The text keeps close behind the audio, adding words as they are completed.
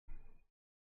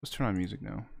Let's turn on music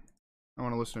now. I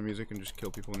want to listen to music and just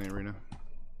kill people in the arena.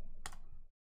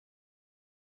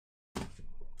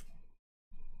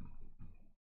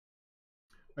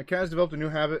 My cat has developed a new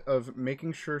habit of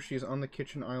making sure she's on the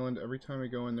kitchen island every time we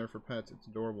go in there for pets. It's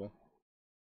adorable.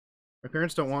 My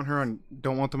parents don't want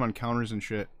them on counters and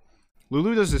shit.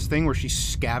 Lulu does this thing where she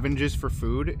scavenges for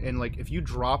food, and like if you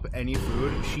drop any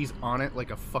food, she's on it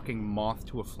like a fucking moth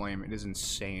to a flame. It is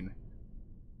insane.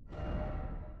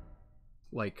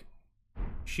 Like,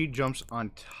 she jumps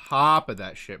on top of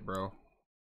that shit, bro.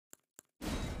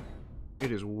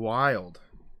 It is wild.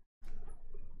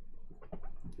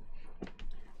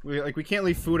 We can't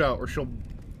leave food out or she'll,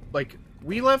 like,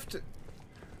 we left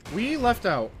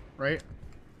out, right?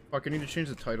 Fuck, I need to change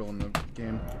the title in the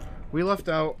game. We left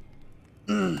out,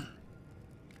 what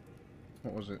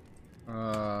was it?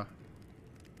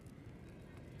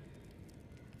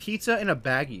 Pizza in a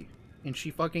baggie, and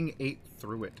she fucking ate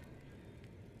through it.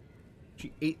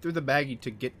 She ate through the baggie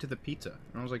to get to the pizza.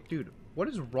 And I was like, dude, what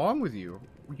is wrong with you?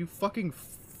 You fucking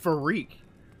freak.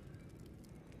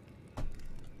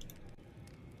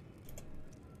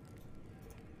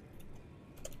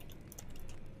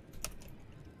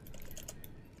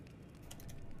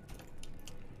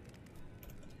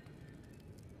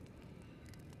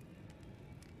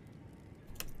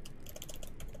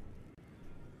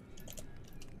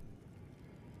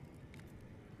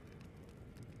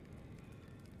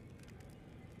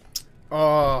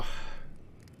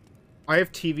 I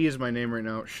have TV as my name right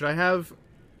now. Should I have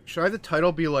the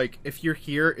title be like, if you're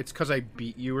here, it's because I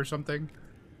beat you or something?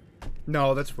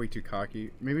 No, that's way too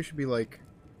cocky. Maybe it should be like,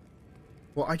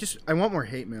 well, I want more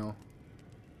hate mail.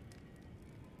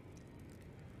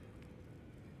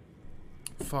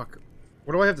 Fuck.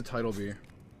 What do I have the title be?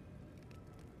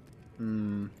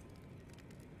 Dude,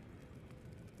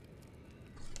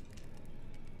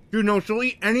 no, she'll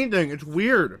eat anything. It's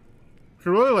weird. She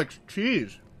really likes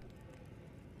cheese.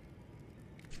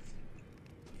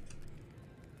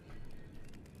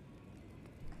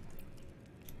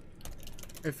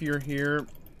 If you're here,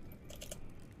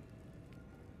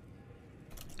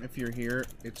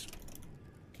 it's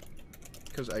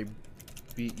because I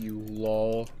beat you,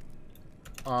 lol.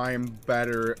 I'm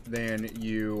better than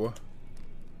you.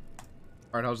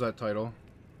 Alright, how's that title?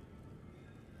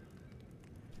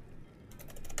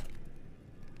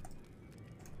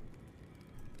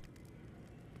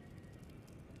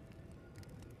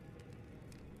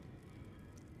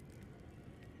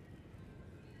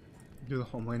 Do the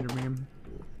Homelander meme.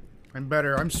 I'm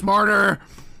better. I'm smarter.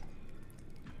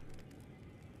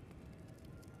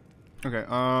 Okay,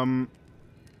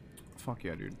 fuck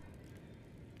yeah, dude.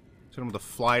 Hit him with a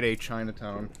fly day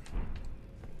Chinatown.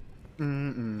 You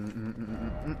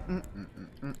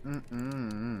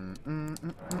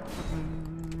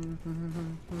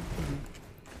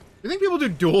think people do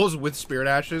duels with spirit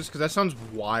ashes? Because that sounds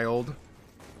wild.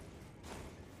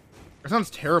 That sounds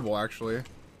terrible, actually.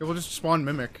 People just spawn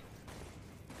mimic.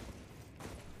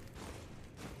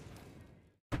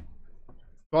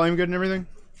 Volume good and everything?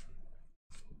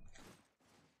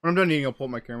 When I'm done eating, I'll pull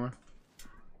up my camera.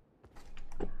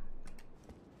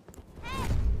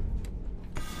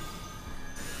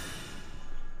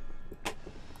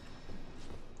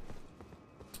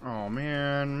 Oh,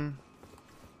 man.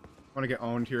 I want to get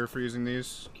owned here for using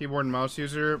these. Keyboard and mouse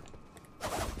user.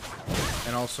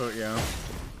 And also, yeah,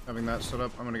 having that set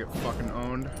up, I'm going to get fucking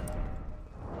owned.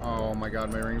 Oh my god,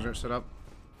 my rings aren't set up.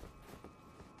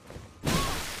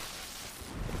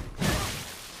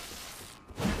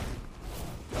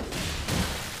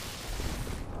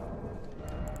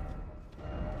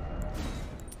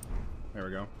 There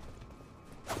we go.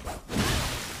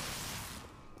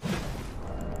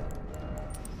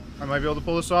 I might be able to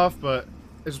pull this off, but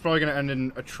this is probably going to end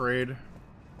in a trade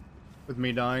with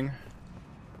me dying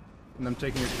and them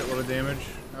taking a shitload of damage.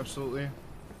 Absolutely.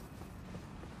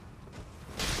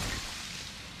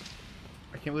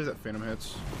 I can't believe that Phantom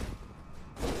hits.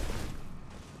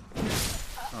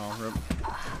 Oh, rip.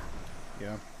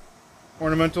 Yeah.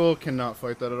 Ornamental cannot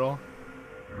fight that at all.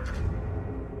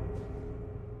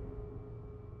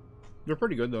 They're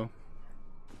pretty good, though.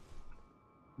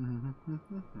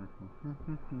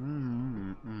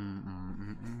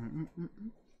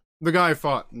 The guy I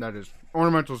fought, that is.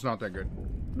 Ornamental's not that good.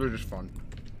 They're just fun.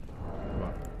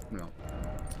 But, no.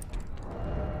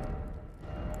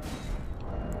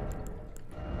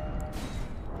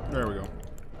 There we go.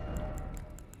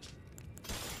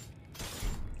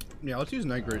 Yeah, let's use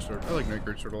Night Greatsword. I like Night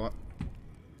Greatsword a lot.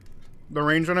 The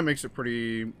range on it makes it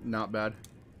pretty not bad.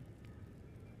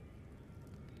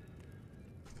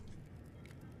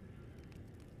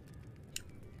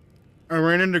 I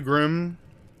ran into Grim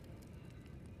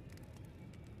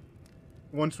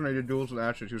Once when I did duels with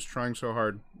Ashes, he was trying so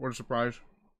hard. What a surprise.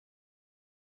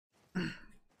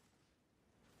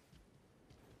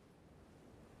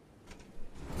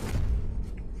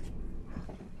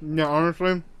 Yeah,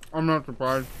 honestly, I'm not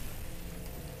surprised.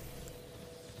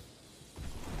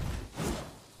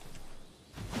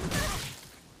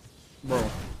 Bro.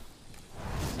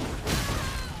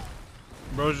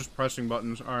 Bro's just pressing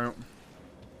buttons. Alright.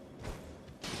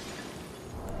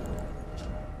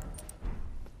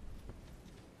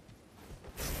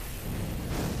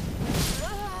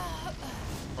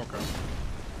 Okay.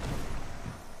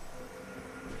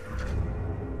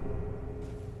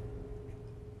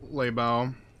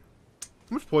 LMAO.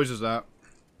 How much poise is that?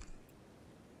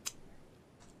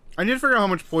 I need to figure out how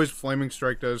much poise Flaming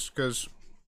Strike does, because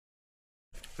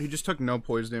he just took no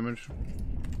poise damage.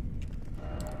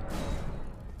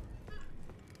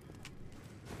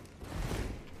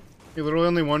 He literally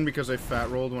only won because I fat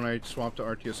rolled when I swapped to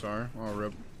RTSR. Oh,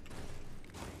 rip.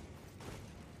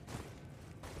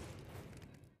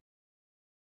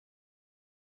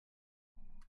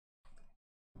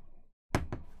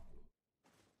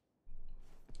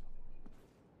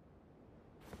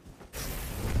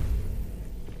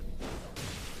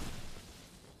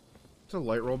 It's a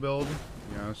light roll build.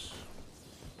 Yes.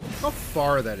 How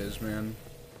far that is, man.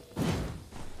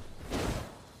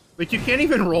 Like, you can't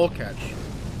even roll catch.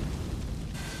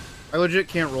 I legit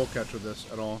can't roll catch with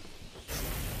this at all.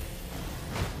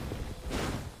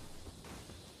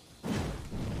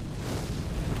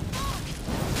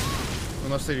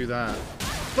 Unless they do that.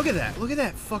 Look at that. Look at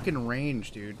that fucking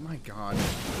range, dude. My god.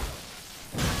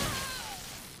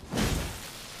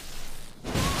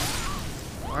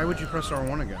 Why would you press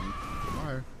R1 again?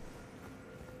 Why?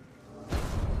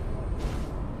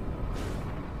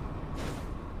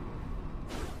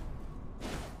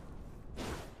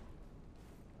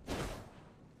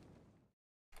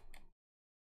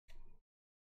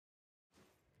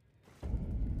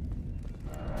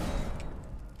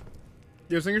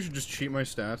 Yeah, I think I should just cheat my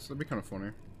stats. That'd be kind of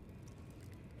funny.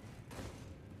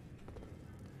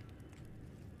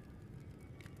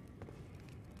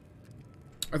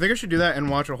 I think I should do that and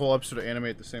watch a whole episode of anime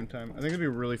at the same time. I think it'd be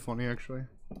really funny, actually.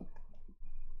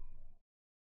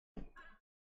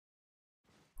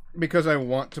 Because I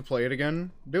want to play it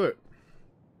again. Do it.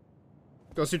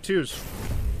 Let's do twos. See,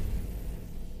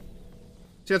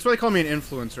 that's why they call me an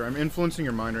influencer. I'm influencing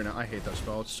your mind right now. I hate that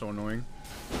spell. It's so annoying.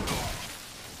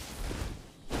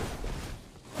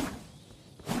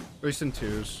 At least in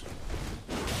twos.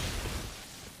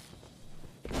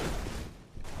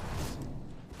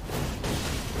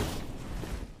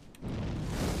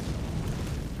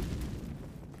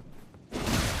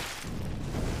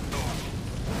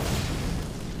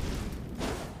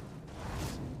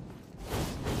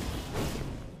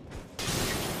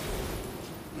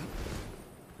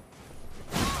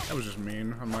 That was just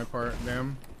mean on my part,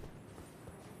 damn.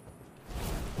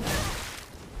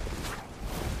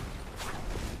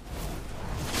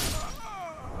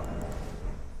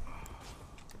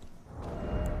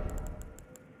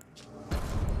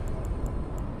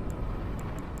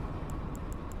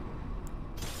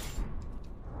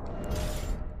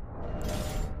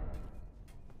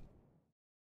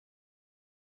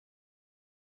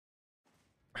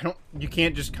 You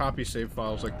can't just copy save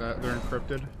files like that. They're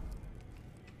encrypted.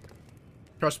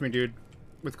 Trust me, dude.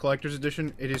 With Collector's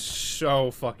Edition, it is so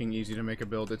fucking easy to make a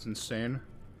build. It's insane.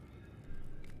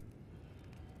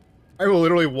 I will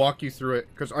literally walk you through it,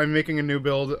 because I'm making a new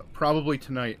build probably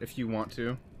tonight, if you want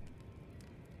to.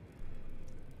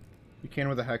 You can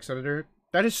with a hex editor?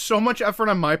 That is so much effort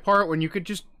on my part when you could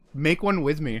just make one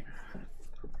with me.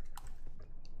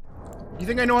 You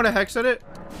think I know how to hex edit?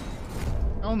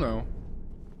 Hell no.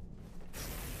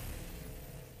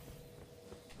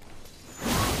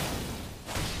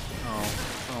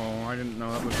 I didn't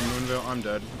know that was Moonville. I'm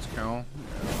dead. It's Cal.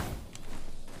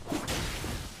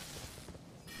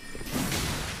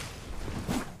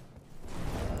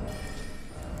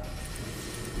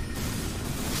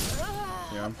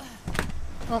 Yeah.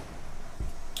 Oh.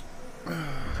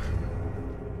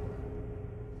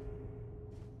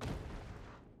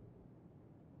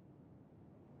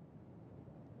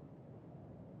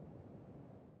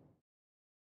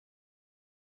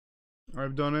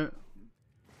 I've done it.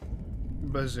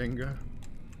 Bazinga.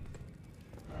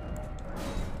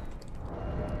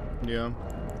 Yeah.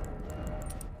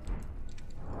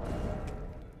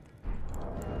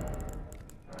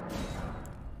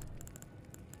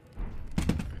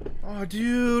 Oh,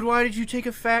 dude, why did you take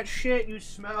a fat shit? You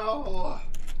smell.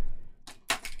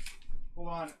 Hold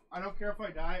on. I don't care if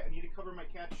I die. I need to cover my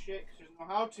cat's shit because there's no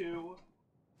how to.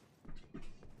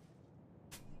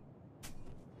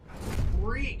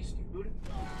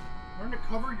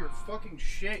 cover your fucking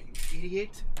shit, you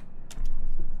idiot.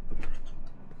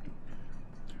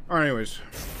 Alright, anyways.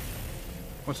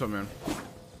 What's up, man?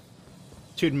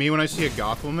 Dude, me when I see a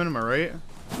goth woman, am I right?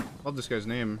 Love this guy's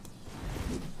name.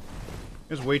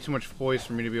 There's way too much voice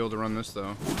for me to be able to run this,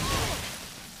 though.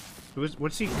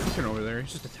 What's he cooking over there?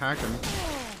 He's just attacking.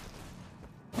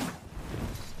 Is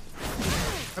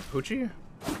that Poochie?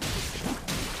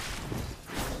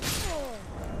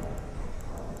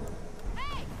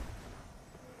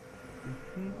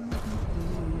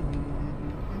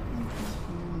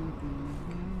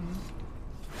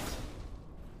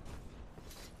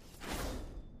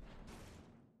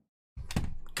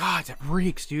 God, that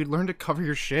reeks, dude. Learn to cover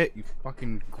your shit, you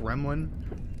fucking gremlin.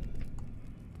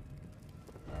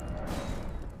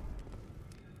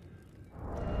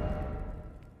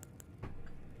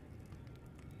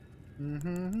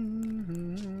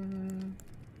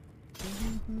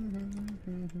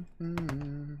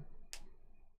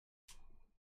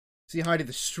 Say hi to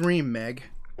the stream, Meg.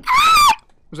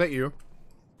 Was that you?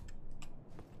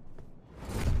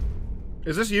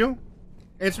 Is this you?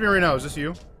 Answer me right now, is this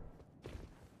you?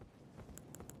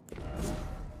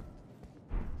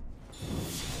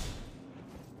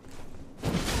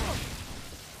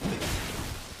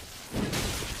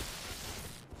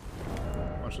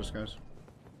 Watch this, guys.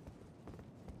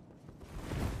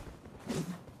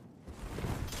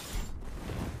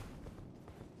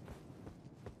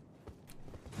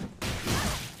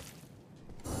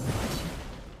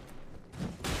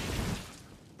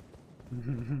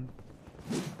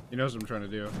 He knows what I'm trying to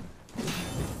do.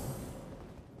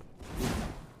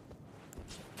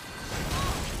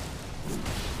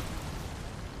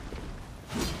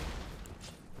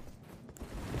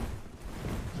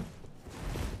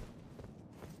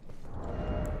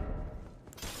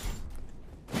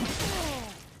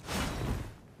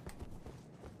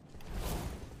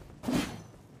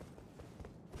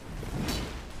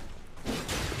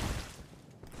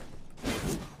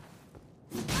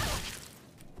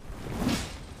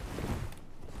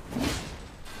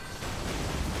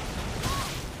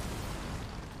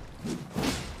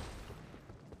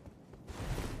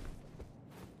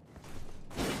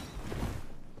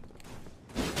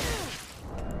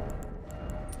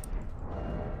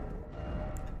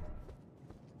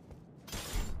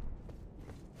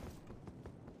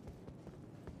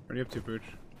 What are you up to, Pooch?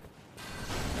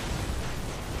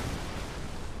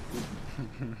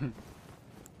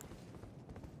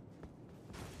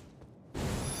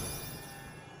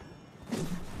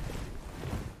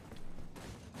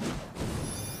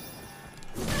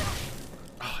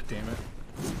 Oh, damn it.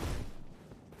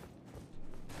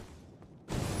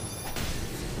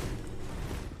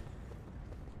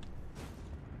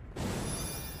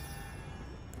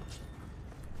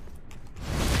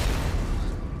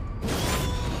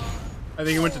 I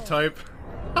think he went to type.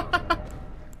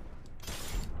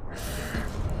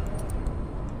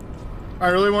 I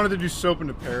really wanted to do soap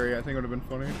into parry. I think it would have been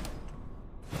funny.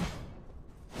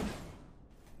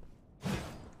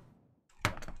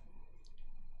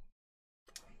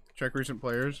 Check recent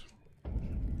players.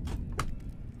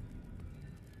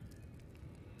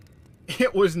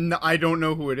 It was not. I don't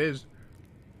know who it is.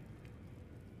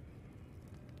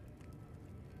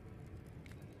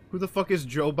 Who the fuck is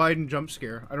Joe Biden jump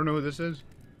scare? I don't know who this is.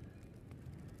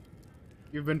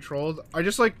 You've been trolled. I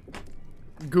just like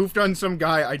goofed on some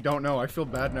guy I don't know. I feel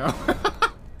bad now.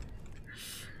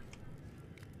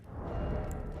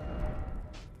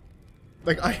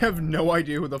 Like I have no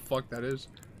idea who the fuck that is.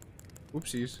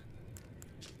 Oopsies.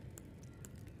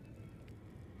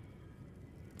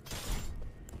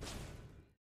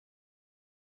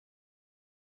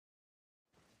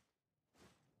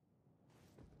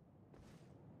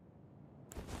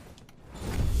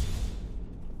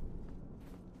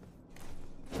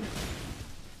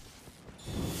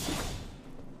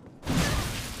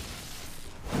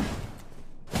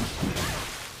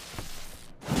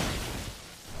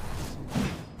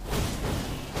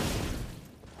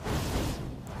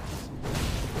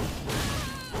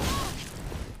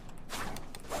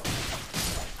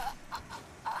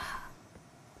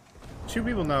 Two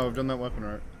people now have done that weapon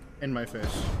art in my face.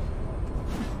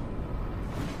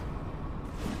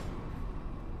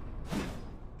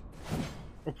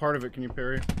 What part of it can you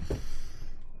parry?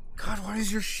 God, why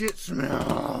does your shit smell?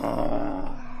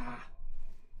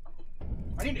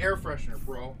 I need air freshener,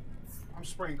 bro. I'm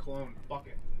spraying cologne. Fuck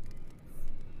it.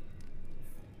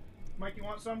 Mike, you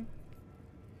want some?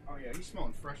 Oh yeah, he's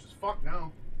smelling fresh as fuck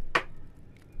now.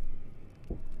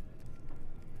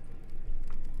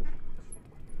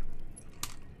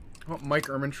 I want Mike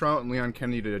Ehrmantraut and Leon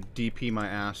Kennedy to DP my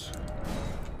ass.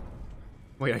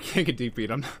 Wait, I can't get DP'd.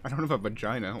 I don't have a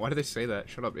vagina. Why did they say that?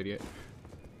 Shut up, idiot.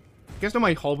 You guys know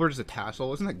my halberd is a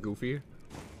tassel? Isn't that goofy?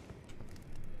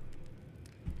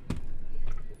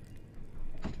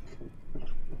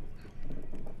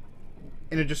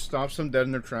 And it just stops them dead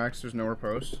in their tracks. There's no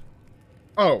riposte.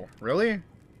 Oh, really?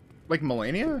 Like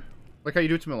Melania? Like how you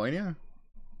do it to Melania?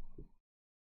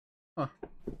 Huh.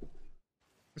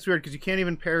 It's weird because you can't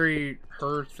even parry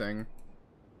her thing.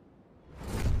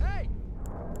 Hey!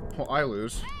 Well, I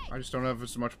lose. I just don't have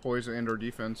as much poise and or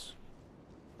defense.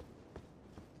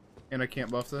 And I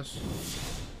can't buff this.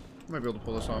 I might be able to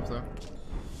pull this off though.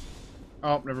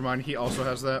 Oh, never mind. He also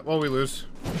has that. Well, we lose.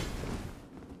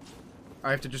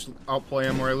 I have to just outplay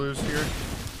him where I lose here.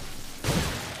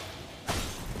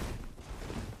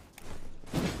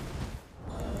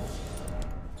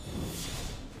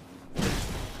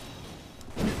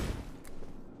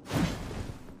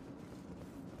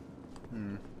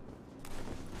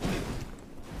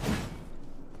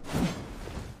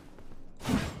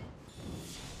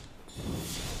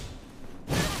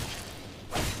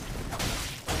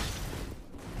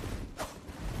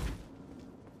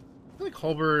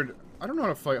 Halberd, I don't know how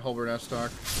to fight Halberd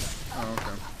S-Stock. Oh,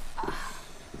 okay.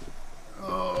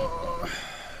 Oh.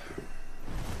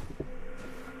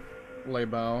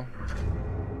 LMAO.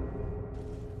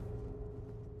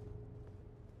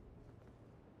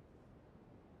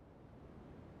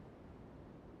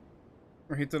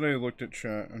 I hate that I looked at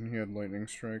chat and he had lightning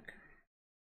strike.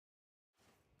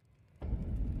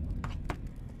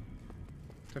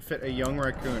 To fit a young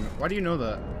raccoon. Why do you know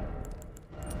that?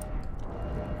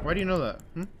 Why do you know that?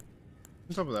 Hmm?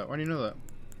 What's up with that? Why do you know that?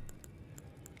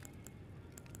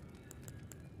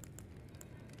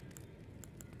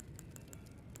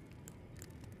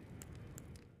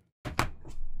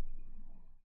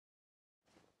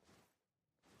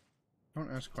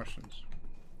 Don't ask questions.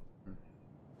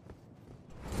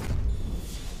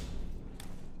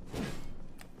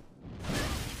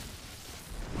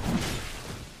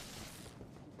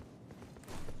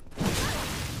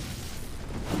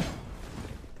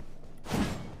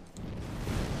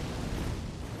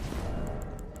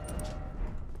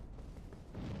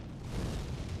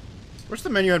 Wish the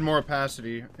menu had more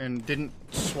opacity and didn't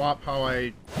swap how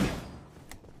I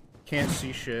can't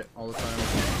see shit all the time.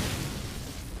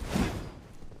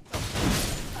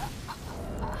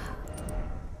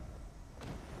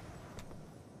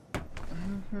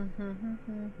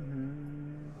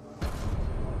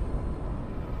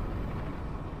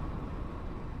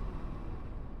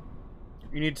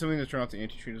 You need something to turn off the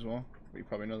anti-cheat as well, but you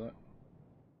probably know that.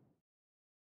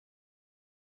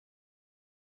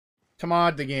 To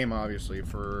mod the game, obviously,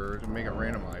 to make a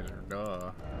randomizer, duh.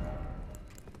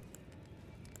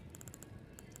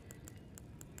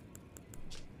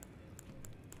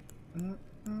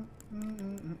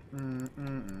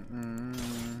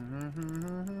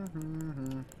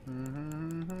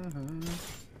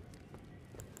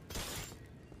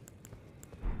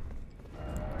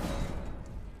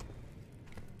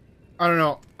 I don't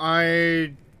know.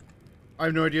 I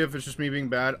have no idea if it's just me being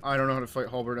bad. I don't know how to fight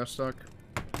Halberd S-Stock.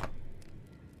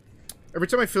 Every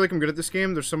time I feel like I'm good at this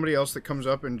game, there's somebody else that comes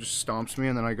up and just stomps me,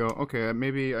 and then I go, okay,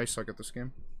 maybe I suck at this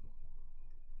game.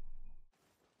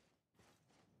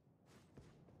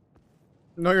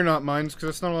 No, you're not, Mines, because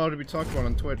it's not allowed to be talked about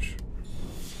on Twitch.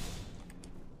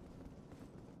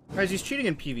 Guys, he's cheating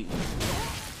in PvE.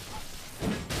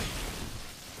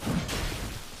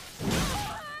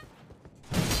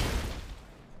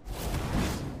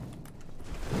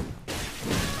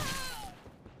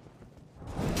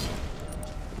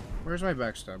 Where's my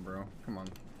backstab, bro? Come on.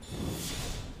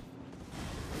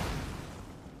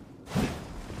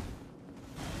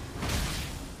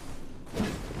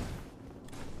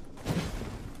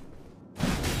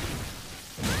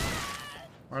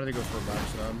 Why do they go for a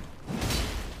backstab?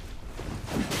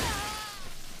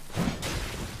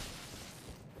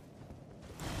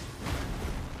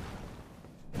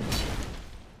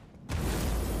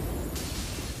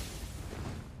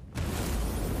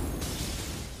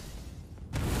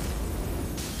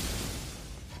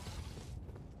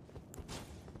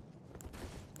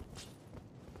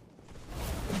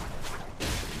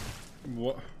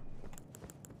 What?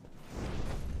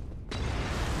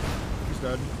 He's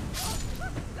dead.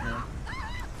 Yeah.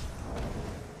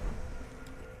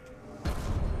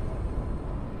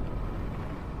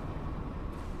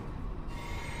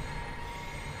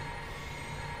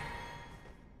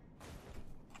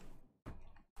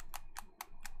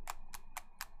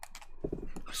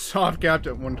 Soft capped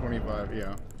at 125,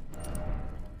 yeah.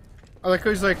 I like how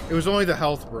he's like, it was only the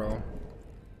health, bro.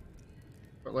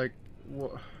 But like,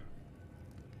 what?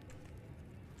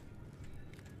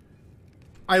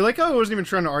 I like how I wasn't even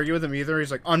trying to argue with him either. He's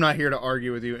like, I'm not here to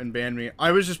argue with you, and banned me.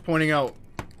 I was just pointing out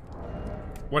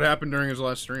what happened during his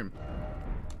last stream.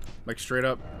 Like, straight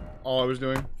up, all I was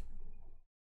doing.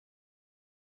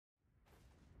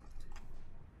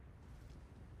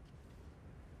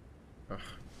 Ugh.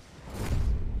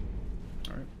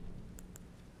 Alright.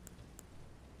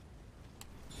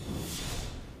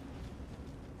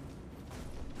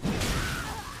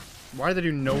 Why did they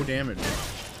do no damage?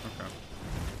 Okay.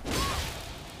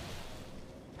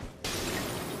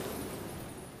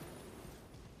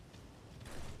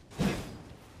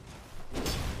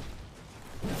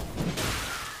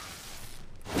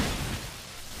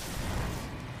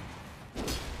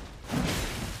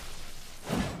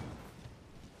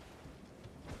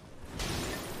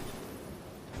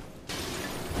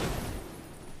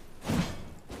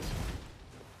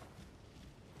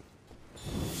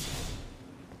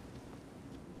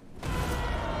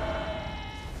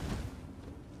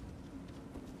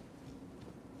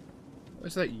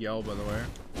 What's that yell, by the way?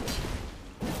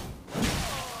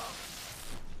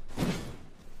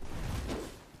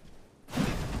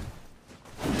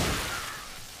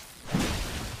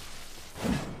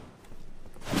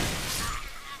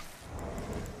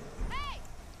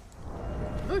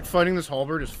 I feel like fighting this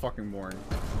halberd is fucking boring.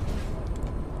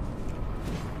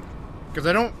 Because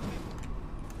I don't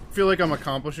feel like I'm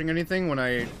accomplishing anything when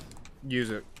I use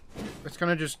it. It's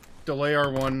kind of just delay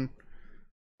R1,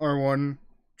 R1,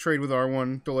 trade with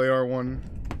R1, delay R1.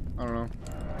 I don't know.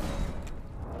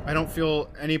 I don't feel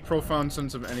any profound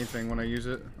sense of anything when I use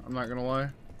it. I'm not gonna lie.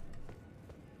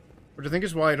 Which I think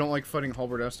is why I don't like fighting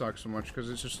halberd S-Stock so much, because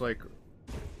it's just like,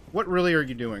 what really are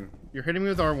you doing? You're hitting me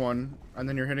with R1, and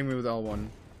then you're hitting me with L1.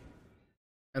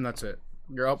 And that's it.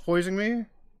 You're out-poising me,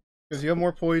 because you have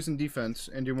more poise and defense,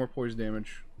 and do more poise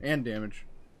damage. And damage.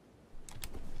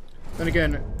 Then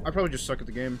again, I probably just suck at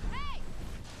the game.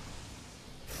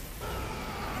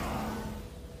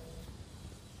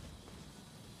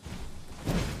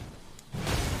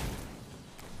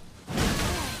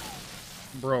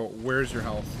 Bro, where's your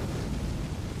health?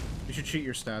 You should cheat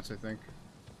your stats, I think.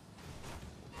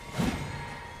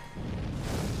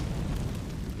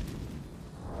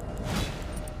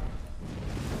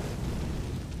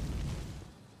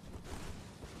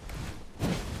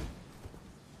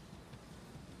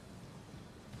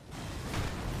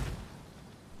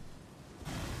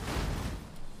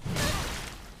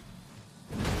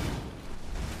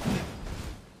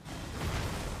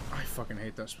 I fucking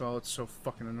hate that spell. It's so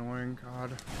fucking annoying.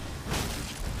 God.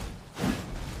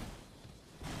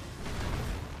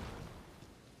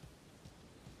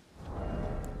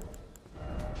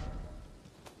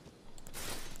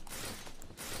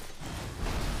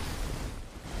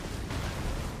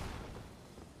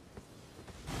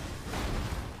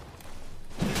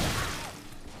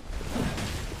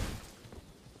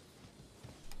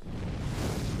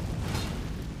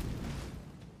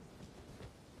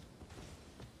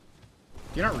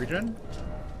 Do you not regen?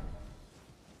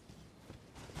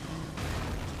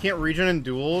 Can't regen in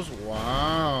duels?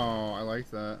 Wow, I like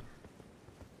that.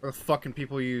 Why the fucking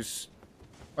people use...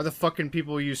 Why the fucking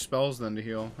people use spells then to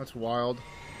heal? That's wild.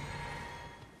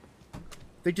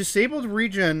 They disabled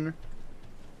regen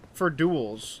for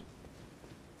duels.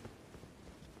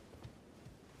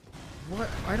 What?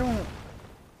 I don't...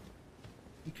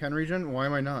 You can regen? Why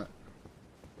am I not?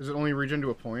 Is it only regen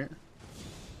to a point?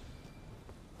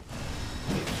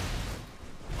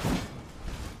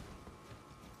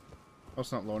 Oh,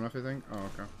 it's not low enough, I think? Oh,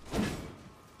 okay.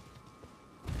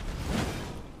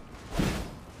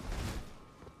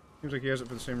 Seems like he has it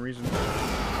for the same reason.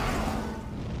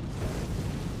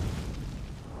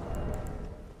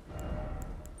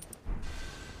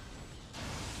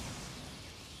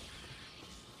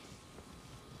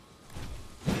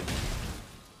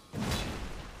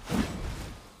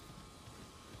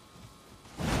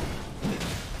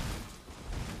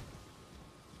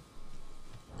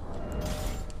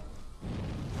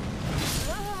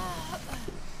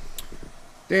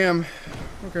 Damn.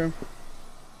 Okay.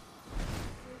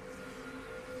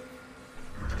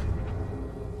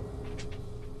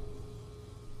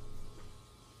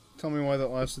 Tell me why that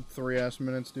lasted 3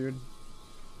 minutes, dude.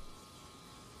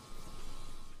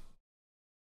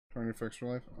 Trying to fix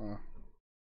your life? Oh.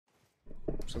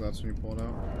 So that's when you pull it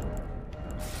out.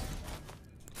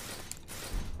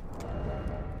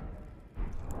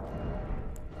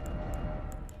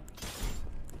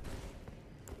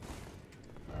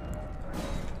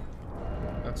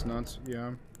 That's nuts, yeah.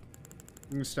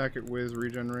 You can stack it with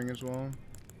regen ring as well.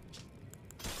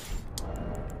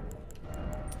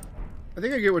 I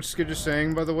think I get what Skid is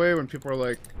saying, by the way, when people are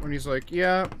like, when he's like,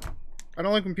 yeah, I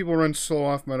don't like when people run slow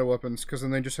off meta weapons, because then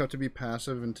they just have to be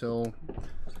passive until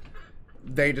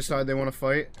they decide they want to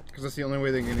fight, because that's the only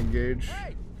way they can engage,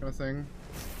 Hey! kind of thing.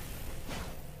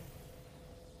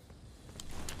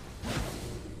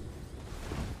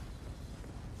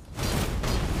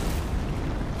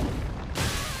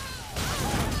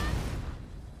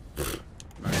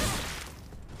 Nice.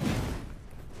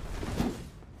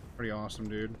 Pretty awesome,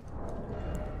 dude.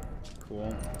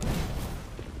 Cool.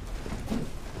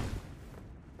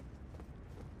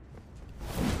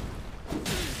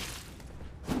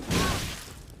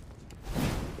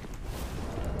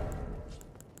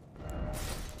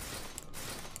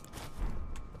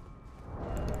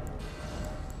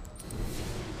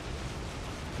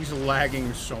 He's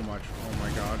lagging so much. Oh my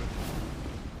god.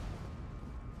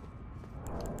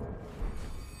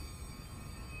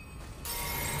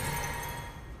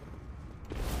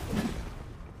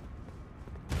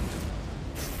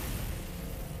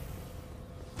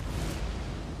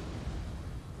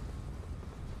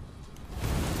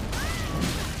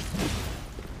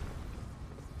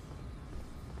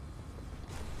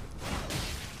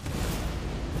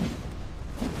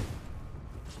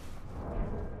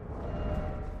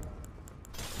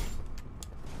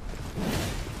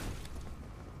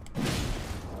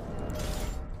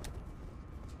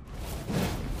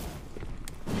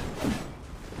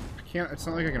 It's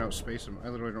not like I can outspace him. I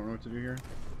literally don't know what to do here.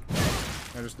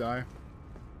 I just die.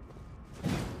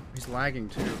 He's lagging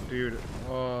too, dude.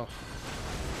 Oh.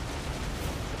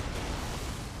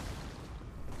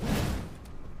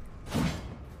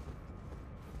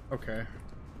 Okay.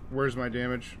 Where's my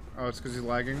damage? Oh, it's because he's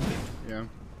lagging? Yeah.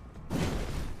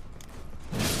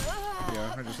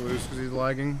 Yeah, I just lose because he's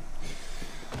lagging.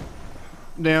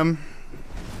 Damn.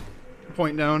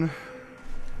 Point down.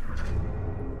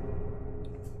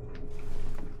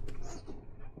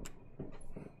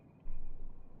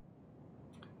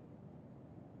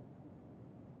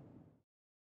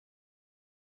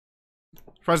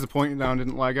 Surprised the point down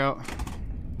didn't lag out.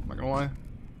 I'm not gonna lie.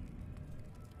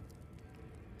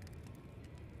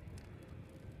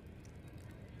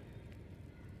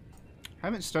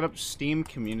 Haven't set up Steam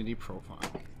community profile.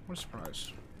 What a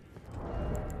surprise.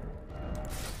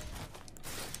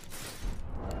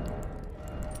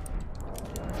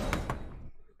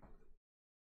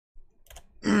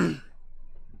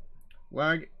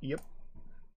 Lag, yep.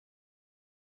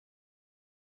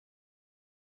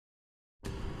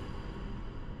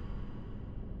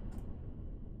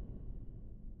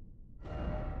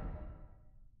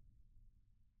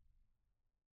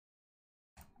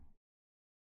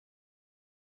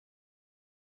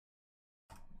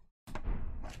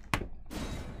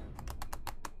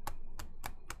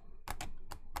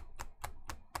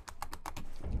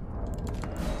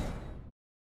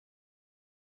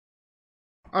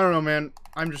 I don't know, man.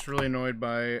 I'm just really annoyed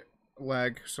by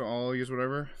lag, so I'll use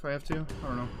whatever if I have to. I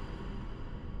don't know.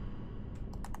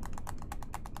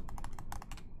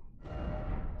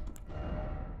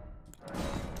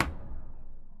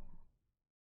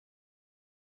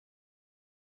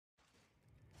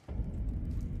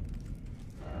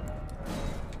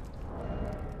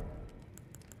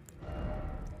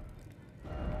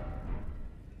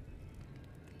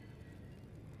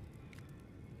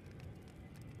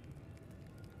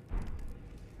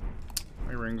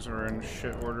 My rings are in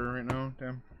shit order right now.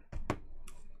 Damn.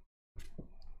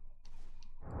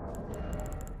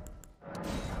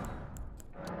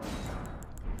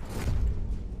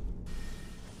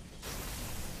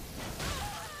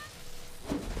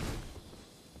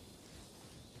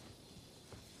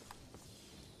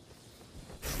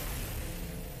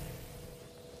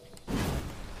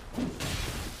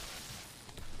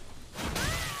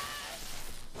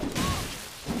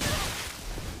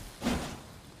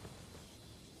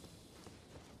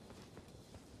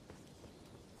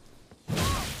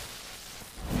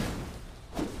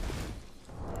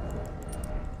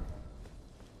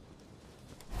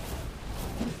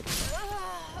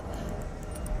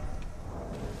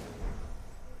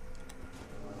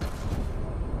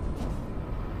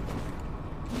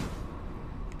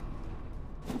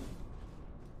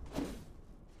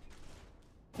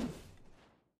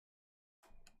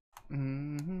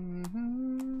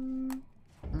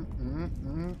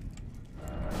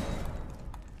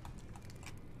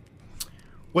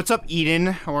 What's up, Eden?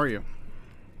 How are you?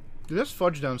 Dude, there's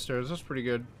fudge downstairs. That's pretty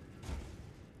good.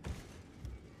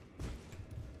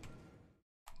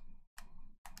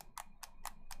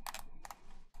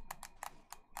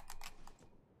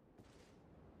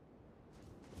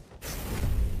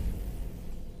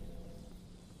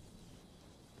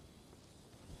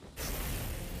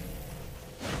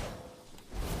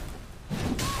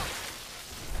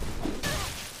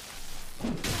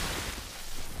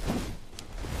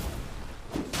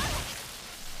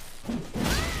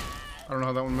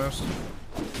 don't know how that one missed.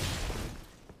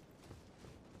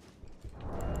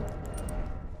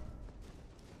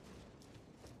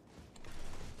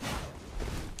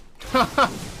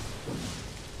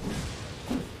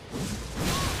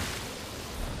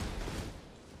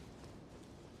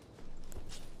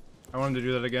 I wanted to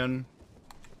do that again.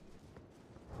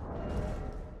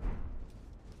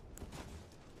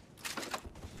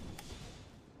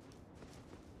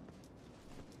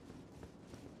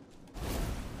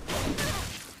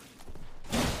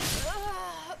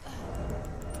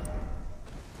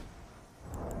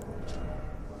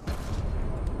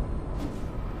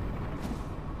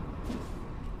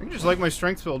 I just like my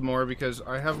strength build more because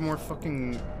I have more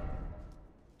fucking...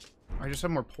 I just have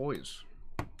more poise.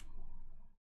 You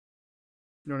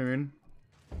know what I mean?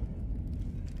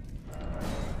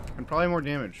 And probably more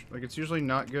damage. Like, it's usually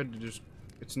not good to just...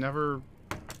 It's never...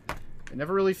 It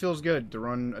never really feels good to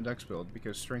run a dex build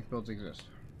because strength builds exist.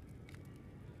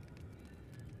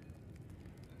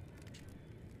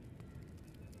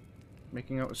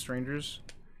 Making out with strangers?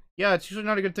 Yeah, it's usually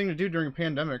not a good thing to do during a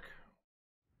pandemic.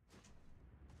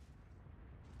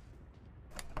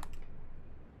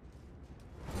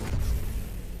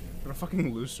 What a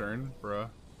fucking lucerne, bruh.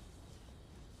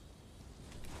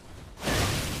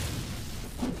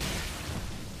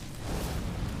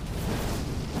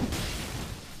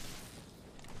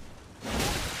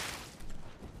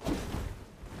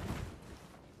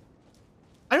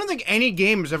 I don't think any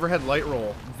game has ever had light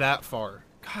roll that far.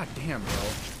 God damn,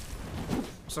 bro.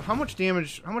 So how much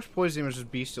damage, how much poison damage does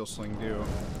Bestial Sling do?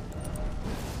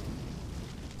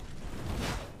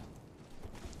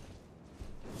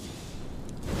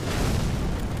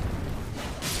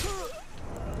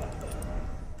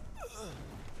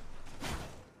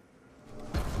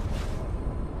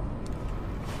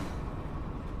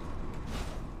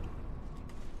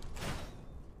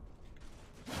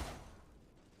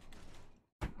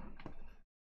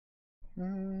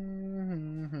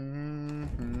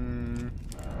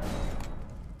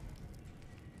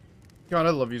 God, I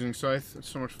love using Scythe. It's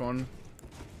so much fun.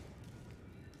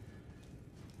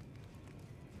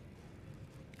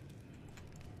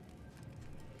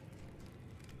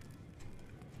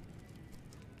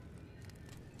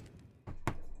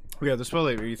 Yeah, this spell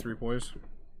like 83 poise.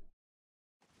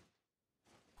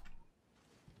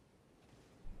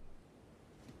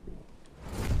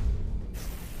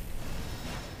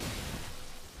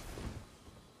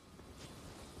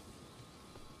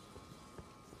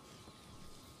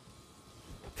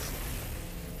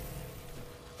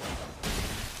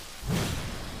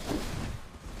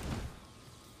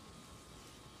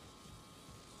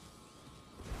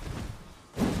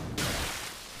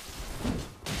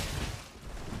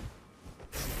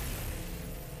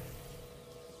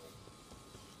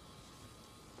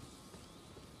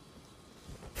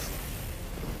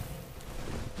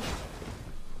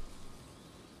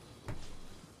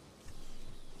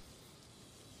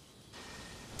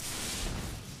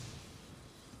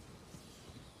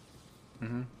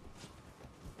 Mm-hmm.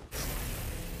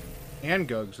 And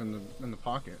Gugs in the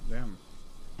pocket, damn.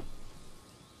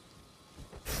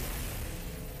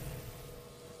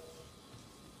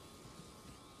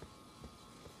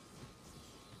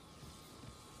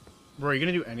 Bro, are you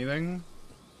gonna do anything?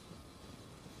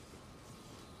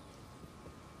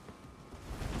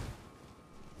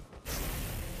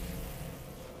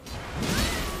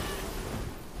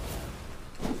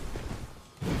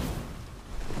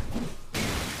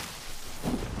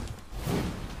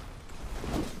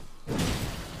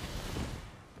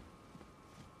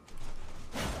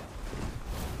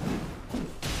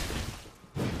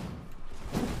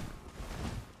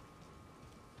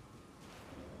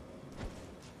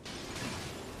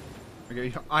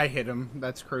 Okay, I hit him.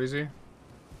 That's crazy.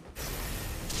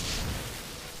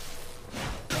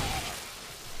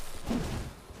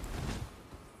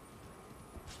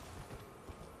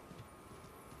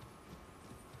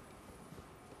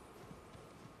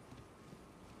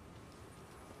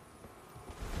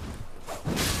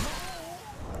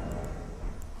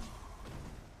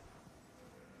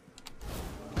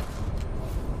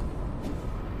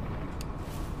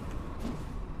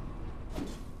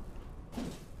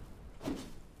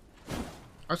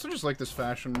 I also just like this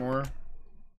fashion more.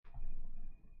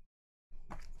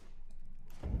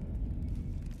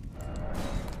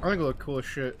 I think it look cool as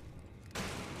shit.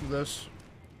 This.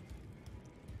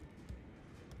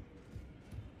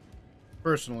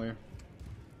 Personally.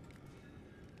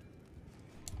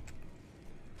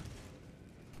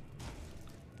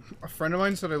 A friend of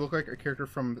mine said I look like a character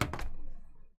from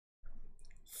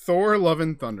Thor: Love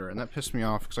and Thunder, and that pissed me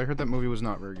off because I heard that movie was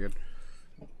not very good.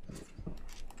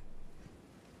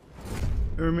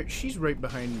 She's right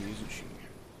behind me, isn't she?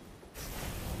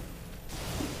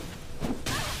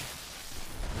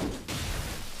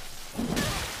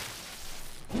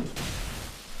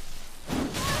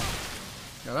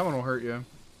 Yeah, that one will hurt you.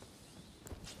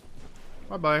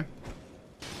 Bye-bye.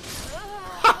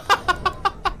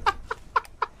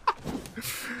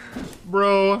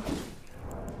 Bro.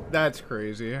 That's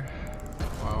crazy.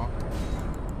 Wow.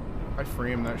 I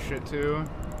frame that shit too.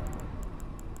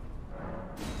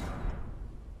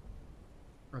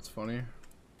 That's funny.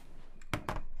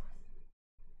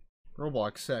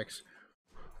 Roblox sex.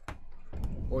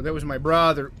 Oh, that was my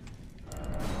brother.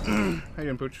 How you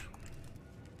doing, Pooch?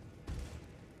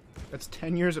 That's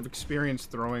 10 years of experience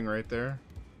throwing right there.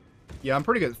 Yeah, I'm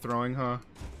pretty good at throwing, huh?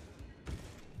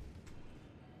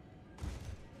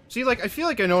 See, like, I feel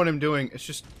like I know what I'm doing. It's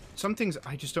just, some things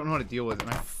I just don't know how to deal with.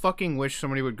 And I fucking wish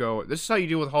somebody would go, this is how you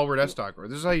deal with Halberd S-Stock, or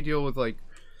this is how you deal with, like,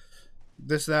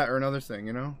 this, that, or another thing,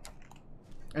 you know?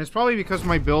 And it's probably because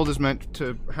my build is meant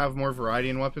to have more variety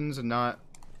in weapons and not...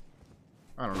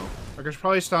 I don't know. Like, I should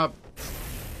probably stop...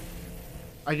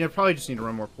 I probably just need to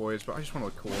run more poise, but I just want to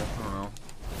look cool. I don't know.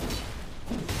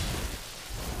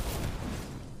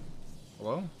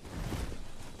 Hello?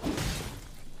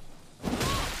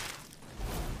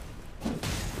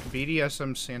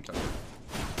 BDSM Santa.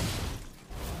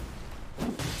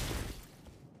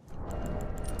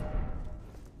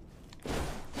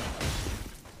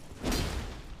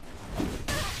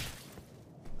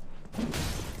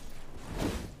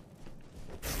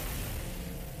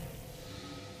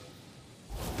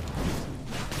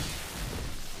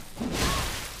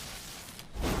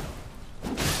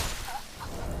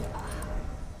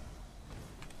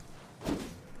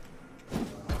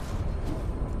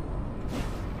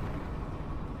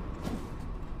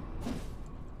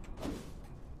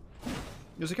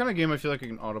 It's the kind of game I feel like I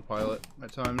can autopilot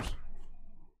at times.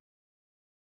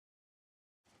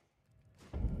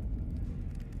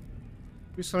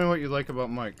 Please tell me what you like about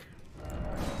Mike.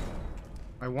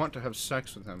 I want to have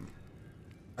sex with him.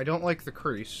 I don't like the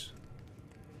crease.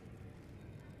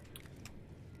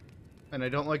 And I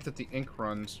don't like that the ink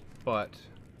runs, but...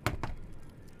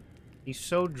 he's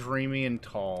so dreamy and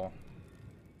tall.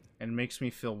 And makes me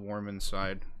feel warm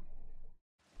inside.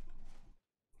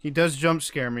 He does jump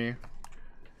scare me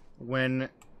when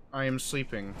I am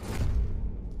sleeping.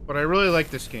 But I really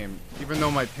like this game, even though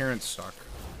my parents suck.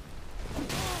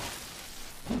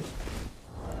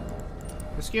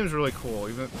 This game's really cool,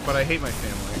 but I hate my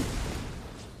family.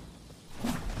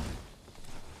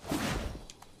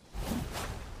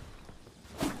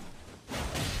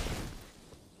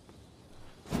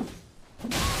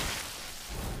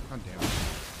 God damn it.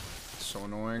 It's so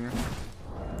annoying.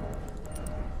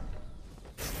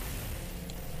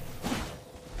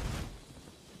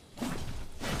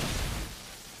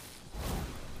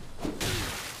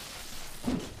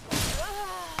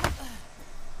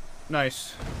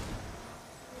 Nice.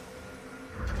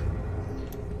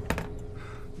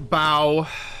 Bow. I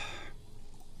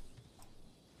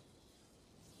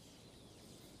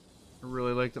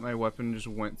really like that my weapon just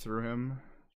went through him.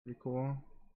 Pretty cool.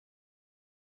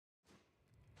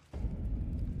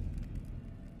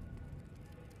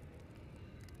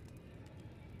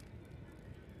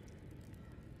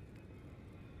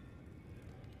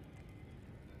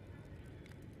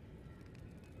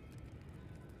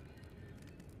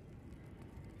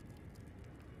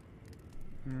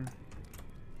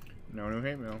 No new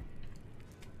hate mail.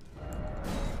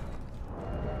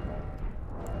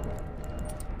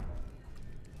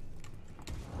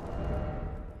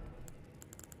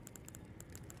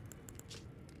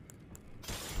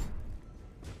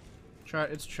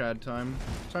 It's Chad time.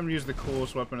 Time to use the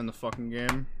coolest weapon in the fucking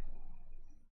game.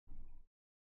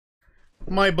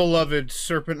 My beloved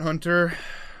Serpent Hunter.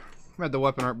 Read the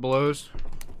weapon art blows.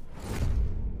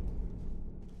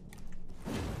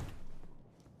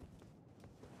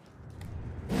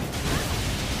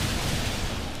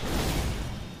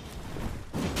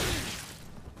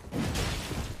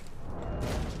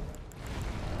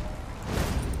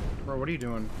 Bro, what are you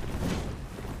doing?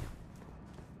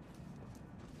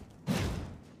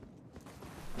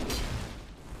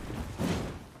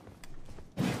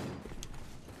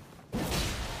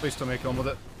 Please don't make him with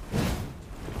it.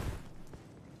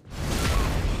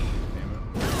 Damn it.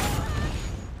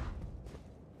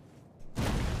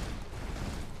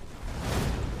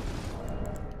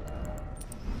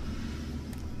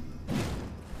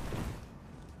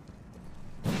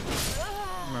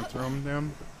 I'm gonna throw him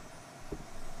down.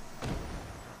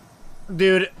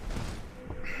 Dude.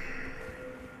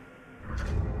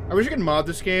 I wish I could mod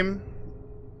this game.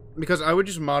 Because I would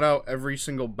just mod out every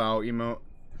single bow emote.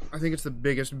 I think it's the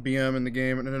biggest BM in the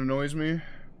game, and it annoys me.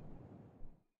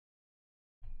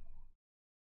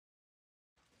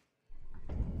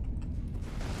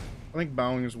 I think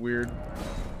bowing is weird.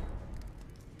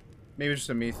 Maybe it's just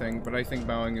a me thing, but I think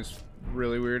bowing is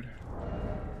really weird.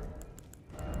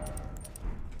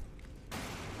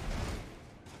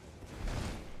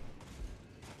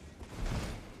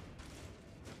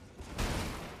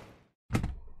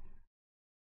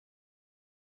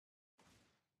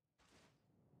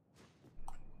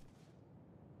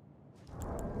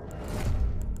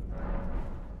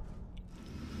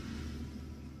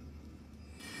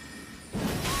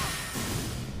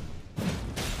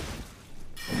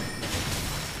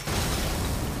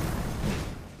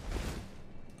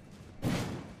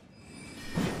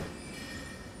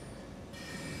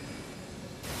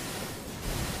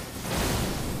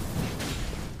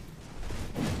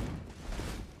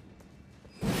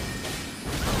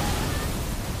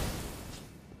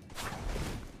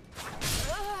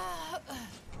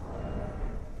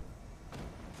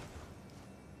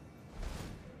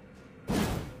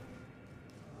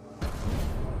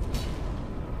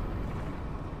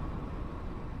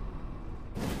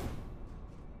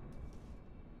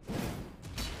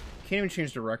 Can't even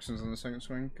change directions on the second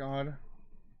swing. God.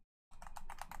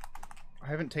 I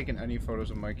haven't taken any photos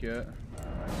of Mike yet.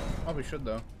 Probably should,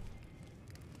 though.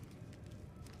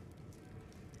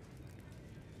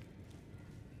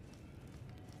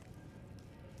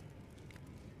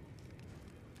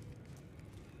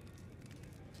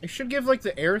 I should give, like,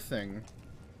 the air thing.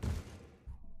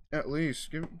 At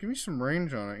least. Give me some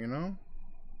range on it, you know?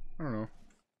 I don't know.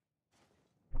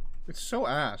 It's so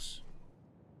ass.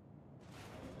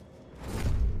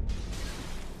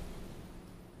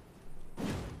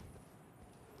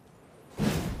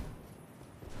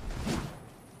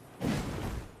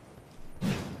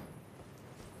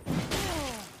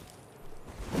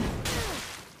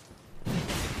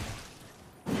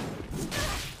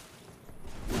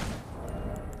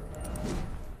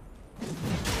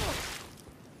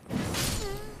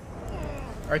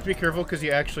 I have to be careful because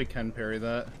you actually can parry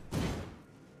that.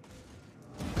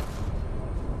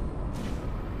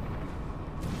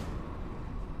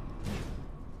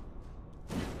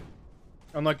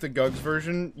 Unlike the Gugs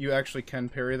version, you actually can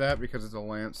parry that because it's a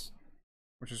lance,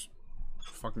 which is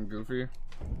fucking goofy.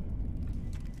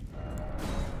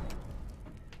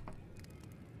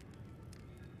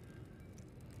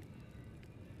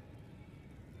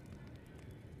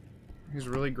 He's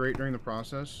really great during the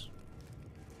process.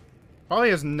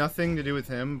 Probably has nothing to do with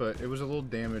him, but it was a little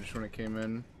damaged when it came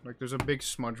in. Like, there's a big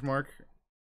smudge mark.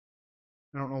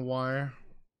 I don't know why.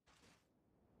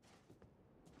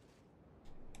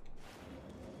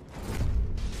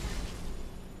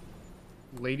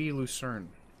 Lady Lucerne.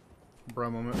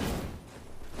 Bro moment.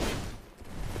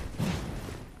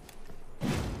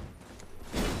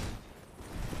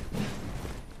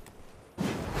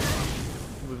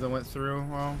 Move that went through,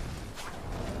 well.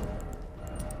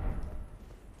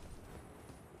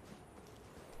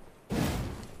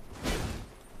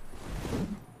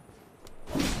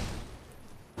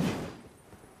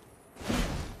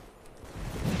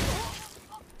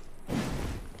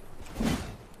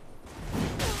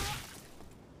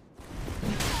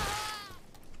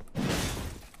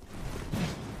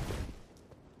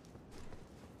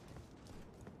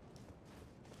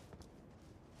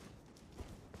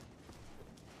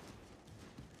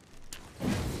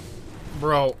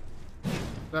 Bro,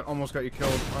 that almost got you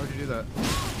killed. Why would you do that?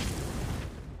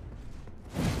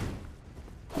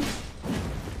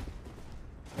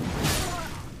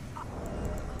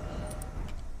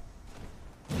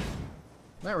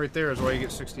 That right there is why you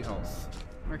get 60 health.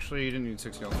 Actually, you didn't need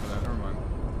 60 health for that. Never mind.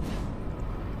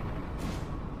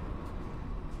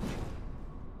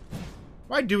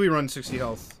 Why do we run 60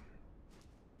 health?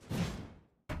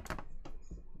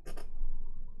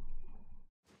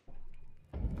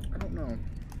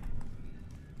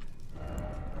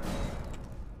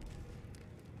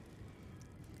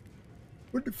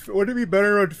 Would it be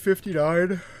better on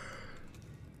 59?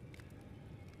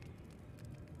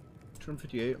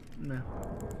 258? Nah.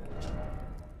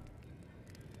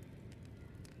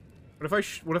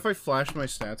 What if I flashed my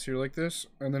stats here like this,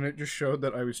 and then it just showed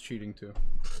that I was cheating too?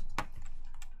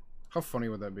 How funny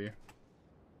would that be?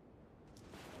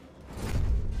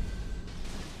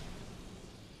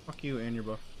 Fuck you and your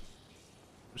buff.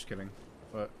 Just kidding,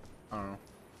 but I don't know.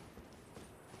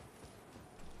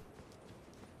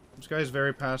 This guy is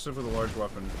very passive with a large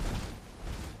weapon.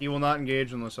 He will not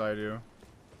engage unless I do.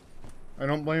 I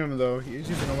don't blame him though. He's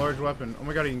using a large weapon. Oh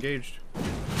my god, he engaged.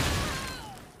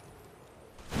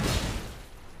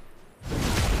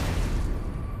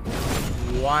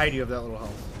 Why do you have that little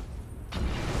health?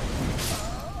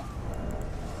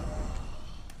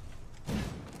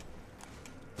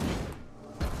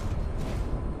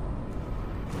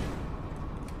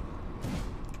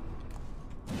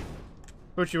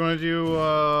 Coach, you want to do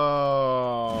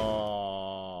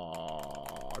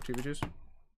 2v2s?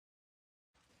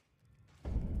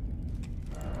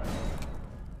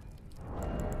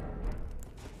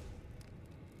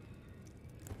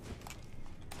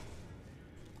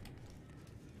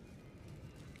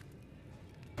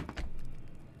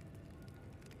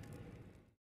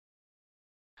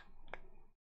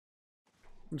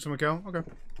 Some Macau? Okay.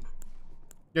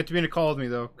 You have to be in a call with me,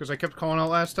 though, because I kept calling out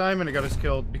last time, and it got us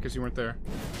killed because you weren't there.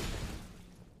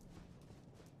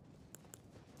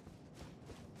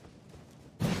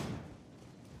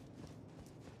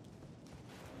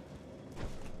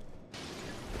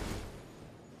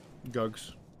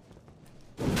 Gugs.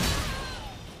 See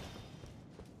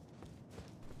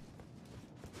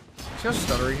how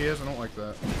stuttery he is? I don't like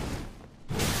that.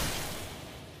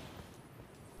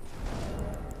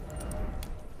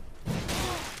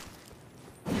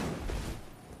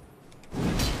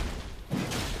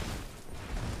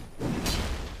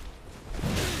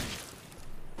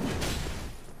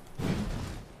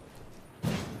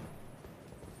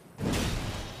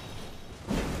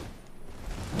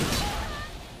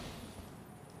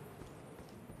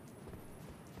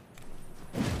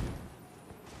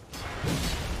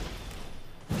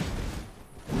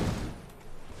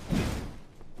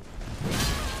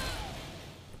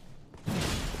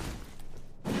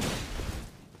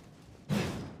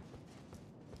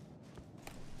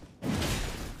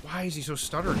 Why is he so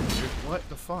stuttering, dude? What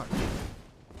the fuck?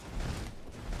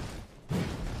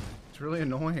 It's really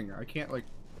annoying. I can't, like,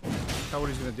 tell what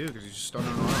he's gonna do because he's just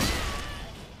stuttering around.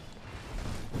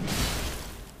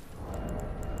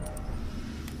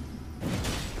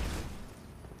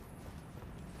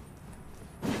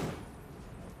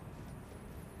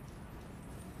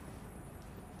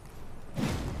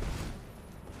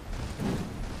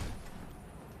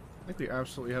 I think we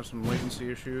absolutely have some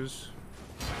latency issues.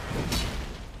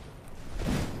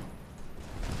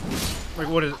 Like,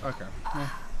 what is... Okay. Eh.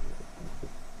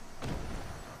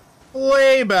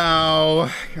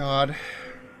 LMAO! God.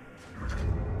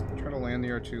 Try to land the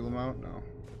R2 LMAO? No.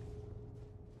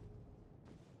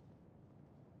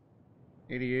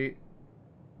 88.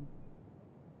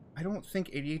 I don't think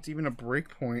 88's even a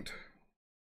breakpoint.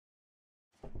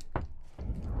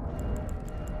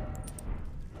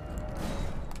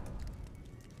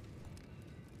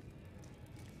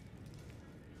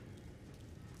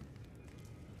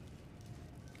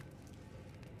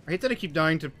 I hate that I keep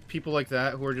dying to people like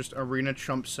that who are just Arena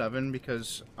Chump 7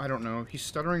 because, I don't know, he's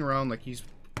stuttering around like he's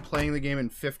playing the game in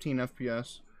 15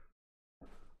 FPS.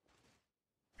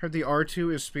 Heard the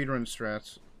R2 is speedrun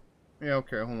strats. Yeah,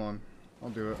 okay, hold on. I'll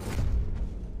do it.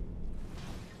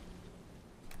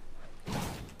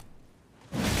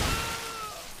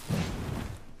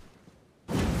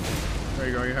 There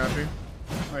you go, you happy?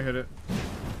 I hit it.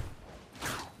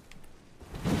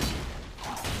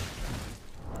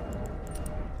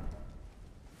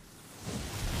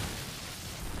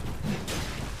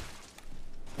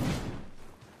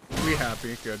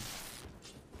 Happy, good.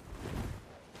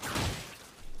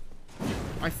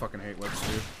 I fucking hate whips,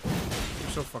 dude.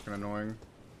 They're so fucking annoying.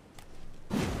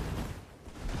 I'm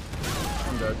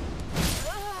dead.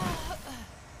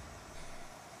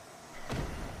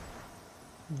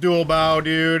 Dual bow,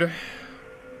 dude.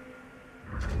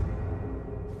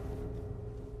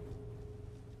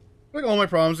 Like all my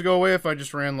problems would go away if I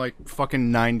just ran like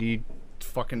fucking 90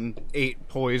 fucking 8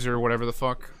 poise or whatever the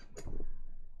fuck.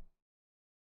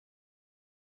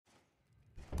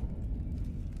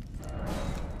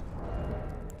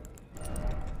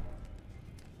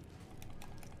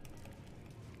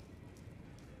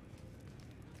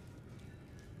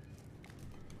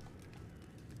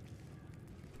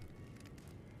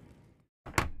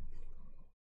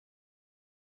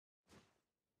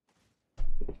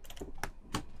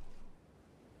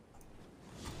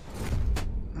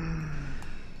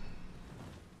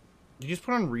 Did you just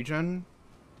put on regen?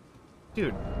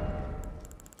 Dude.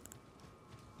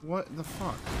 What the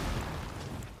fuck?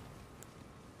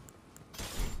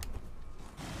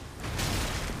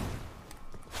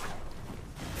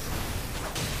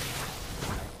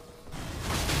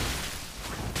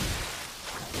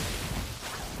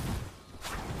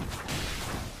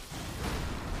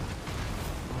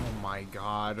 Oh my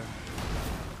god.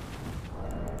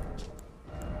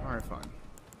 Alright, fine.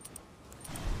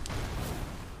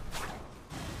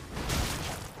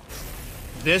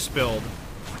 This build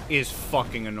is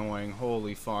fucking annoying.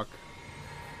 Holy fuck.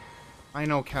 I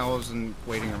know Cal's in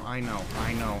waiting room. I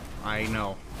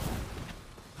know.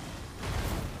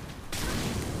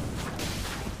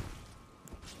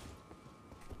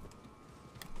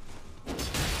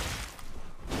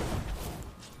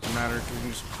 matter because you can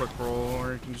just quick roll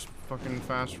or you can just fucking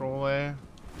fast roll away.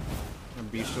 A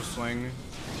bestial sling.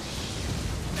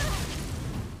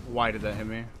 Why did that hit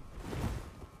me?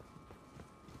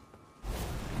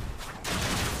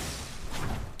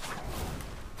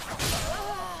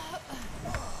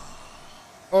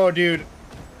 Oh, dude.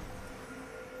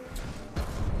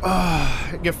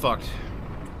 Get fucked.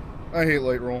 I hate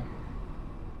light roll.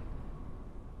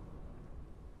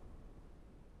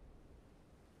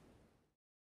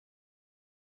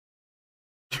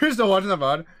 You're still watching that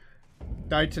VOD?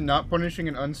 Died to not punishing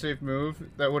an unsafe move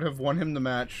that would have won him the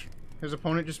match. His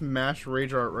opponent just mashed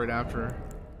Rage Art right after.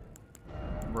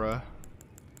 Bruh.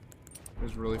 It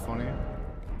was really funny.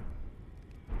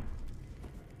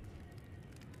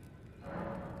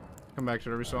 Come back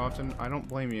to it every so often. I don't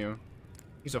blame you.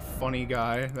 He's a funny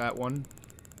guy, that one.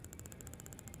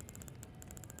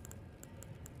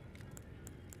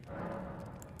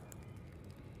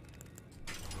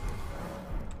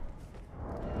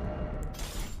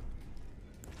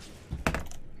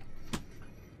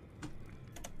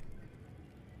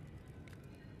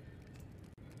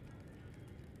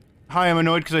 Hi, I'm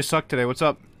annoyed because I suck today. What's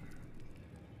up?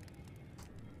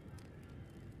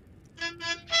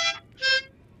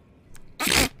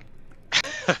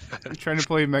 You trying to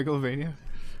play Megalovania?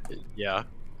 Yeah.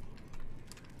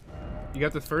 You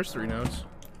got the first 3 notes.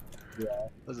 Yeah,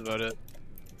 that's about it.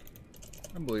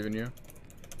 I believe in you.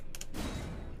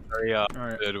 Very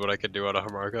Alright. did what I could do out of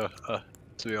harmonica,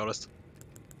 to be honest.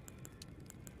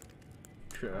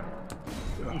 Sure.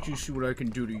 Let you see what I can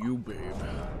do to you, babe.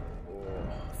 Oh,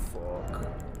 fuck.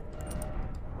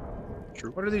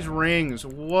 True. What are these rings?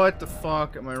 What the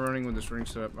fuck am I running with this ring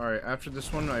setup? Alright, after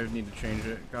this one, I need to change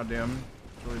it. Goddamn.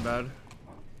 It's really bad.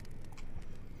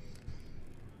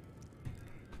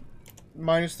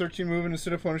 Minus 13 move, and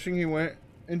instead of punishing, he went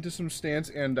into some stance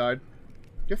and died.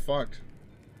 Get fucked.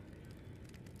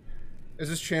 Is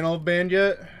this channel banned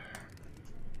yet?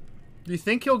 Do you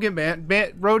think he'll get banned?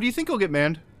 Ro, do you think he'll get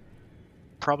banned?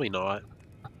 Probably not.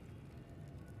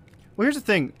 Well, here's the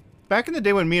thing. Back in the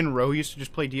day when me and Ro used to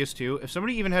just play DS2, if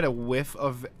somebody even had a whiff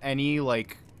of any,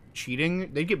 like,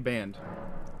 cheating, they'd get banned.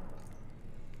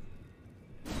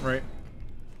 Right?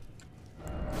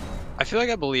 I feel like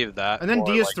I believe that. And then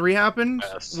DS3 happened,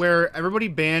 yes. where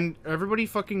everybody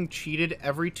fucking cheated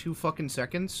every 2 fucking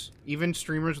seconds. Even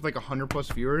streamers with like 100 plus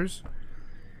viewers.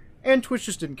 And Twitch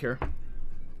just didn't care.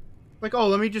 Like, oh,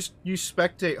 let me just use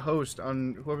spectate host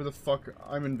on whoever the fuck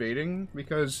I'm invading,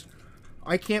 because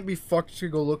I can't be fucked to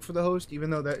go look for the host, even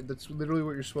though that's literally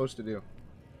what you're supposed to do.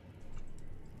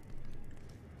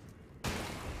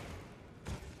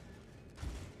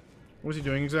 What was he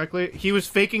doing exactly? He was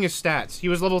faking his stats. He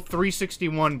was level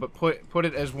 361, but put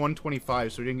it as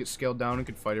 125, so he didn't get scaled down and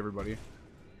could fight everybody.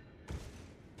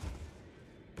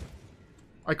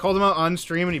 I called him out on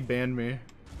stream and he banned me.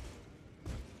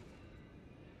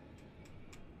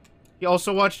 He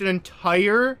also watched an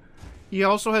entire... He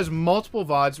also has multiple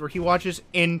VODs where he watches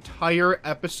entire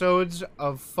episodes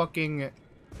of fucking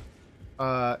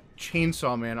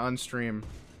Chainsaw Man on stream.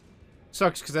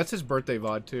 Sucks, because that's his birthday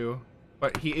VOD, too.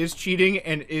 But he is cheating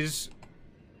and is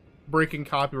breaking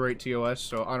copyright TOS,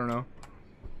 so I don't know.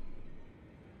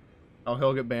 Oh,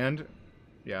 he'll get banned?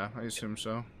 Yeah, I assume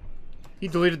so. He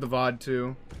deleted the VOD,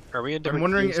 too. Are we in I'm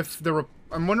wondering if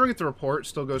the report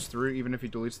still goes through, even if he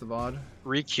deletes the VOD.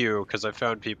 Re-queue, because I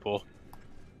found people.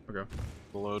 Okay.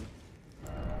 Alone.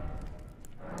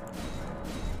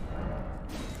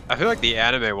 I feel like the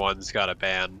anime ones got a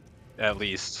ban, at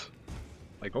least.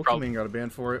 Like, Pokemon got a ban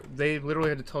for it. They literally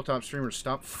had to tell top streamers,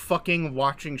 stop fucking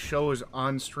watching shows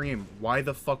on stream. Why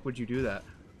the fuck would you do that?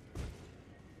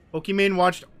 Pokemon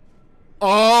watched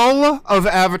all of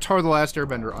Avatar: The Last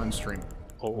Airbender on stream.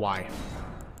 Oh. Why?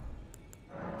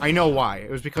 I know why.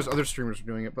 It was because other streamers were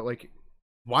doing it, but like,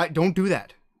 why? Don't do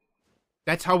that.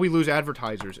 That's how we lose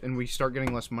advertisers and we start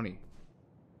getting less money.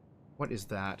 What is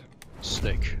that?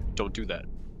 Snake, don't do that.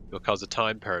 You'll cause a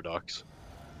time paradox.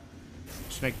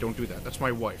 Snake, don't do that. That's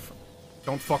my wife.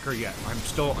 Don't fuck her yet. I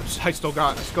still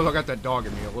got that dog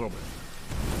in me a little bit.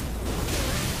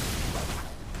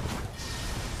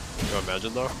 Can you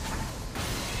imagine though?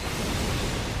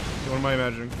 What am I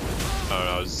imagining? I don't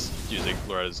know, I was using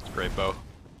Loretta's great bow.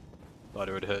 Thought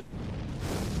it would hit.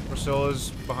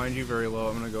 Priscilla's behind you very low.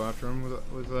 I'm gonna go after him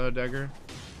with a dagger.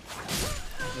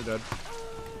 They're dead.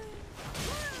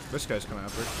 This guy's coming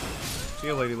after. See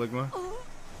ya, Lady Ligma.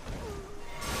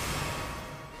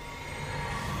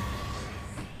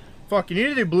 Fuck, you need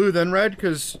to do blue then red,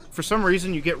 because for some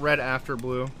reason you get red after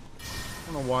blue. I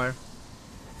don't know why.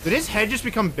 Did his head just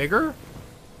become bigger?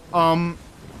 Did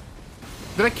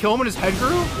I kill him and his head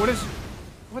grew? What is...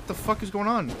 What the fuck is going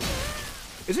on?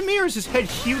 Is it me or is his head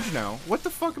huge now? What the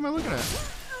fuck am I looking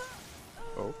at?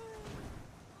 Oh.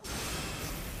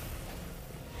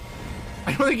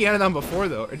 I don't think he had it on before,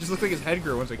 though. It just looked like his head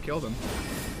grew once I killed him.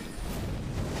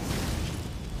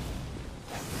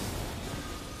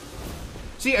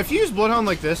 See, if you use Bloodhound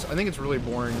like this, I think it's really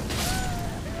boring.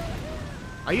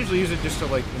 I usually use it just to,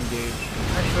 like, engage.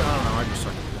 Actually, I don't know. I just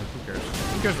suck at it. Who cares?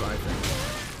 Who cares what I think?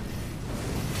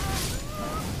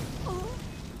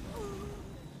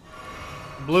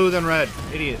 Blue, then red.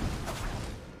 Idiot.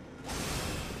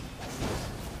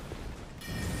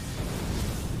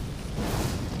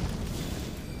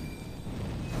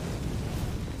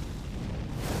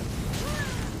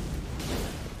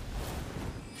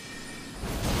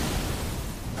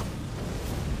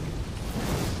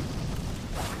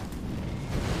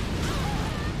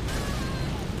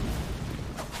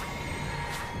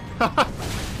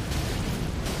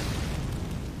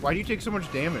 Why do you take so much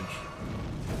damage?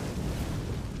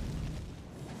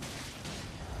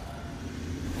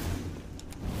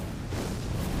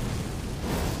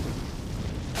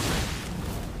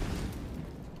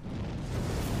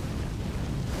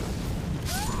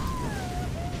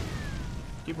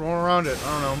 Keep rolling around it.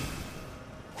 I don't know.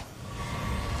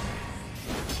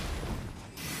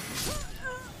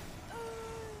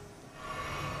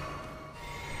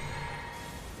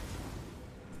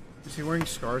 Is he wearing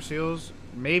scar seals?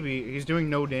 Maybe. He's doing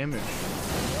no damage.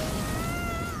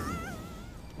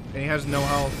 And he has no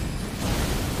health.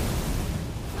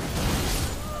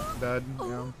 Dead,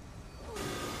 yeah.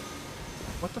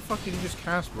 What the fuck did he just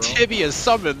cast, bro? Tibia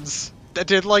summons! That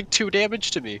did like 2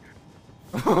 damage to me.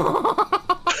 Dude,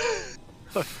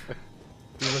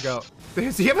 look out.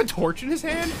 Does he have a torch in his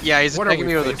hand? Yeah, he's What attacking are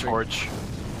we me with a facing? torch.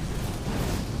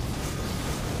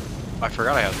 I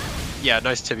forgot I had. Yeah,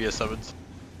 nice tibia summons.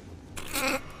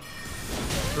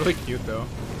 Really cute, though.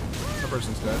 The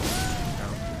person's dead.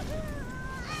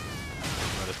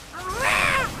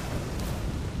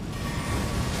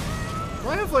 Do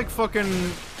I have, like,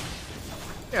 fucking...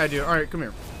 Yeah, I do. Alright, come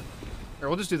here. Here,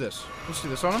 we'll just do this. Let's do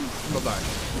this on him, and they'll die.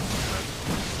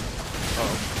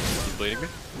 Oh, you bleeding me?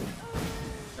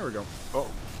 There we go. Oh,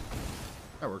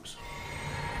 That works.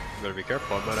 you better be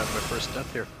careful. I might have my first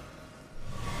death here.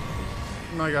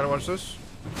 Now you gotta watch this.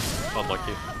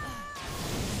 Unlucky.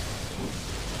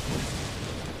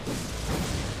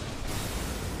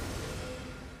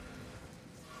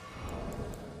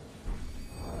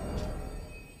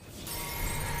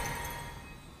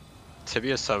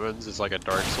 Tibia summons is like a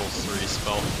Dark Souls 3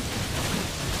 spell.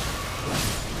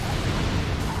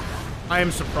 I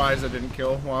am surprised I didn't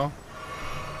kill. Wow.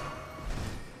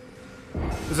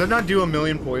 Does that not do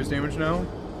 1,000,000 poise damage now?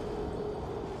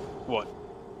 What?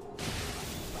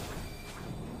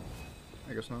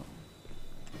 I guess not.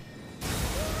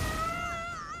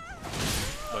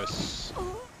 Nice.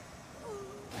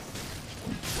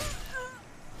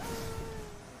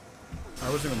 I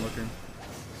wasn't even looking.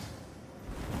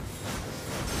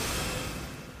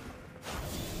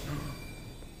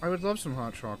 I would love some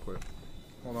hot chocolate.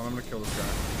 Hold on, I'm gonna kill this guy.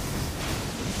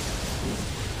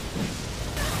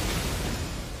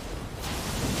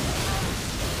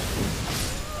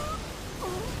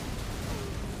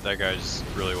 That guy just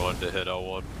really wanted to hit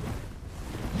L1.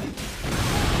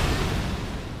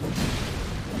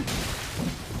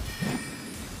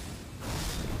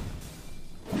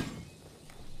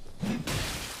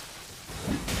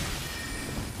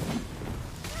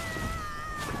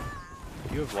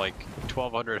 You have like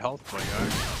 1200 health, my guy.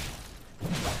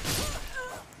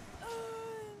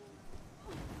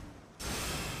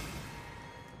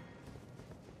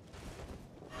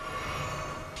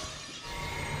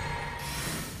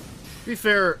 To be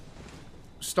fair,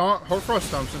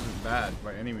 Hoarfrost Stomps isn't bad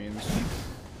by any means.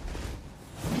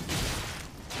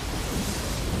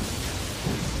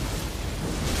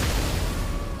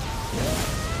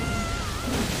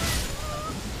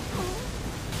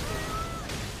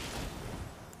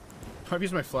 I've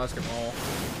used my flask at all.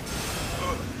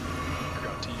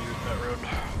 Forgot to use that round.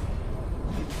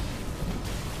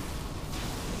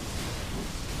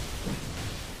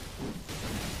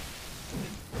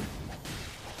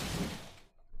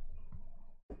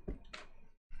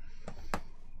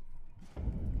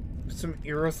 Some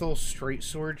Irothal straight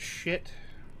sword shit.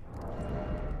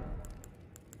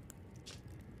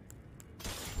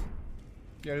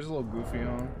 Yeah, just a little goofy,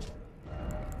 huh?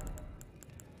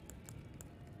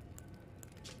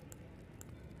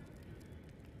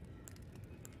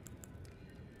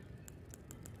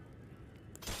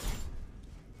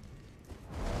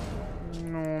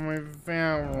 No, my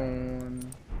Varon.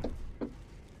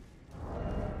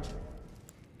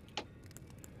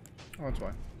 Oh, that's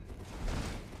why.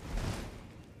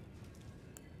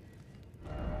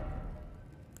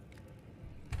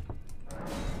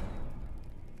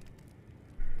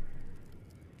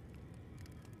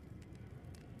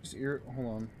 Is hold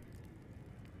on.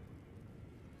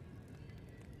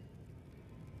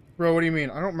 Bro, what do you mean?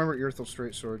 I don't remember Earthel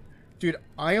Straight Sword. Dude,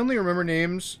 I only remember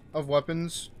names of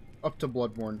weapons up to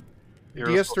Bloodborne.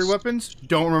 DS3 weapons,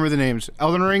 don't remember the names.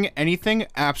 Elden Ring, anything,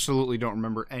 absolutely don't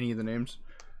remember any of the names.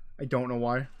 I don't know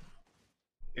why.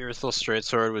 Earthel Straight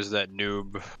Sword was that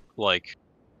noob, like,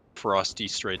 frosty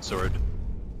straight sword.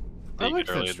 I liked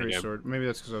that straight sword. Maybe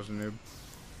that's because I was a noob.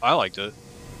 I liked it.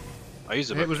 I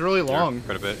used it. It was really long.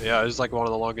 Quite a bit. Yeah, it was like one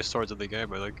of the longest swords in the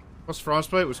game, I think. Plus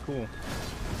Frostbite was cool.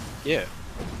 Yeah.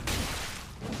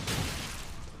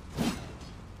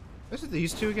 Is it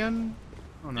these two again?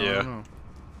 Oh no, yeah. I don't know.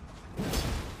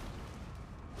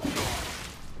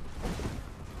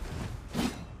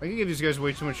 I gave these guys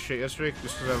way too much shit yesterday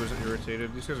just because I was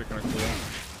irritated. These guys are kind of cool.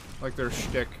 Like their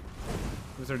shtick.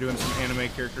 If they're doing some anime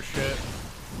character shit.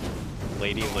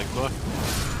 Lady Ligma.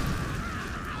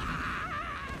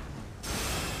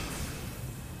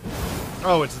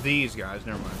 Oh, it's these guys.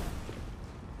 Never mind.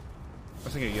 I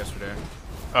was thinking of yesterday.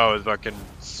 Oh, it's fucking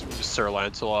Sir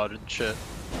Lancelot and shit.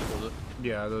 Was it?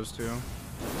 Yeah, those two.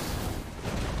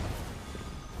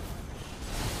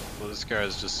 Well, this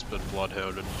guy's just been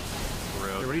bloodhounded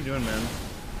around. Hey, what are you doing, man?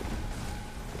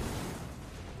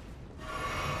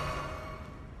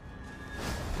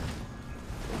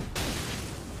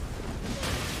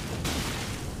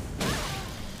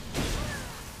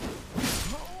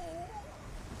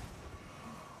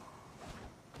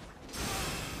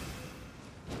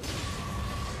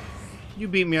 You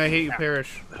beat me, I hate you,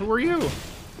 Perish. Who are you?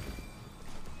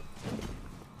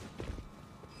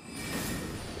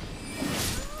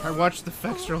 I watched the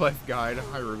Fextra Life guide.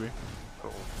 Hi, Ruby.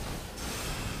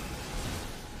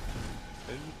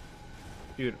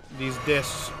 Dude, these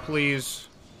discs, please.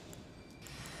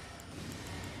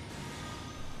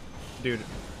 Dude.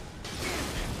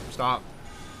 Stop.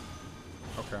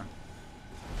 Okay.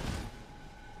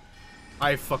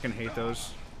 I fucking hate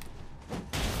those.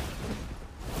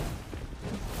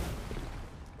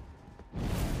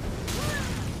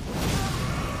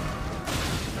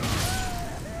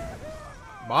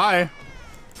 Bye.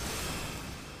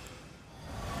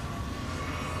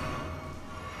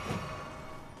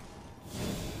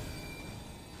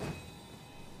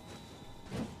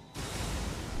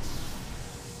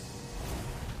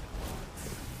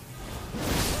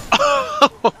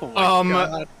 Oh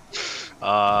my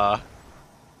God.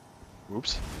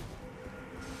 Oops.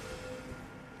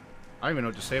 I don't even know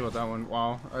what to say about that one.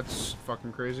 Wow, that's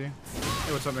fucking crazy.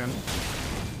 Hey, what's up, man?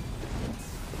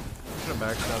 Should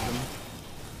have backstabbed him.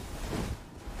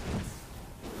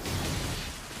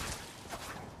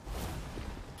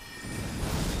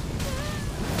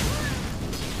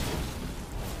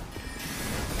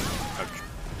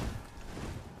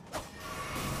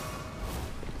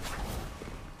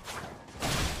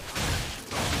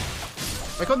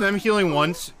 Like how them healing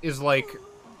once is like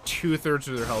 2/3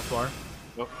 of their health bar.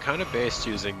 Well, kind of based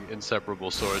using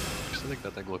Inseparable Sword, because I think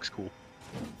that thing looks cool.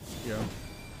 Yeah.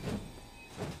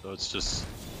 So it's just...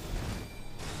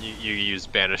 You use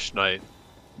Banished Knight,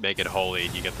 make it holy,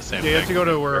 and you get the same thing. You have to go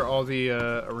to where all the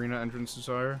arena entrances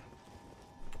are.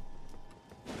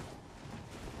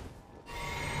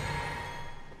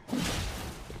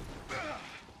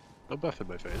 No buff in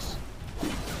my face.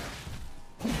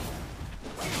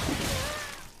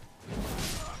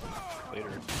 Later.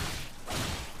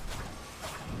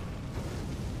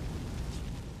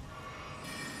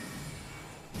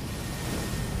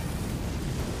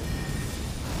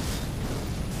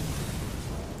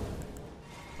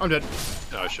 I'm dead.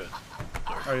 Oh shit.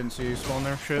 I didn't see you spawn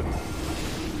there. Shit.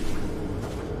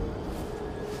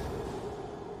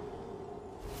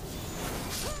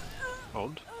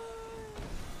 Owned?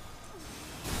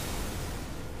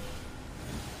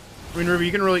 I mean, Ruby,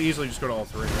 you can really easily just go to all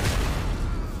three.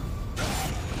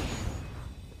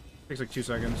 Takes like 2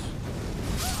 seconds.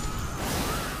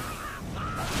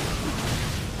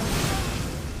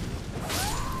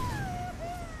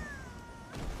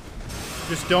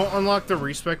 Just don't unlock the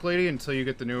respec lady until you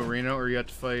get the new arena, or you have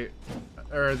to fight,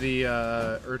 or the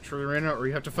Urtra arena, or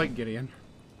you have to fight Gideon.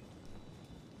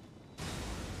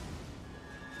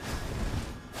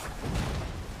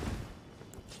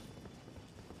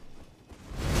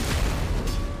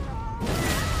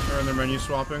 They're in their menu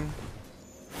swapping.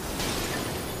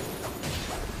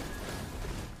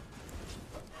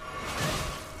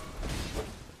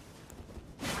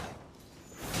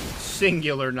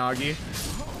 Singular Nagi.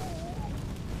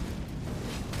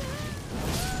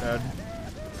 Bad.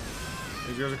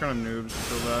 These guys are kind of noobs,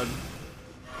 so bad.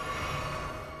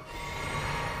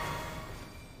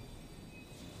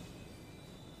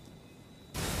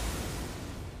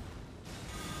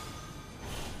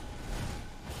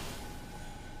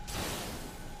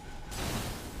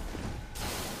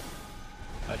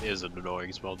 That is an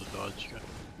annoying spell to dodge.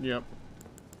 Yep.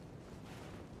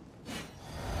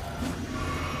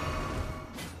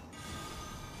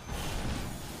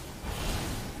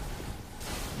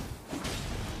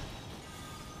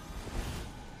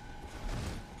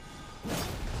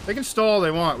 They can stall all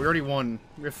they want. We already won.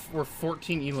 We're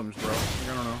 14 elims, bro. Like,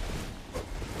 I don't know.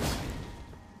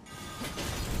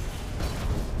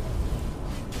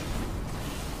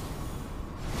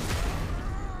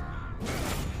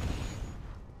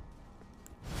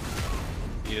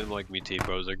 He didn't like me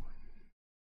T-posing.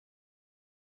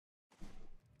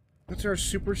 That's our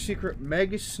super secret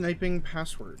Meg sniping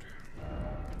password.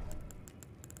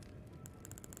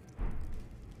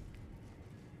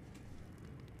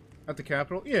 At the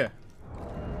Capitol? Yeah.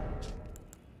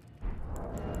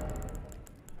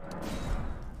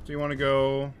 So you want to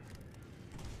go...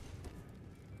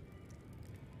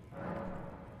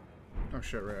 Oh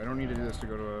shit, right. I don't need to do this to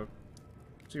go to a...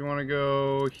 So you want to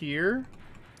go here?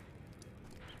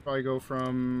 Probably go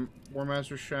from War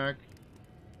Master's Shack.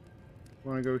 You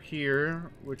want to go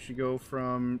here, which you go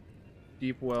from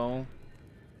Deep Well.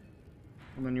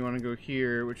 And then you want to go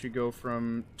here, which you go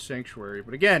from Sanctuary.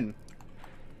 But again...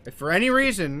 If for any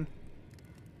reason,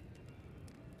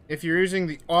 if you're using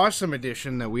the awesome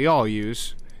edition that we all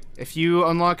use, if you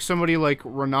unlock somebody like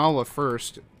Renala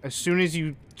first, as soon as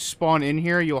you spawn in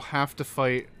here, you'll have to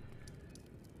fight,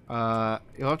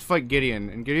 Gideon,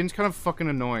 and Gideon's kind of fucking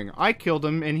annoying. I killed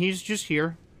him, and he's just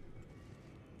here.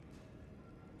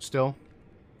 Still.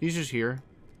 He's just here.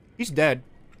 He's dead,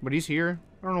 but he's here.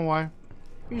 I don't know why.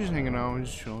 He's just hanging out, he's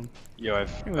just chilling. Yo,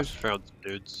 I've found some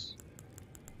dudes.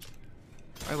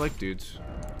 I like dudes.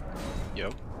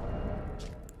 Yo.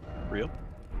 Real?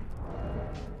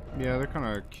 Yeah, they're kind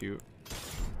of cute.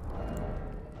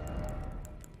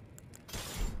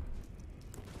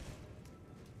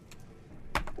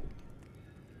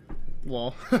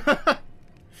 Lol.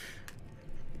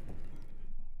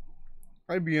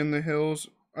 I be in the hills.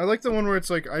 I like the one where it's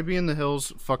like, I be in the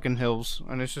hills, fucking hills.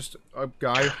 And it's just a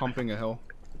guy humping a hill.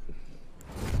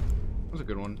 That was a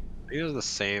good one. These are the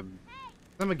same.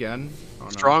 Them again. Oh, no.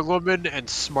 Strong woman and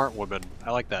smart woman. I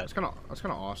like that. That's kind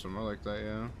of awesome. I like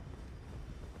that,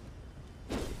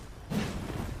 yeah.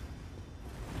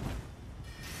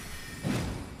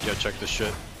 Yo, check this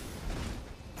shit.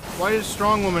 Why does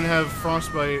strong woman have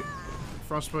frostbite?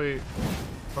 Frostbite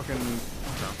fucking...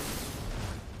 Okay.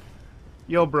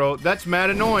 Yo, bro, that's mad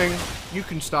annoying. You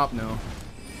can stop now.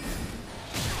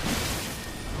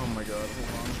 Oh my god, hold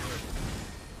on.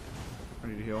 I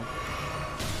need to heal.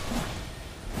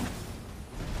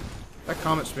 That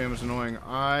comet spam is annoying.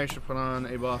 I should put on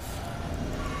a buff.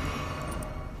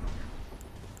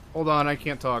 Hold on, I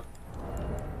can't talk.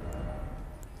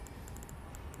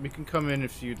 We can come in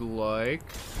if you'd like.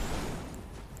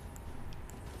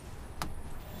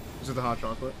 Is it the hot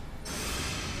chocolate?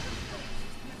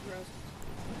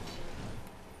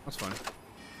 That's fine.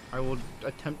 I will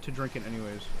attempt to drink it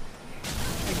anyways.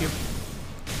 Thank you.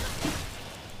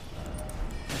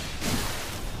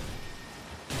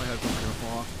 My headphones are gonna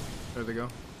fall off. There they go.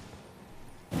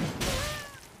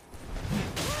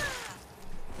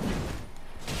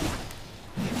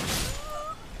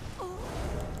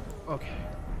 Okay.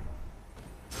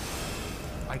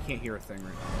 I can't hear a thing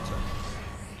right now.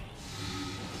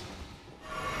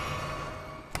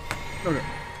 Okay.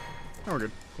 Now we're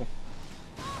good. Cool.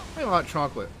 I have a hot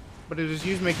chocolate, but it is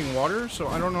used making water, so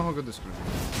I don't know how good this is going to be.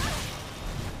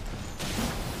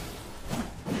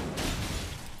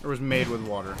 It was made with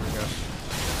water, I guess.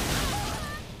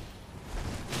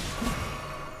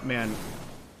 Man,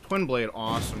 Twin Blade,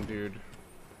 awesome, dude.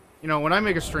 You know, when I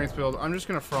make a strength build, I'm just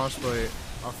gonna frostbite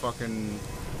a fucking...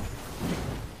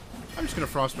 I'm just gonna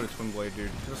frostbite a Twin Blade, dude,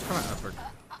 because it's kind of epic.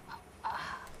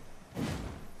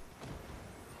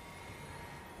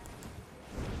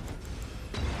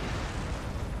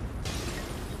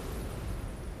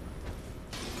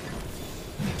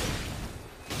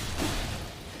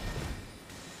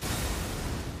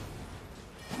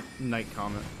 Night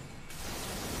Comet.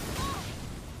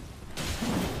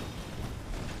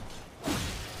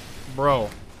 Bro,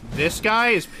 this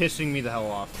guy is pissing me the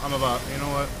hell off. I'm about, you know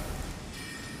what?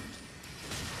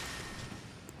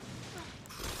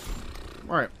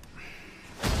 Alright.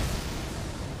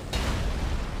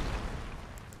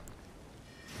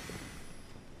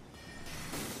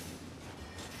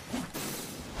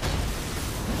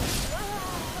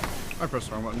 I pressed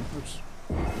the wrong button. Oops.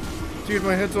 Dude,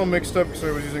 my head's all mixed up because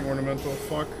I was using ornamental.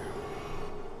 Fuck.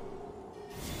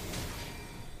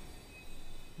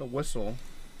 The whistle.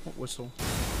 What whistle?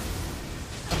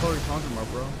 What are you talking about,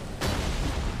 bro?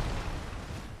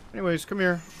 Anyways, come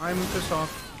here. I'm pissed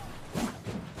off.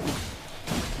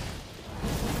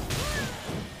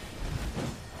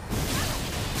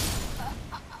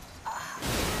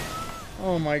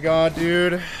 Oh my god,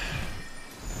 dude.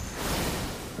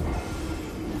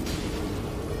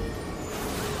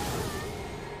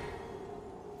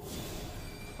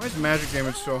 Why is magic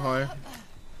damage so high?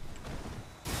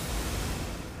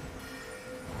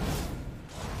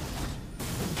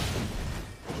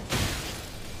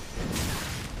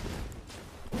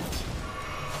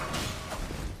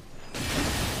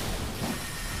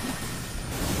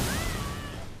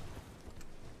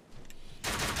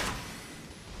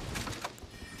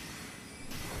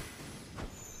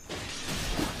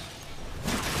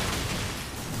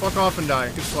 Fuck off and die.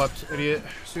 Get slept, idiot.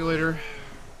 See you later.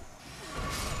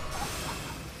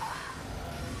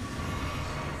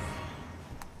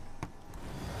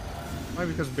 Why?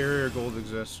 Because barrier gold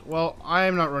exists. Well, I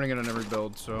am not running it on every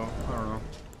build, so I don't know.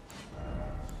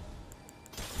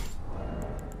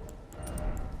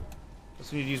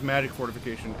 Just need to use magic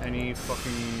fortification any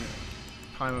fucking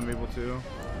time I'm able to.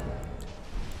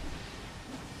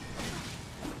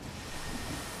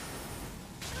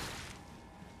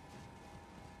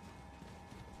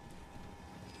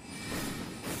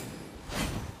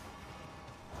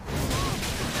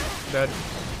 Dead.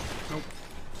 Nope.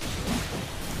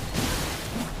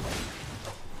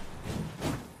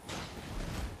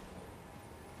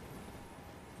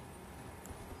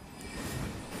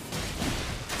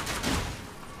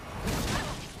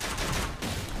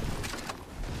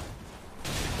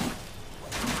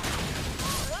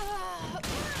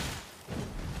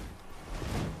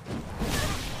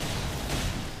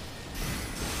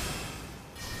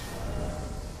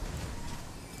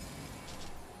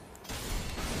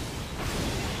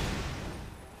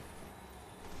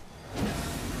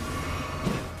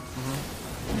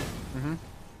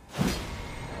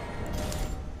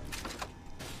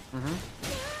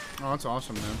 Oh, that's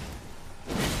awesome, man.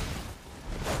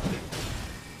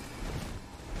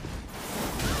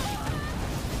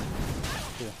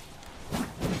 Cool.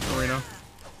 Arena.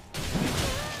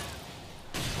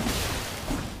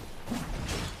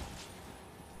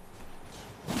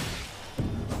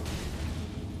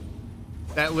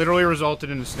 That literally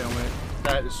resulted in a stalemate.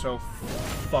 That is so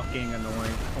fucking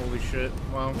annoying. Holy shit.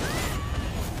 Wow.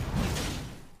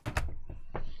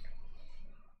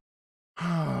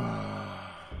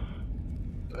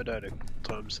 I died a couple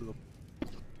times to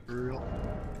the real.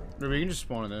 Maybe you can just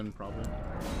spawn it in, probably.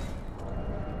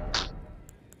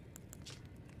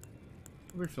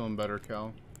 We're feeling better,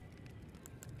 Cal.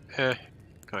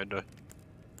 Kinda.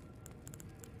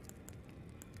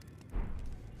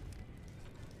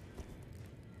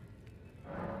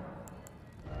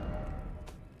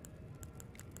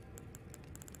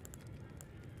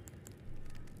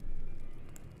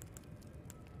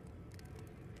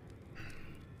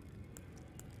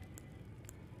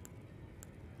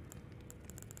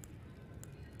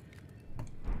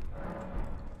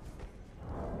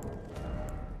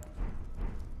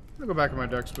 I'm gonna go back to my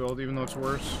dex build, even though it's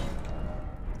worse.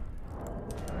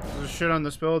 There's shit on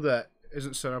this build that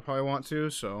isn't set up how I want to,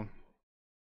 so...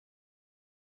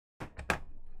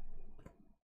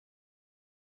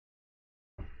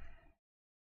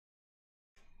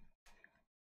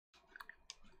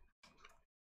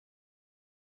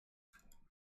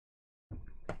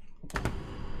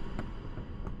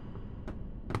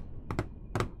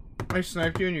 I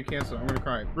sniped you and you canceled. I'm gonna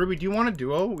cry. Ruby, do you want a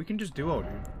duo? We can just duo,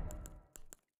 dude.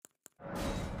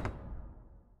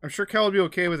 I'm sure Cal would be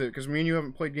okay with it, because me and you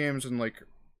haven't played games in, like,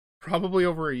 probably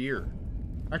over a year.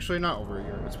 Actually, not over a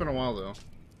year. It's been a while, though.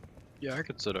 Yeah, I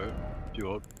could sit out if you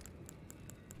want.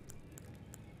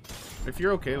 If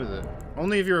you're okay with it.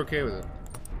 Only if you're okay with it.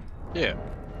 Yeah.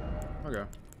 Okay.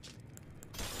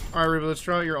 Alright, Ruby, let's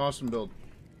try out your awesome build.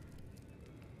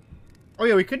 Oh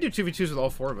yeah, we could do 2v2s with all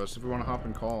four of us if we want to hop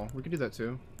and call. We could do that,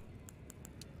 too.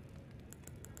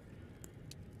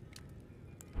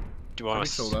 Do you want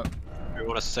to Do you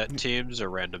want to set teams or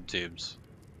random teams?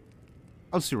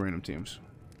 Let's do random teams.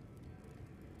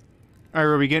 Alright,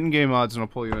 Ruby, get in game odds and I'll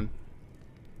pull you in.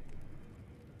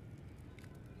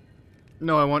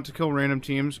 No, I want to kill random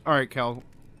teams. Alright, Cal.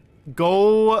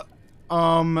 Go,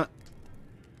 go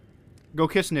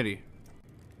kiss Nitty.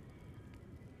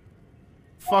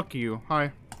 Fuck you.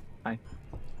 Hi. Hi.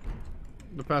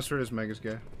 The password is Mega's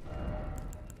gay.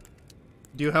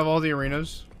 Do you have all the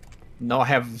arenas? No, I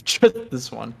have just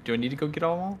this one. Do I need to go get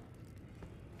all of them?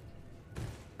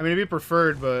 I mean, it'd be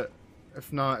preferred, but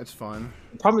if not, it's fine.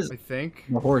 The problem is I think.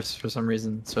 I'm a horse for some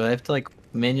reason, so I have to like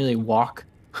manually walk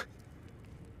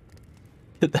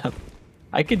to them.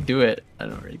 I could do it. I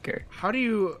don't really care. How do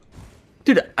you...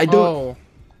 Dude, I don't... Oh.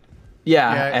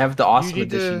 Yeah, Yeah, I have the awesome you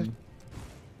need edition.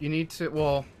 You need to...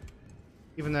 Well,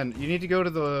 even then, you need to go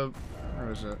to the...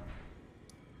 Where is it?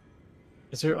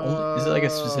 Is there only, is it like a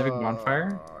specific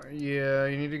bonfire? Yeah,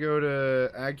 you need to go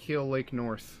to Agheel Lake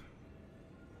North.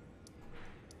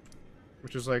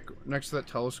 Which is like next to that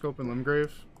telescope in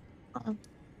Limgrave. Uh-huh.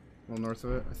 Well, north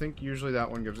of it. I think usually that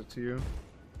one gives it to you.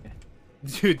 Okay.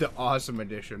 Dude, the awesome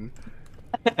edition.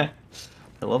 I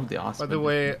love the awesome. By the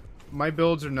way, my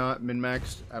builds are not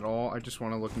min-maxed at all. I just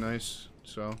want to look nice,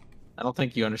 so. I don't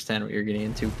think you understand what you're getting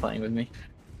into playing with me.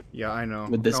 Yeah, I know.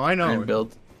 With this no, I know. current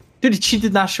build. Dude, she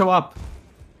did not show up.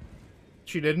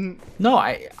 She didn't? No,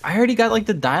 I already got like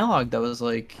the dialogue that was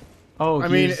like, oh, I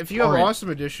mean, he's if you have torrent. awesome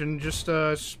edition, just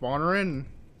spawn her in.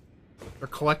 Or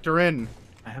collect her in.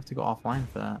 I have to go offline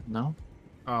for that. No?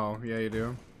 Oh, yeah, you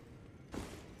do.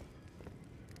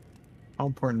 How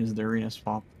important is the arena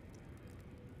swap?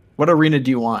 What arena do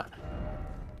you want?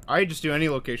 I just do any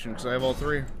location because I have all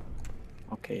three.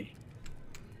 Okay.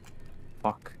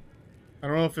 Fuck. I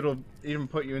don't know if it'll even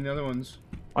put you in the other ones.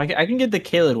 I can get the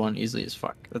Kaled one easily as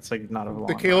fuck. That's like not a long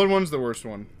The Kaled one's the worst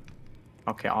one.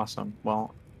 Okay, awesome.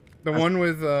 Well, The one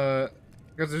with,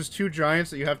 because there's two giants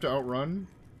that you have to outrun.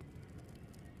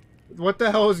 What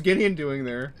the hell is Gideon doing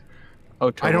there?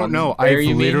 oh, I don't know. I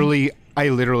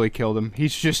literally killed him.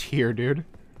 He's just here, dude.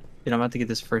 Dude, I'm about to get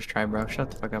this first try, bro.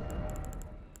 Shut the fuck up.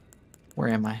 Where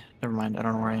am I? Never mind. I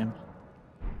don't know where I am.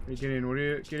 Hey, Gideon, what do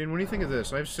you think of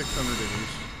this? I have 600 of these.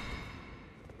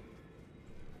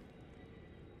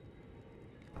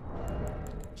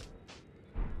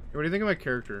 What do you think of my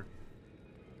character?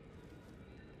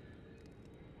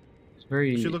 It's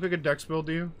very. Does she look like a Dex build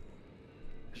to you?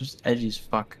 Just edgy as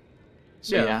fuck.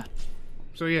 So Yeah. yeah.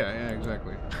 So yeah,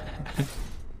 exactly.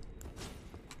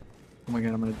 Oh my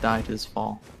god, I'm gonna die to this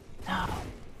fall. No, I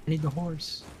need the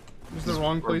horse. This is the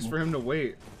wrong place for him to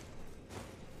wait.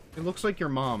 It looks like your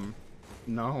mom.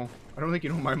 No, I don't think you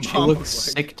know what my mom She looks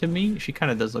looks like. sick to me. She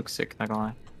kind of does look sick, not gonna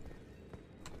lie.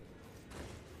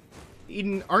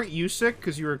 Eden, aren't you sick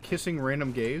because you were kissing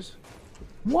random gays?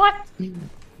 What? Is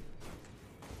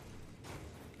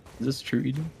this true,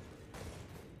 Eden?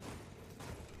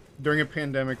 During a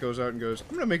pandemic, goes out and goes,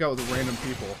 I'm gonna make out with random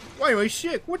people. Why am I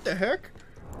sick? What the heck?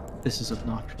 This is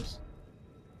obnoxious.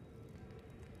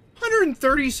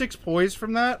 136 poise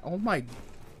from that? Oh my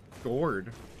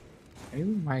gourd. Oh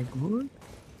my god.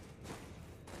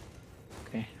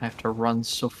 Okay, I have to run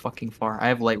so fucking far. I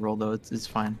have light roll though, it's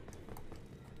fine.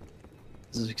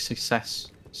 This is a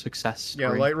success. Success Yeah,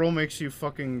 story. light roll makes you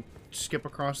fucking skip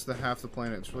across the half the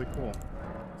planet. It's really cool.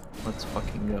 Let's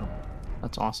fucking go.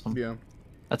 That's awesome. Yeah.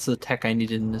 That's the tech I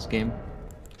needed in this game.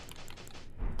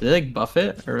 Did they like buff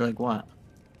it or like what?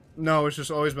 No, it's just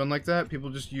always been like that. People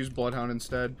just use Bloodhound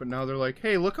instead, but now they're like,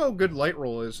 hey, look how good light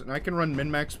roll is, and I can run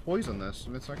min-max poise on this.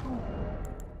 And it's like,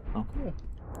 oh, cool.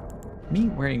 Me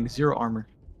wearing 0 armor.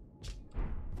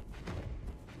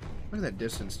 Look at that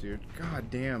distance, dude. God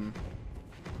damn.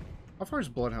 How far is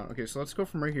Bloodhound? Okay, so let's go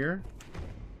from right here.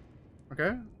 Okay?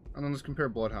 And then let's compare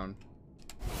Bloodhound.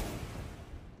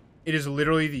 It is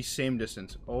literally the same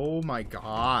distance. Oh my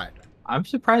god. I'm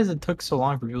surprised it took so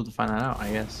long for people to find that out,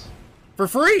 I guess. For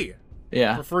free!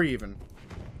 Yeah. For free, even.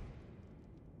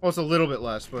 Well, it's a little bit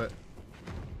less, but...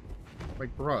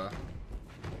 Like, bruh.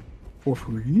 For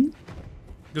free?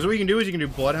 Because what you can do is you can do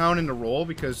Bloodhound into roll,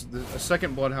 because a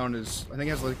second Bloodhound is... I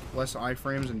think has, like, less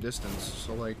iframes and distance,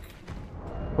 so, like...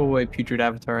 Go away, putrid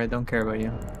avatar. I don't care about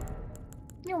you.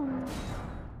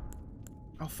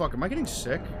 Oh, fuck. Am I getting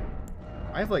sick?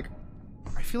 I have, like...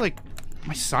 I feel like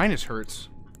my sinus hurts.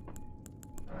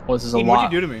 Oh, this is a Eden, lot.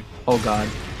 what'd you do to me? Oh, God.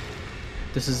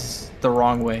 This is the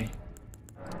wrong way.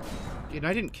 Eden,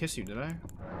 I didn't kiss you, did I?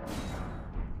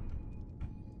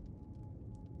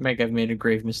 Meg, I've made a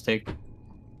grave mistake. The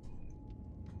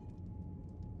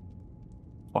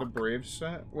Fuck. Braves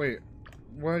set? Wait.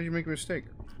 Why did you make a mistake?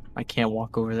 I can't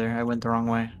walk over there. I went the wrong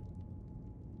way.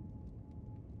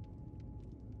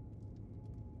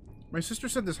 My sister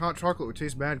said this hot chocolate would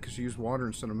taste bad because she used water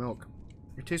instead of milk.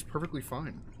 It tastes perfectly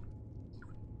fine.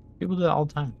 People do that all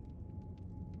the time.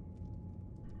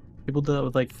 People do that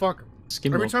with, like, Fuck.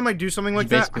 skim Every milk. time I do something like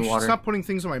It's that, I basically should water. stop putting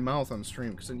things in my mouth on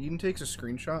stream, because then Eden takes a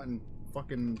screenshot and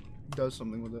fucking does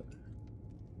something with it.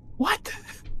 What?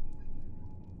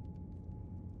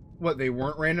 What, they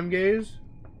weren't random gays?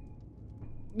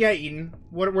 Yeah, Eden.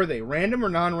 What were they? Random or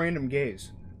non-random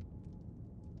gays?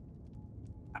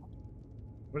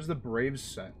 What is the Braves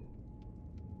set?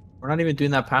 We're not even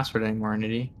doing that password anymore,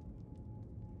 Nitty.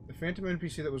 The Phantom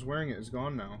NPC that was wearing it is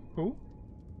gone now. Who?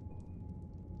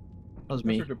 That was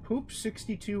me. To Poop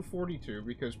 6242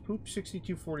 because Poop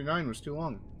 6249 was too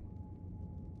long.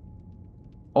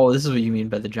 Oh, this is what you mean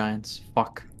by the giants.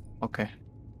 Fuck. Okay.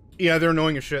 Yeah, they're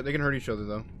annoying as shit. They can hurt each other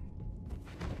though.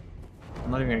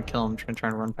 I'm not even gonna kill him. I'm just gonna try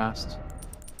and run past.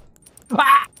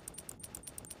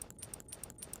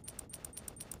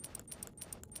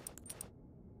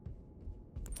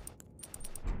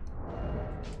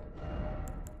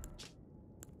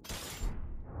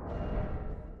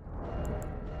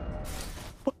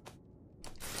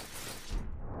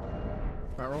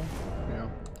 Fat roll?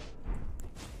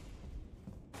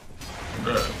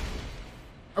 Yeah.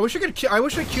 I wish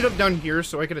I queued up down here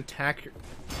so I could attack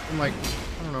and like,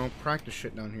 I don't know, practice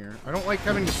shit down here. I don't like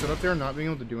having to sit up there and not being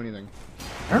able to do anything.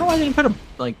 I don't know why they didn't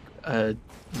put a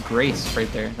grace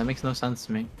right there. That makes no sense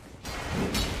to me.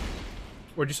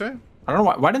 What'd you say? I don't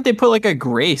know why didn't they put like a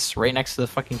grace right next to the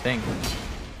fucking thing?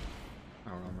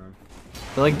 I don't know, man.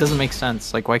 It like doesn't make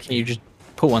sense. Like why can't you just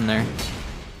put one there?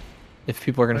 If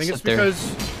people are gonna sit there. I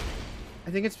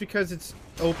think it's because it's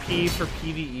OP for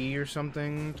PvE or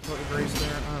something to put a grace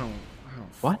there. I don't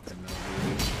What? fucking know,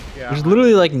 dude. Yeah. There's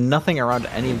literally like nothing around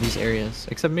any of these areas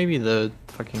except maybe the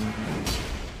fucking.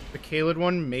 The Kaled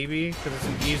one, maybe, because it's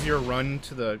an easier run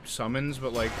to the summons,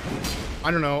 but like,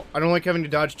 I don't know. I don't like having to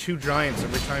dodge 2 giants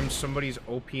every time somebody's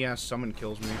OP-ass summon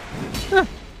kills me.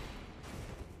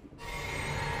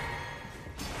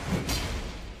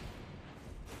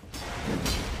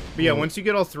 But yeah, once you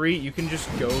get all 3, you can just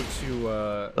go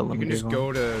to,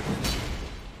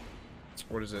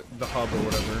 what is it? The hub or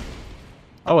whatever.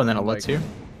 Oh, and then it lets you?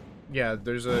 Yeah,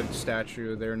 there's a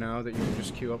statue there now that you can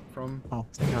just queue up from. Oh,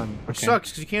 thank God. Which sucks,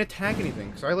 because you can't attack anything.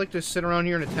 Because I like to sit around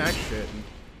here and attack shit and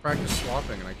practice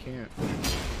swapping, and I can't.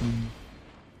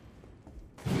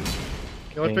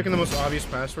 I like picking the most obvious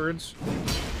passwords.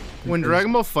 When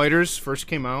Dragon Ball FighterZ first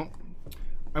came out,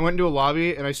 I went into a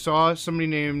lobby and I saw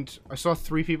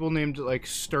 3 people named like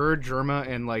Stir, Germa,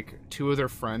 and like 2 of their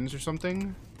friends or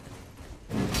something.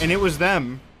 And it was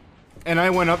them. And I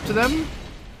went up to them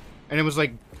and it was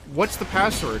like, what's the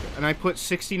password? And I put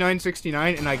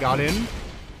 6969 and I got in.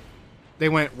 They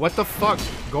went, what the fuck?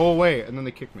 Go away. And then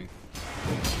they kicked me.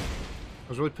 I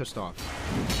was really pissed off.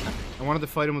 I wanted to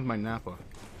fight him with my Nappa.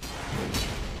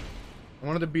 I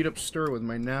wanted to beat up Stir with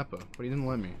my Nappa, but he didn't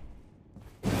let me.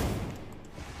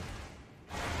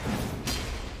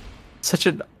 Such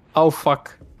a... Oh,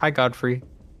 fuck. Hi, Godfrey.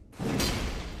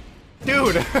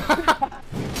 Dude!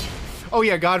 Oh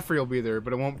yeah, Godfrey will be there,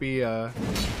 but it won't be, what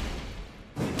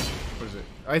is it?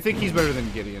 I think he's better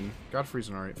than Gideon. Godfrey's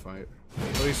an alright fight.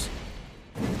 At least,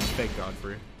 fake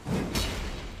Godfrey.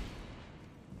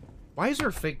 Why is there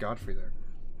a fake Godfrey there?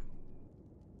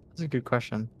 That's a good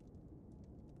question.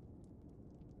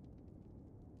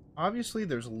 Obviously,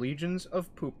 there's legions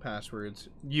of poop passwords.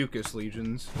 Eucus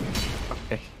legions.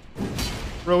 Okay.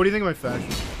 Bro, what do you think of my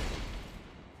fashion?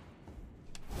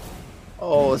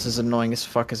 Oh, this is annoying as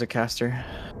fuck as a caster.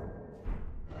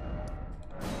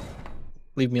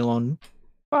 Leave me alone.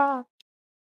 Ah.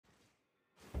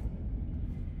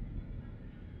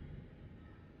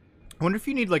 I wonder if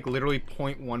you need, like, literally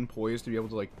 0.1 poise to be able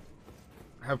to, like,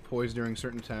 have poise during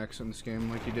certain attacks in this game,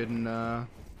 like you did in, Dark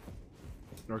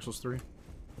Souls 3.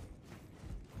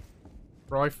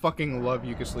 Bro, I fucking love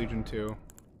Eucus Legion 2.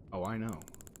 Oh, I know.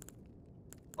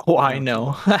 Oh, I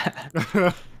know.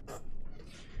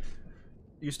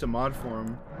 Used to mod for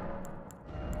him.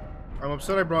 I'm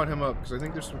upset I brought him up, because I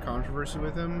think there's some controversy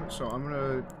with him, so I'm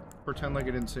gonna pretend like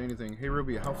I didn't say anything. Hey,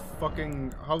 Ruby, how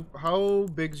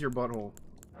big's your butthole?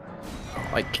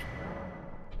 Like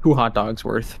 2 hot dogs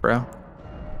worth, bro.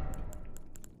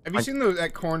 Have you seen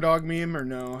that corn dog meme, or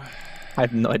no? I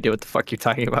have no idea what the fuck you're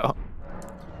talking about.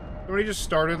 Somebody just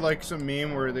started, like, some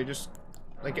meme where they just,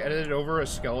 like, edited over a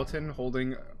skeleton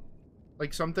holding,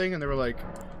 like, something, and they were like,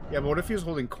 yeah, but what if he was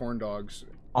holding corn dogs?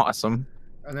 Awesome.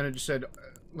 And then it just said,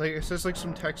 like, it says, like,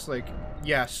 some text, like,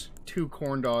 yes, 2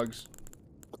 corn dogs.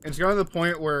 And it's gotten to the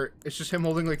point where it's just him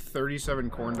holding, like, 37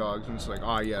 corn dogs, and it's like,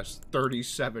 ah, yes,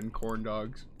 37 corn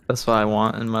dogs. That's what I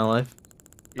want in my life.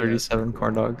 37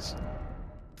 corn dogs.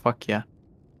 Fuck yeah.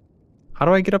 How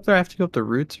do I get up there? I have to go up the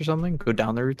roots or something? Go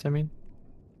down the roots, I mean?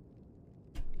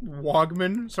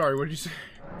 Wogman? Sorry, what did you say?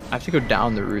 I have to go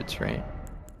down the roots, right?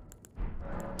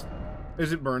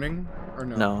 Is it burning? Or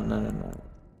no? No, no, no, no.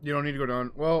 You don't need to go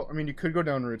down. Well, I mean, you could go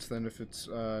down roots then if it's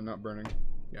not burning.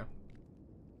 Yeah.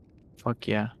 Fuck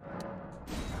yeah.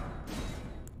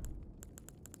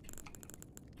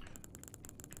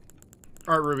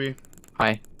 Alright, Ruby.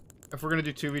 Hi. If we're gonna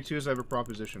do 2v2s, I have a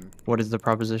proposition. What is the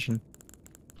proposition?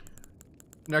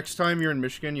 Next time you're in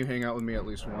Michigan, you hang out with me at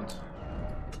least once.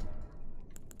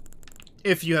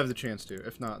 If you have the chance to.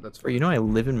 If not, that's fine. Bro, you know I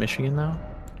live in Michigan now?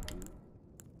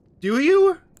 Do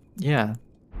you? Yeah.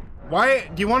 Why?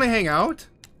 Do you want to hang out?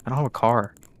 I don't have a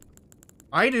car.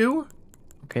 I do.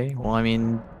 Okay, well, I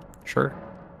mean, sure.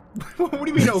 What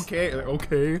do you mean, okay? Like,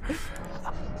 okay.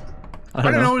 I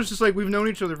don't know. It's just like we've known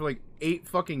each other for like 8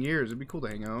 fucking years. It'd be cool to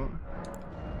hang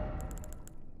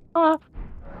out.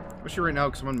 Especially right now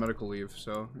because I'm on medical leave,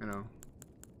 so, you know.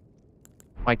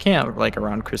 I can't, like,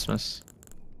 around Christmas.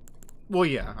 Well,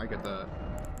 yeah, I get that.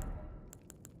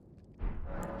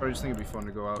 But I just think it'd be fun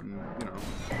to go out and, you know,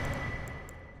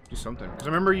 do something. Because I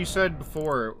remember you said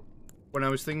before, when I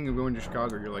was thinking of going to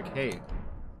Chicago, you're like, hey,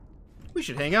 we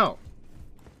should hang out.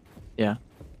 Yeah.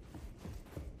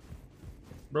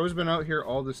 Bro's been out here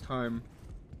all this time.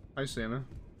 Hi, Santa.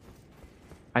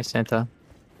 Hi, Santa.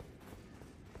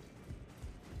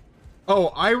 Oh,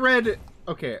 I read...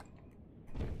 Okay.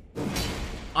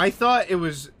 I thought it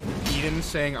was Eden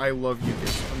saying, I love you,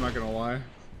 kids. I'm not gonna lie.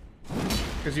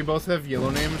 Because you both have yellow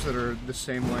names that are the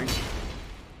same length.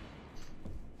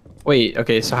 Wait,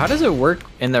 okay, so how does it work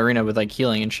in the arena with like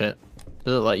healing and shit?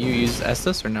 Does it let you use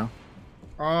Estus or no?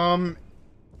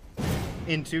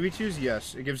 In 2v2s,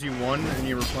 yes. It gives you one and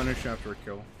you replenish after a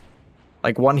kill.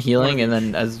 Like one healing One of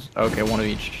and then as okay, one of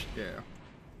each. Yeah.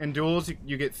 In duels,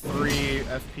 you get 3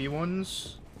 FP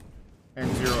ones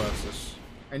and 0 Estus.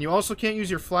 And you also can't use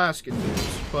your flask in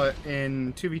duels, but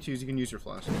in 2v2s you can use your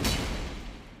flask.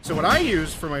 So what I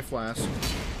use for my flask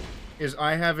is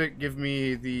I have it give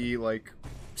me the, like,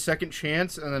 second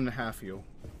chance and then half heal.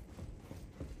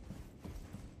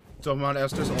 So if I'm on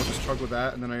Estus, I'll just chug with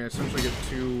that, and then I essentially get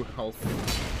 2 health,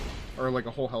 or like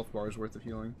a whole health bar's worth of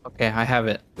healing. Okay, I have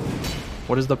it.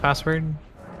 What is the password?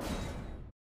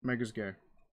 Mega's gay.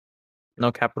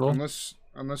 No capital?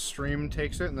 Unless stream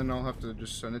takes it, and then I'll have to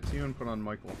just send it to you and put on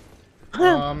Michael.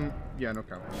 Yeah, no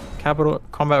capital. Capital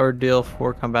combat ordeal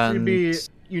for Should combatants.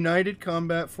 be United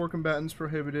combat, 4 combatants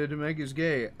prohibited. Meg is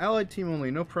gay. Allied team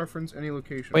only, no preference, any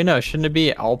location. Wait, no, shouldn't it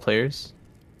be all players?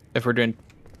 If we're doing,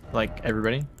 like,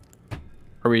 everybody?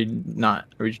 Are we not?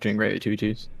 Are we just doing great with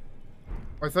 2v2s?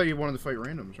 I thought you wanted to fight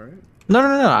randoms, right? No, no,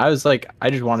 no, no. I was like, I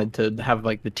just wanted to have,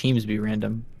 like, the teams be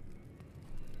random.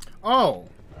 Oh!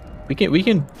 We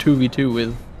can 2v2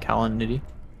 with Cal and Nitty.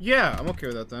 Yeah, I'm okay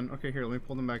with that then. Okay, here, let me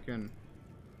pull them back in.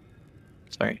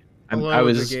 Sorry. Hello, I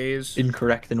was the gays.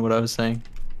 incorrect in what I was saying.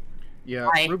 Yeah,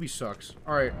 Hi. Ruby sucks.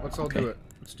 Alright, let's all Okay. do it.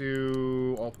 Let's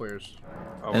do all players.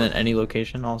 Oh, And then any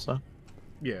location also.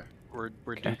 Yeah. we're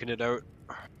Okay. duking it out.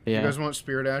 You Yeah. guys want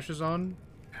Spirit Ashes on?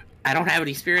 I don't have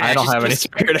any spirit I ashes. don't have any just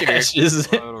spirit Spectre. ashes.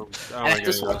 I have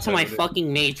to swap to my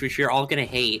fucking mage, which you're all gonna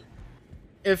hate.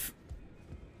 If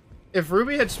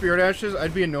Ruby had Spirit Ashes,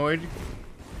 I'd be annoyed.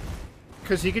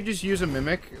 Because he could just use a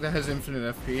Mimic that has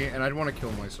infinite FP, and I'd want to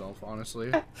kill myself, honestly.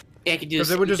 Yeah, I could do Because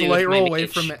the it would same just thing with light my roll away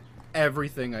mage. from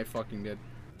everything I fucking did.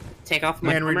 Take off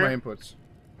my And read my armor. inputs.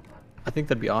 I think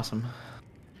that'd be awesome.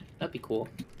 That'd be cool.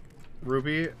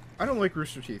 Ruby, I don't like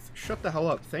Rooster Teeth. Shut the hell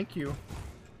up. Thank you.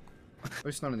 At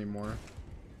least not anymore.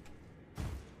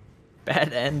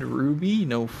 Bad end Ruby?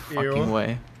 No fucking Ew.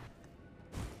 way.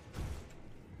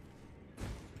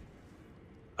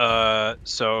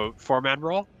 So 4-man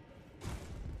roll.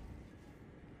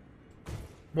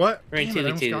 What? We're in Damn it, I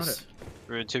almost got 2v2s. it.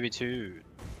 We're in 2v2.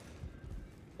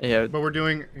 Yeah. But we're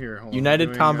doing... Here, hold on. United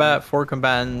We're doing, combat, 4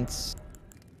 combatants.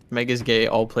 Mega's gay,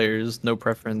 all players, no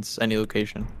preference, any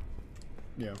location.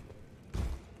 Yeah.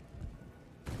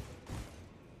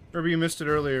 Ruby, you missed it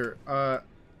earlier. A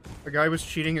guy was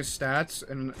cheating his stats,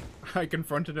 and I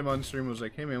confronted him on stream and was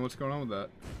like, hey man, what's going on with that?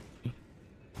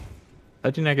 How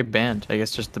did you not get banned? I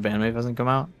guess just the ban wave hasn't come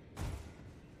out.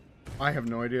 I have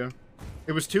no idea.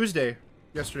 It was Tuesday,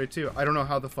 yesterday too. I don't know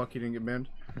how the fuck he didn't get banned.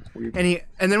 Weird.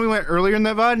 And then we went earlier in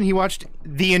that VOD, and he watched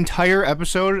the entire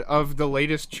episode of the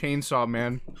latest Chainsaw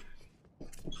Man.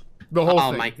 The whole Oh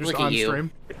thing, my- just look at on you.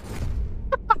 stream.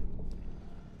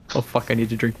 Oh fuck, I need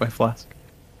to drink my flask.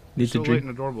 Need So to late drink. and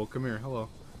adorable. Come here, hello.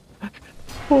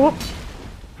 Oh,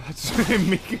 That's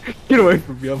me. get away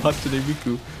from me, I'm Hatsune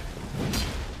Miku.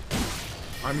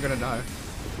 I'm gonna die.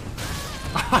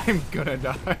 I'm gonna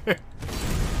die.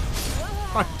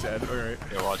 I'm dead. Alright.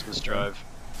 Yeah, watch this drive.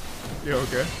 You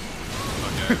okay?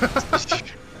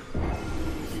 Okay.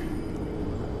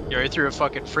 Yo, he threw a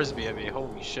fucking frisbee at me.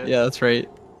 Holy shit. Yeah, that's right.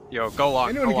 Yo, go long.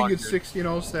 Anyone Go who long, can get dude. 16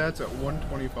 all stats at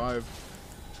 125.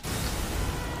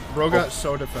 Bro got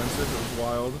so defensive, it was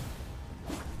wild.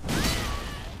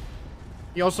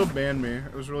 He also banned me.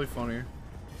 It was really funny.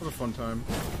 What a fun time.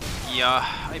 Yeah,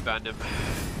 I banned him.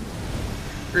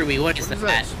 Ruby, what is What is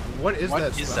that? What is What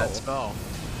that is spell? that spell?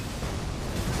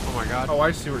 Oh my god. Oh,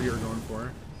 I see what you were going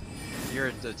for.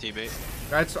 You're the teammate.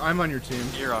 I'm on your team.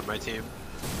 You're on my team.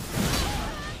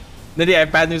 Nitty, I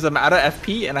have bad news. I'm out of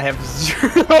FP and I have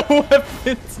 0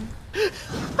 weapons. You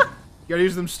gotta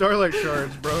use them Starlight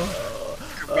Shards, bro.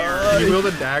 Come here. Can you wield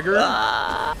a dagger?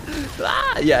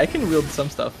 Yeah, I can wield some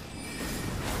stuff.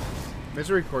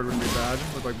 Misery Cord wouldn't be bad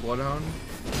with like Bloodhound.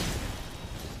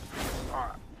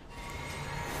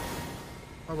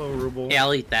 Hello, Ruble. Yeah,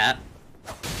 I'll eat that.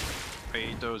 I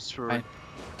eat those for. Hi.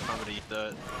 I'm gonna eat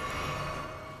that.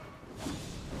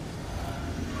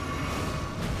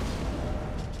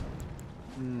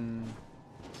 Hmm.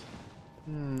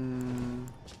 Hmm.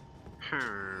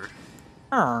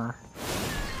 Arr.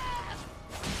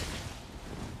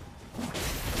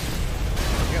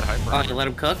 You got hyper. Oh, you let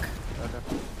him cook?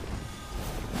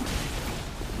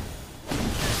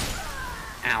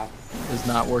 Ow. Is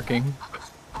not working.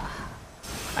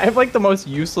 I have like the most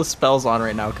useless spells on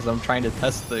right now because I'm trying to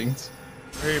test things.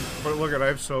 Hey, but look at I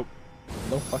have soap.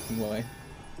 No fucking way.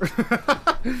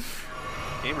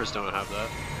 Gamers don't have that.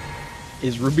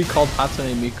 Is Ruby called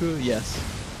Hatsune Miku? Yes.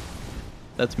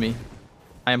 That's me.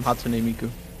 I am Hatsune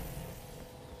Miku.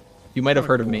 You might have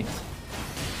heard of me.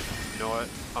 You know what?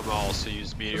 I'm gonna also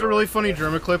use Meteor. There's a really funny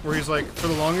German clip where he's like, for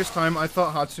the longest time, I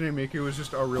thought Hatsune Miku was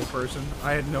just a real person.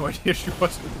 I had no idea she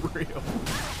wasn't real.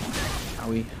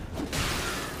 Owie.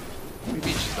 What do you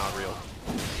mean she's not real?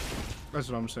 That's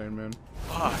what I'm saying, man.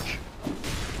 Fuck.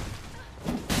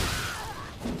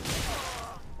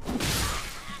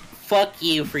 Fuck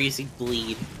you for using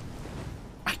bleed.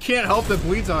 I can't help that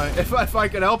bleeds on it. If I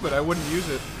could help it, I wouldn't use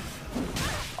it.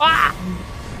 Ah!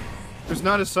 There's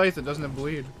not a scythe that doesn't have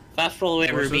bleed. Fast roll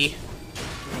away, What's Ruby. this?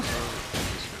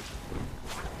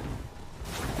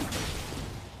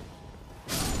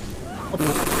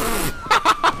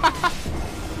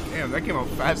 Damn, that came out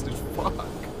fast as fuck.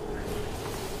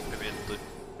 I'm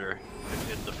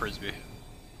in the frisbee.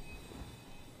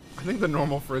 I think the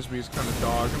normal frisbee is kind of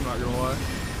dog, I'm not gonna lie.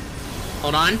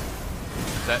 Hold on.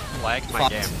 That lagged my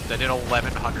Fuck. game. That did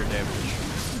 1100 damage.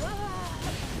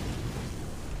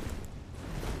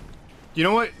 You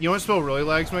know what spell really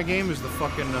lags my game is the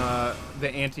fucking the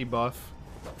anti-buff.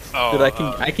 Oh, Dude,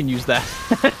 I can use that.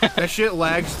 That shit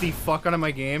lags the fuck out of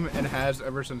my game and has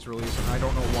ever since release, and I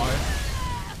don't know why.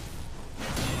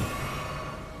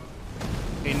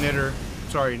 Hey, knitter.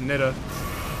 Sorry, Nitta.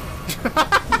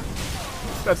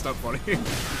 That's not funny.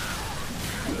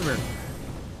 Come here.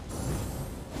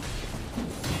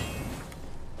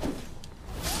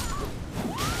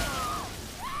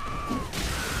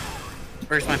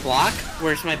 Where's my block?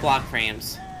 Where's my block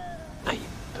frames? I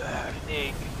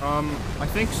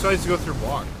think scythes go through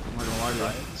block. I'm not gonna lie to you.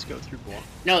 Let's go through block.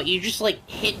 No, you just like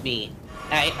hit me.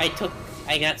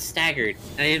 I got staggered.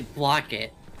 I didn't block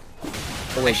it.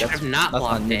 Oh wait, should have not that's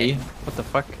blocked nitty. it. What the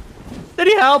fuck? Did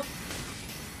he help?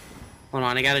 Hold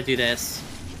on, I gotta do this.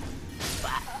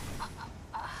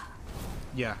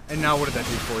 Yeah, and now what did that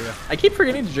do for you? I keep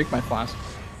forgetting to drink my flask.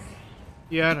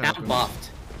 Yeah, Now I'm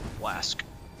buffed. Flask.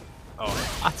 Oh,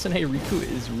 Hatsune Riku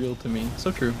is real to me.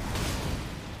 So true.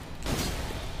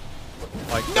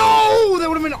 like No! That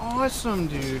would have been awesome,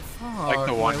 dude. Fuck, like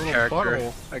the my one little character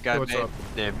butthole. a guy Hey, what's made up?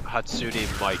 named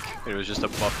Hatsune Mike. It was just a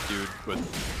buff dude with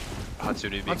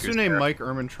Hatsune Miku's Hatsune hair. Mike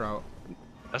Ermintrout.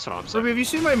 That's what I'm saying. Ruby, have you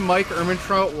seen my Mike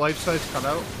Ermintrout life-size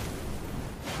cutout?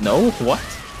 No? What?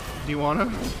 Do you wanna?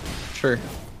 Sure.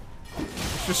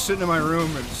 It's just sitting in my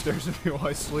room and stares at me while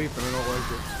I sleep, and I don't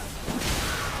like it.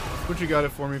 What you got it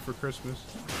for me for Christmas?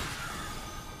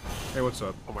 Hey, what's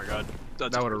up? Oh my god.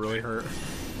 That's That would have really hurt.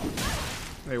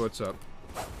 Hey, what's up?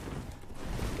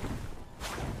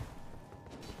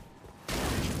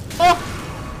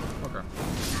 Oh! Okay.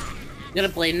 I'm gonna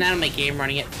blame that on my game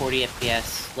running at 40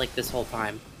 FPS like this whole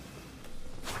time.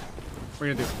 What are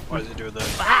you gonna do? Why is he doing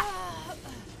that?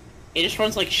 It just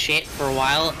runs like shit for a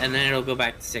while and then it'll go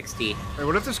back to 60. Hey,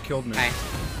 what if this killed me? Okay.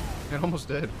 It almost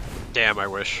did. Damn, I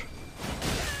wish.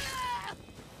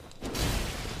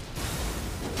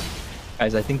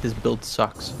 Guys, I think this build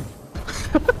sucks.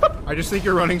 I just think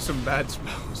you're running some bad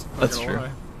spells. Not That's gonna true.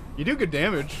 lie. You do good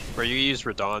damage. Bro, you use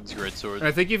Radon's great sword. And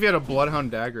I think if you had a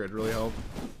Bloodhound dagger, it'd really help.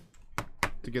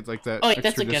 To get like that. Oh wait, that's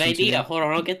extra a good distance you idea. need. Hold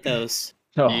on, I'll get those.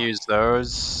 Oh. You use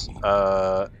those.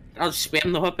 I'll just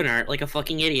spam the weapon art like a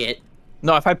fucking idiot.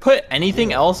 No, if I put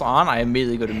anything else on, I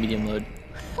immediately go to medium load.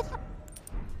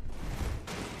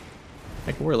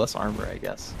 I can wear less armor, I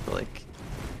guess. But like,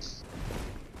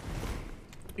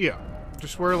 Yeah.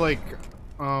 Just wear like,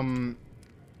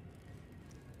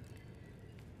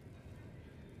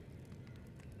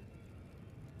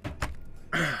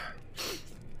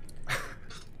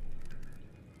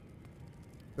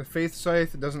 the Faith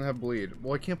Scythe doesn't have bleed.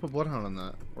 Well, I can't put Bloodhound on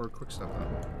that. Or Quickstep on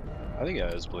it. I think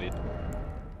it has bleed.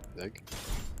 Like,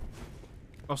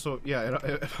 Also, yeah,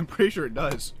 I'm pretty sure it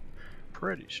does.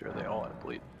 pretty sure they all have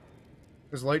bleed.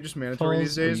 Is light just mandatory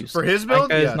these Falls are days? useless. For his build,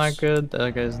 that guy's yes. not good.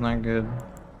 That guy's not good.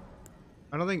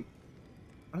 I don't think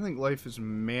life is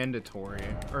mandatory.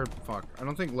 Or fuck, I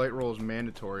don't think light roll is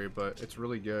mandatory, but it's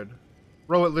really good.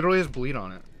 Bro, it literally has bleed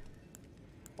on it.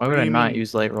 Why What would do I you not mean?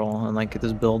 use light roll and like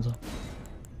this build?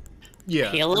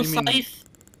 Yeah. Halo what do you mean? Scythe?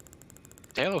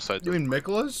 Halo side. You mean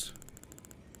Mikola's?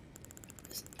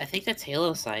 I think that's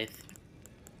Halo Scythe.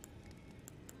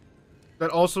 That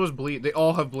also is bleed. They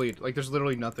all have bleed. Like, there's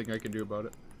literally nothing I can do about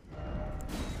it.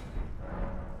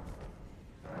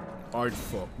 I'd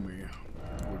fuck me.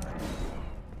 Would you?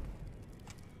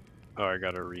 Oh, I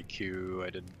gotta re-queue.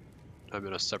 I'm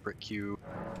in a separate queue.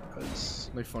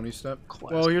 That's Like, funny step.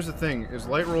 classic. Well, here's the thing. Is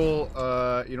light roll,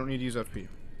 you don't need to use FP.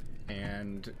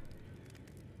 And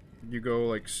you go,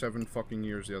 like, 7 fucking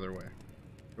years the other way.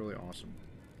 Really awesome.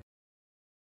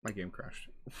 My game crashed.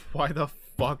 Why the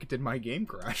fuck did my game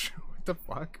crash? What the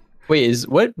fuck? Wait, is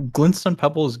what Glintstone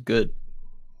Pebble is good?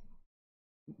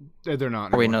 They're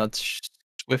not. Or wait, anymore. no, it's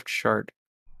Swift Shard.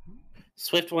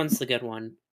 Swift one's the good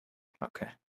one. Okay.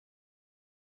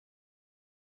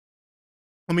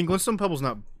 I mean, Glintstone Pebble's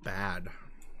not bad.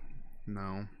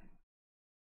 No.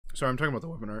 Sorry, I'm talking about the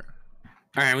weapon art.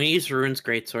 Alright, I'm gonna use Rune's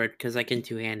Greatsword because I can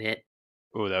two-hand it.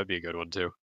 Oh, that would be a good one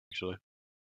too, actually.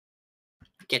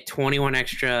 Get 21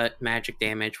 extra magic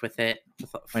damage with it.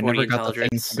 With I 40 never got the thing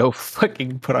intelligence. to go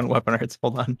fucking put on weapon arts.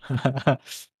 Hold on.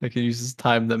 I can use this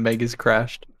time that Mega's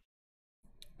crashed.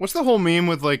 What's the whole meme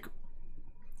with, like,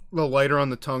 the lighter on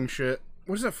the tongue shit?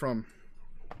 What is that from?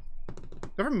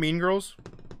 Ever Mean Girls?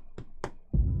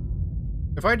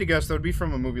 If I had to guess, that would be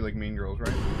from a movie like Mean Girls,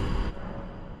 right?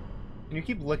 Can you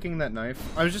keep licking that knife?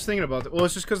 I was just thinking about that. Well,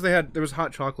 it's just because there was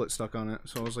hot chocolate stuck on it,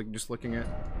 so I was like just licking it.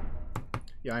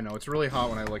 Yeah, I know. It's really hot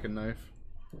when I lick a knife.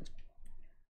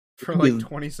 For like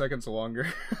 20 seconds longer.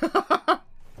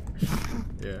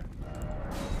 Yeah.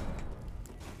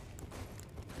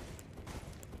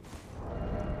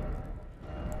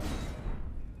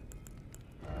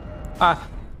 Ah!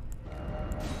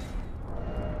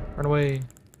 Run away.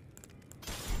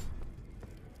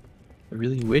 I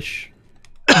really wish.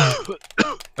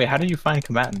 Wait, how do you find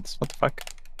combatants? What the fuck?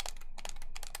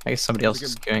 I guess somebody else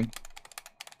is queuing.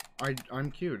 I'm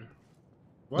queued.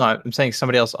 What? No, I'm saying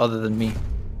somebody else other than me.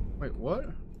 Wait, what?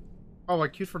 Oh, I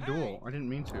queued for duel. I didn't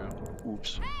mean to.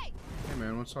 Oops. Hey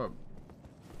man, what's up?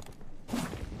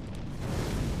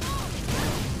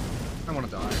 I wanna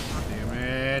die. God damn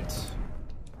it.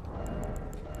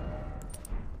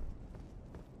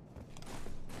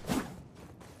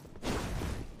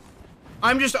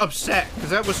 I'm just upset,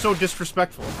 because that was so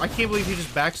disrespectful. I can't believe he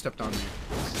just backstepped on me.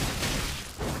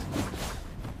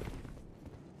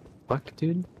 Fuck,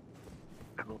 dude.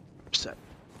 I'm upset.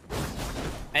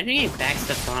 I didn't get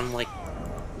backstepped on, like,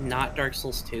 not Dark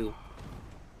Souls 2.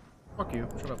 Fuck you.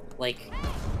 Shut up. Like,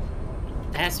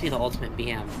 that has to be the ultimate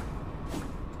BM.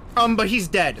 But he's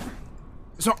dead.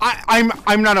 So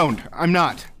I'm not owned. I'm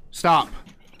not. Stop.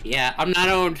 Yeah, I'm not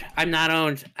owned. I'm not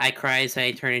owned. I cry as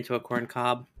I turn into a corn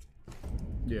cob.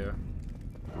 Yeah.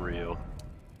 Real.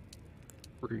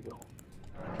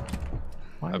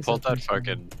 Why I is pulled that thing so-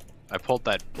 fucking. I pulled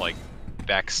that like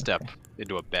backstep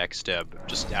into a backstab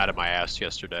just out of my ass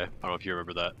yesterday. I don't know if you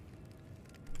remember that.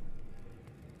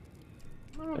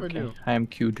 I don't know if I Okay, do. I am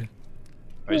queued.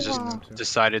 I just Wow.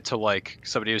 decided to like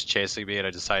somebody was chasing me and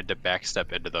I decided to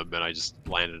backstep into them and I just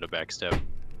landed a backstab.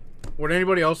 Would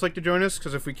anybody else like to join us?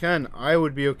 Because if we can, I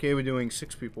would be okay with doing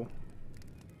 6 people.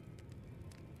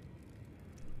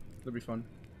 That'd be fun.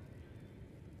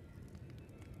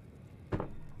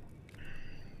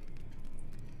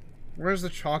 Where's the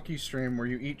chalky stream where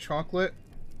you eat chocolate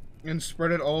and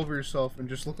spread it all over yourself and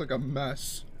just look like a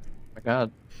mess? Oh my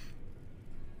god.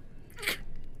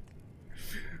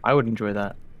 I would enjoy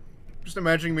that. Just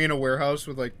imagining me in a warehouse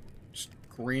with like just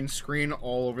green screen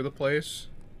all over the place.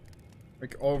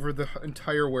 Like over the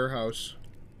entire warehouse.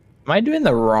 Am I doing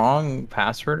the wrong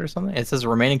password or something? It says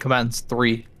remaining combatants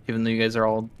 3, even though you guys are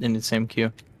all in the same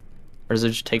queue. Or does it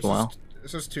just take a while? It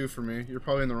says 2 for me. You're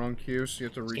probably in the wrong queue, so you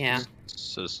have to re-queue. Yeah. It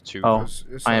says two. Oh,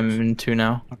 It I am sucks. in 2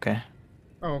 now. Okay.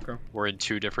 Oh, okay. We're in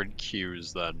 2 different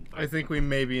queues then. I think we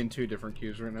may be in 2 different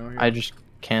queues right now. Here. I just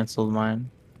canceled mine.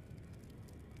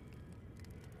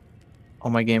 Oh,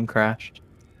 my game crashed.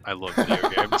 I love video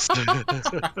games.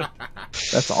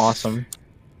 That's awesome.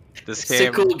 This It's a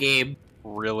game cool game.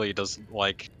 really doesn't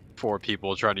like 4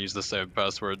 people trying to use the same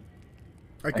password.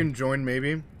 I can join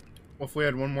maybe. Well, if we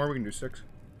had one more, we can do 6.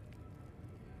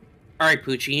 Alright,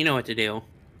 Poochie, you know what to do.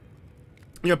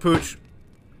 Yeah, Pooch.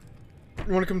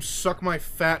 You want to come suck my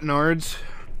fat nards?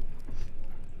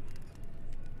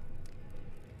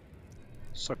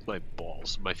 Suck my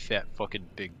balls, my fat fucking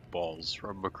big balls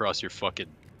from across your fucking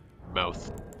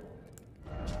mouth.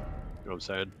 You know what I'm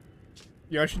saying?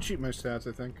 Yeah, I should cheat my stats,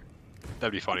 I think.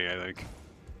 That'd be funny, I think.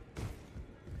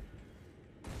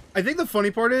 I think the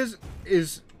funny part is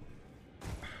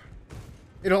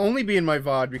it'll only be in my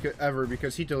VOD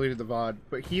because he deleted the VOD,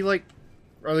 but he like,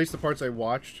 or at least the parts I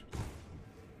watched,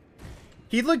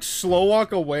 He'd like slow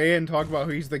walk away and talk about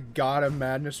how he's the god of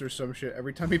madness or some shit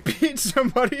every time he beat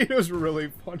somebody. It was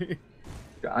really funny.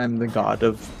 I'm the god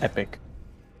of epic.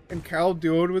 And Cal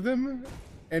duoed with him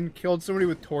and killed somebody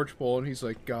with torch pole, and he's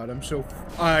like, God, I'm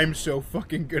so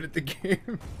fucking good at the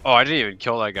game. Oh, I didn't even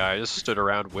kill that guy. I just stood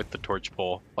around with the torch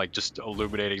pole, like just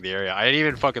illuminating the area. I didn't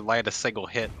even fucking land a single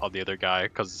hit on the other guy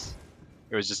because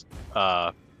it was just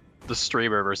the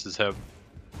streamer versus him.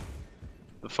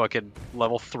 The fucking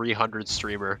level 300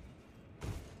 streamer.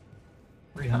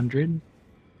 300?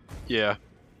 Yeah.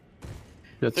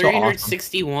 That's so awesome.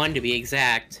 361 to be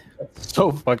exact. That's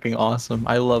so fucking awesome.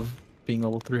 I love being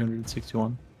level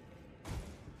 361.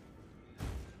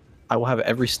 I will have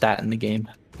every stat in the game.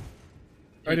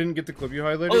 I didn't get the clip you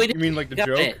highlighted. Oh, you mean like the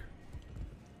joke? It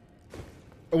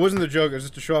wasn't the joke, it was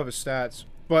just to show off his stats.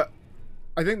 But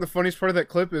I think the funniest part of that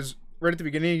clip is right at the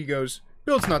beginning he goes,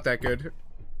 Build's not that good.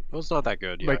 Build's not that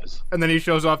good, Like, guys. and then he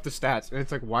shows off the stats. And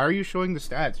it's like, why are you showing the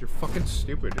stats? You're fucking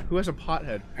stupid. Who has a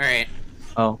pothead? Alright.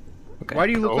 Oh. Okay. Why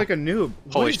do you look like a noob?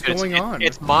 Holy What is shit, going on?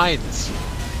 It's mines.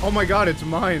 Oh my god, it's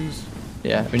mines.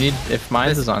 Yeah, we need. If mine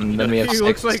is on, then we have He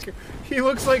 6.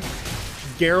 looks like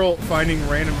Geralt finding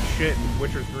random shit in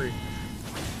Witcher 3.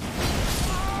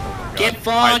 Get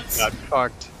I fucked! got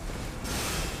fucked.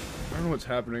 I don't know what's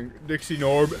happening. Dixie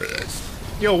Norb.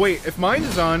 Yo, wait, if mine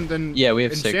is on, then Yeah, we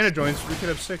have in 6. Santa joints, we could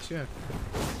have 6, yeah.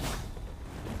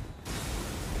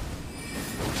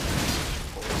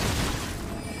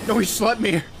 No, he slept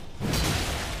me.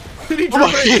 Did he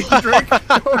drink? Did he drink? Oh,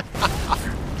 God.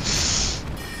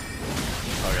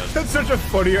 That's such a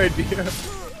funny idea.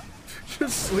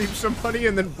 Just sleep somebody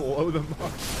and then blow them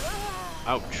up.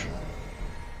 Ouch.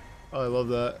 Oh, I love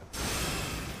that.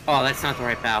 Oh, that's not the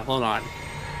right bow. Hold on.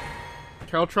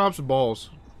 Caltrops balls.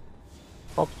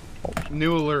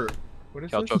 New alert. What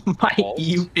is this? Caltrop My balls?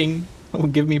 evening will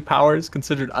give me powers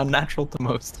considered unnatural to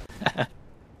most.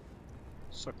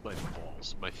 Suck my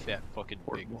balls. My fat fucking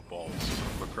big balls.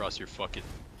 From across your fucking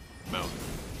mouth.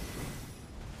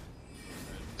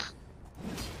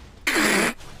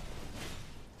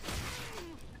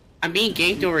 I'm being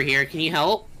ganked over here. Can you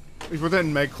help? If you put that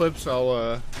in med clips,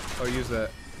 I'll use that.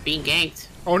 Being ganked.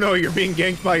 Oh no, you're being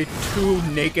ganked by 2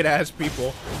 naked ass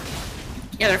people.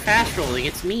 Yeah, they're fast rolling.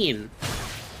 It's mean.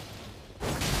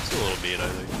 It's a little mean, I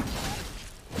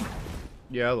think.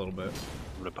 Yeah, a little bit.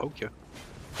 I'm gonna poke you.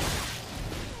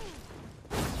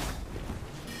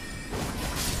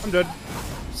 I'm dead.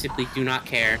 Simply do not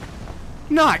care.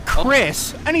 Not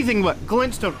Chris! Anything but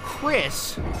glintstone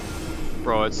Chris!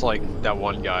 Bro, it's like that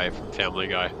one guy from Family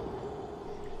Guy.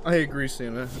 I agree,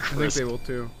 Santa. I think Chris. they will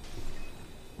too.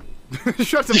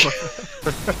 Shut the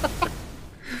fuck up.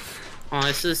 Oh,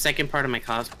 this is the second part of my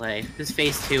cosplay. This is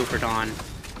phase 2 for Dawn.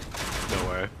 No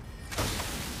way.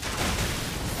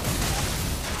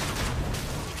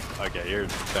 Okay, you're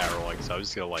fat rolling, so I'm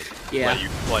just gonna like Yeah.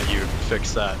 let you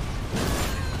fix that.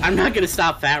 I'm not gonna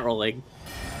stop fat rolling.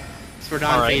 It's for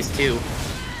Dawn Alright. phase 2.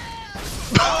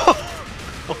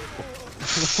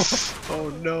 Oh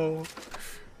no.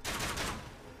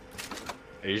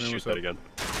 Hey, you Man, shoot what's that up? again.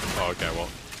 Oh, okay, well.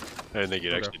 I didn't think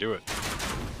you'd Okay. actually do it.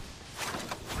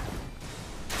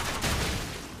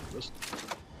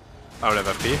 I don't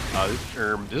have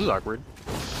FP. This is awkward.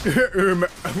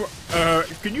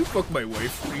 Can you fuck my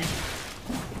wife, please?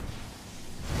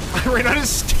 I ran out of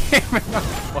stamina.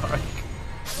 Fuck.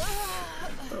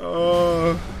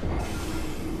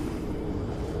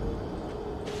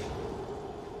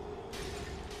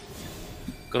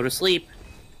 Go to sleep.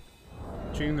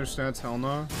 Changing their stats, hell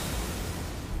no.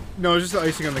 No, it's just the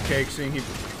icing on the cake, seeing he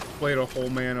played a whole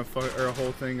man of or a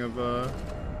whole thing of that.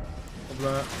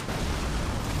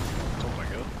 Oh my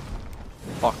god.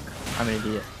 Fuck, I'm an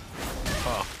idiot.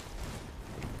 Oh.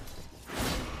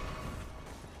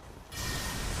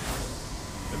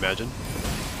 Imagine.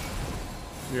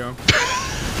 Yeah.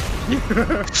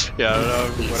 Yeah, I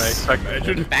don't know what I expect.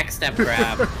 Imagine. Backstep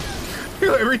grab.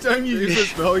 Every time you use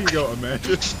this spell, you go,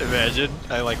 imagine. Imagine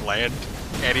I like land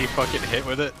any fucking hit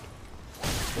with it.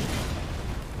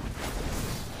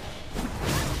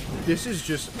 This is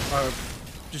just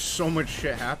so much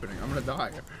shit happening. I'm gonna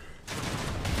die.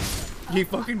 He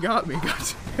fucking got me,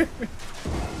 guys.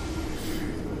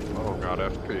 Oh god,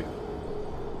 FP.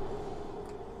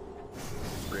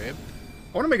 Ram?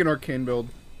 I want to make an arcane build.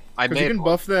 I Because made you can one.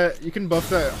 buff that. You can buff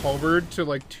that halberd to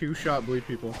like 2-shot bleed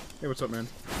people. Hey, what's up, man?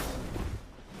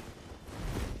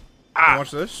 Ah!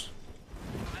 Watch this.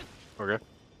 Okay.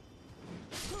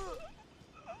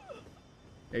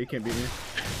 Hey, you can't beat me.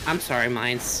 I'm sorry,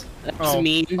 Mines. That was Oh,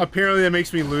 mean. apparently that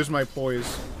makes me lose my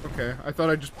poise. Okay, I thought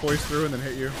I'd just poise through and then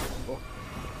hit you.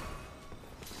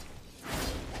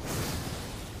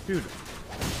 Dude,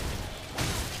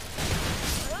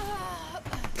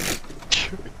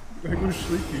 I go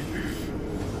sleepy.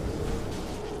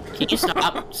 Can you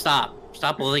stop?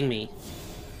 Stop bullying me.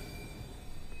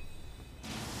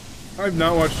 I've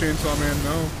not watched Chainsaw Man,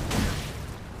 no.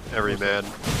 Every man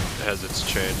has its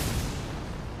chain.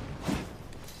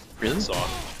 Really? Saw.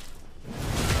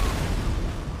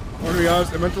 I'm gonna be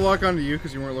honest, I meant to lock onto you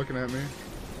because you weren't looking at me.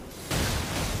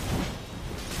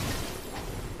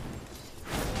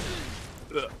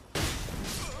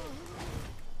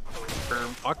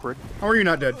 Awkward. How are you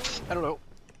not dead? I don't know.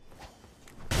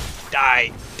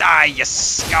 Die! Die, you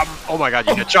scum! Oh my god,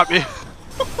 you just shot me!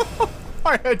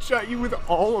 I headshot you with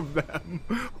all of them.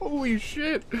 Holy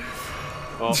shit.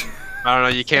 Well, I don't know,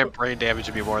 you can't brain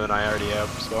damage me more than I already am,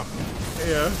 so...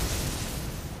 Yeah.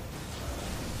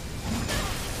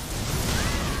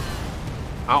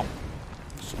 Ow.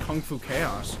 Just Kung Fu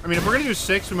Chaos. I mean, if we're gonna do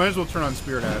 6, we might as well turn on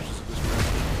Spirit Ashes at this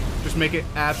point. Just make it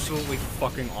absolutely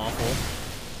fucking awful.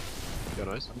 Yeah,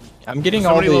 nice. I'm getting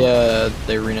all the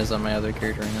arenas on my other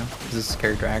character right now. 'Cause this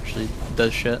character actually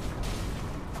does shit.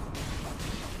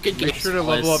 Good Make game, sure to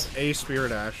level up boys. a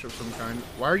Spirit Ash of some kind.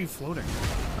 Why are you floating?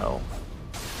 Oh.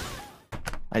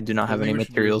 I do not I have think any we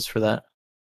should materials for that.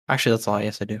 Actually, that's all.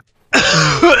 Yes, I do.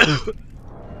 Guys,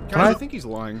 I think he's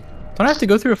lying. Don't I have to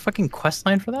go through a fucking quest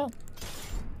line for that?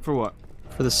 For what?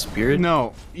 For the spirit?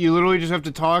 No, you literally just have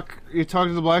to talk. You talk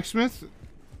to the blacksmith,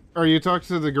 or you talk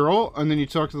to the girl, and then you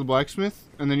talk to the blacksmith,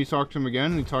 and then you talk to him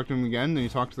again, and you talk to him again, then you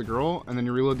talk to the girl, and then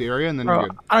you reload the area, and then Bro, you're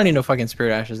good. I don't need no fucking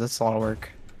spirit ashes. That's a lot of work.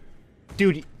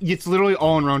 Dude, it's literally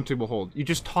all in round to behold. You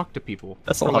just talk to people.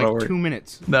 That's a for lot like of work. 2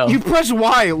 minutes. No. You press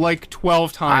Y like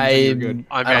 12 times. And you're good.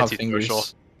 I'm I don't have anti-social.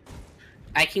 fingers.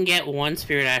 I can get 1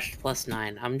 Spirit Ash plus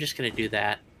 9. I'm just gonna do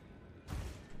that.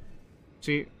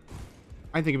 See,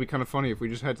 I think it'd be kind of funny if we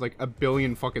just had like a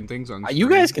billion fucking things on. You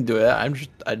screen. guys can do it. I'm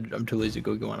too lazy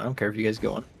to go on. I don't care if you guys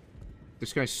go on.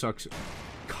 This guy sucks.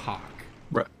 Cock.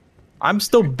 Bro, I'm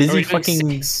still Are busy we doing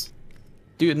fucking. 6?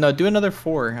 Dude, no, do another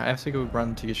 4. I have to go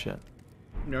run to get shit.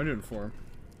 No, I'm doing 4.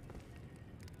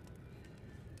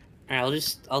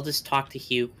 Alright, I'll just talk to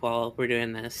Hugh while we're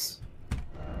doing this.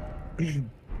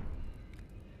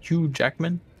 Hugh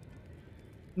Jackman?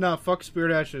 No, fuck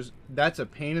Spirit Ashes. That's a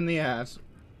pain in the ass.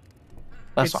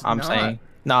 That's It's what I'm not. saying.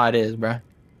 Nah, it is, bruh.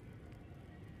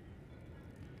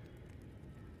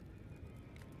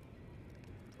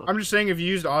 I'm just saying, if you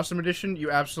used Awesome Edition,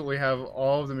 you absolutely have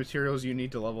all of the materials you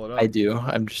need to level it up. I do.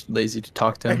 I'm just lazy to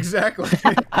talk to him. Exactly.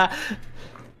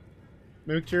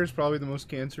 Mimic Tier is probably the most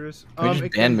cancerous. Can we it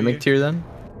just can ban Mimic be. Tier then?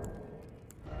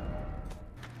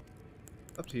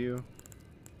 Up to you.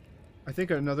 I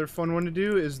think another fun one to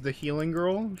do is the Healing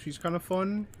Girl. She's kind of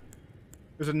fun.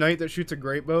 There's a knight that shoots a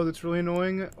great bow that's really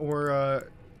annoying. Or,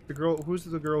 the girl... Who's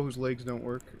the girl whose legs don't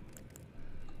work?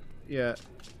 Yeah.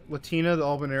 Latina, the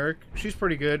Albinaric. She's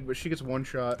pretty good, but she gets one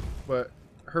shot. But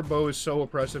her bow is so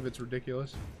oppressive, it's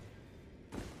ridiculous.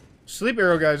 Sleep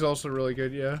Arrow guy is also really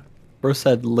good, yeah. Bro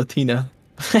said Latina.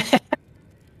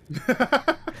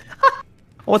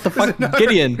 What the fuck? not-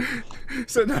 Gideon.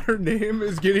 Is that not her name?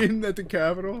 Is Gideon at the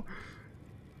Capitol?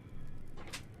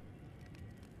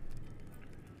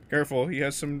 Careful, he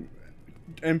has some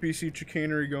NPC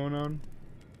chicanery going on.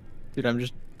 Dude, I'm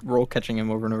just roll catching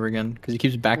him over and over again because he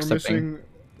keeps backstepping.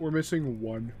 We're missing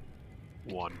one.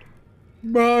 One.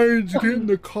 Mine's getting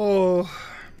the call.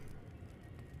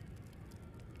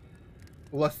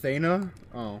 Lathena?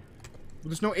 Oh. Well,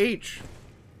 there's no H.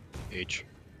 H.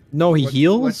 No, he Lat-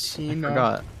 heals? Latina. I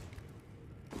forgot.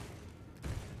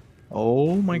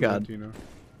 Oh my god. Latina.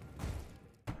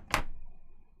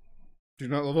 Did you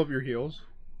not level up your heals?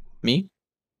 Me?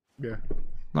 Yeah.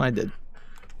 No, I did.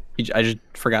 I just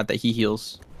forgot that he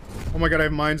heals. Oh my god, I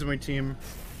have mines in my team.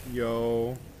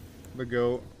 Yo. The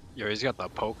goat. Yo, he's got the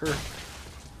poker.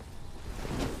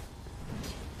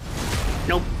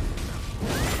 Nope.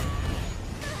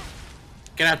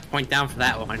 Gonna have to point down for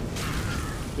that one.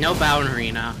 No bow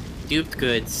arena. Duped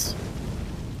goods.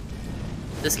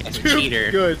 This guy's a cheater.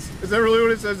 Goods. Is that really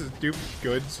what it says? It's duped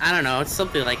goods? I don't know, it's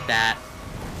something like that.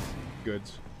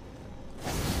 Goods.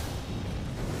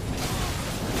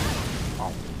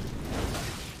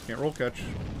 Can't roll catch.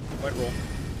 Light roll.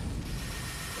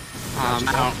 I don't.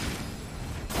 I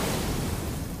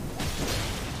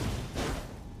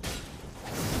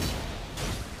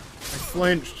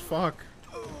flinched. Fuck.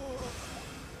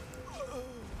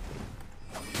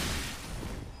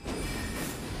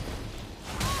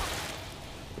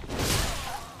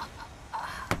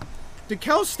 Did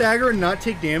Cal stagger and not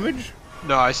take damage?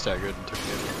 No, I staggered and took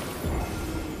damage.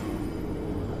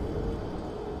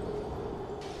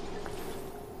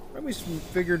 I always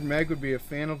figured Meg would be a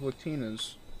fan of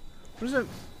Latinas. What is that?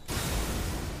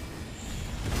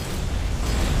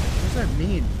 does that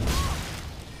mean?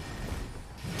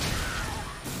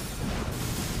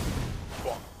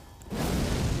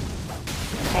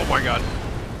 Oh my god.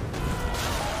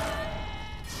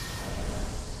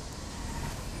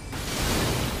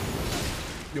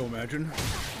 Yo, imagine.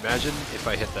 Imagine if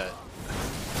I hit that.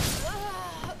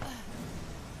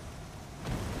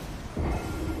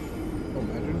 Oh,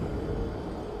 imagine.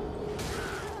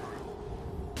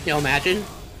 Yo, imagine.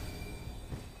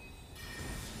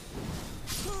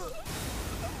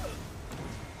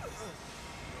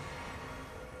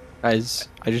 Guys,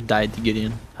 I just died to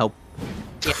Gideon. Help.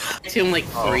 Yeah, I hit him like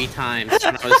 3 times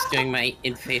when I was doing my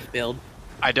in-faith build.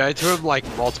 I died to him like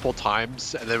multiple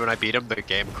times, and then when I beat him, the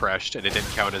game crashed, and it didn't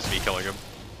count as me killing him.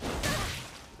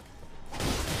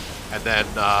 And then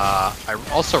I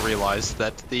also realized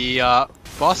that the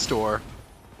boss door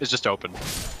is just open.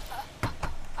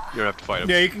 You don't have to fight him.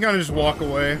 Yeah, you can kind of just walk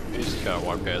away. You just gotta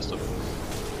walk past him.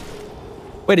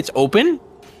 Wait, it's open?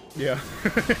 Yeah.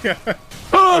 Yeah.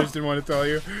 I just didn't want to tell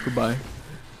you. Goodbye.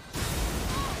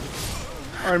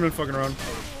 Alright, I'm gonna fucking around.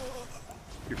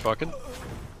 You're fucking? Come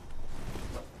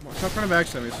on, stop trying to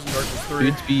backstab me. This is Dark Souls 3.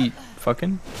 Dudes be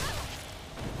fucking?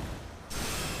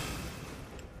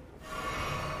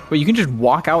 Wait, you can just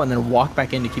walk out and then walk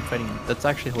back in to keep fighting him. That's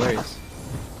actually hilarious.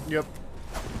 Yep.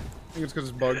 I think it's because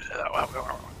it's bugged.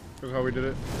 Because of how we did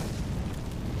it.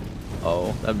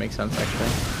 Oh, that makes sense actually.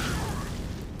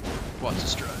 Watch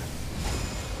us try.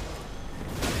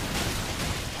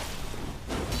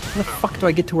 How the fuck do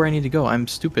I get to where I need to go? I'm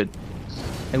stupid.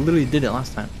 I literally did it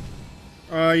last time.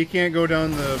 You can't go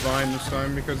down the vine this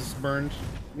time because it's burned.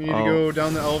 You need to Oh. go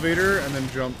down the elevator and then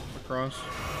jump across.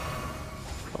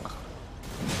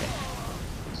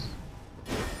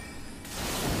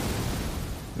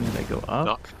 Did I go up?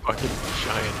 Not fucking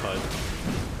giant HUD.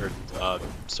 Or,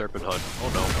 serpent HUD. Oh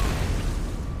no.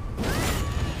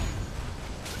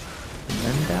 And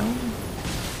then down?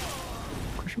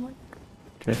 Question mark?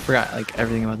 Dude, I forgot like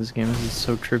everything about this game. This is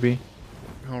so trippy.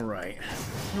 Alright.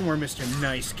 No more Mr.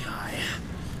 Nice Guy.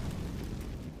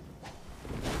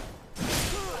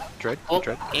 Dread? Oh,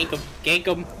 Dread? gank him, gank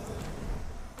him.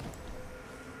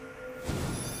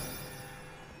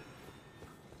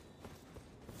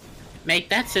 Mate,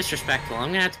 that's disrespectful. I'm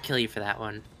gonna have to kill you for that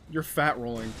one. You're fat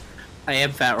rolling. I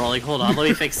am fat rolling. Hold on, let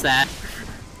me fix that.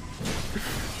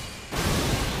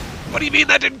 What do you mean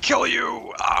that didn't kill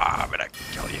you? Ah, I'm gonna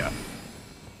kill you.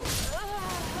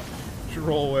 You should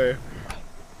roll away.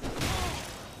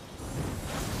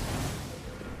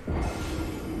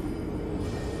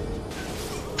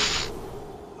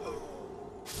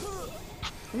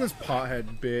 Look at this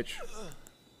pothead bitch.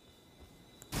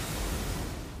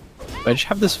 Do I just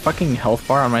have this fucking health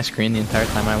bar on my screen the entire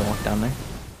time I walk down there?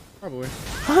 Probably.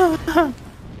 Awesome.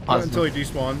 Until he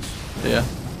despawns. Yeah.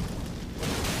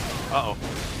 Uh-oh.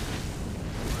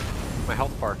 My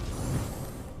health bar.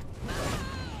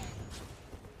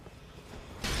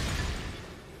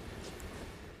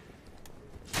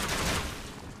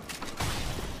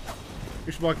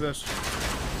 You should block this.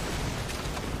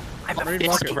 I have Ready a to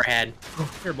block fist it. overhead.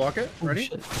 Here, block it. Oh, Ready?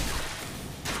 shit.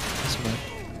 This way.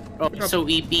 Oh, so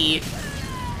EP.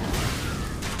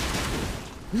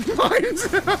 Mine's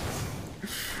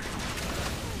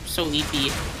So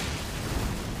EP.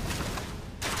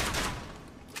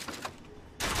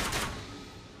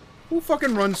 Who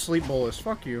fucking runs Sleep Bolus?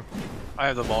 Fuck you. I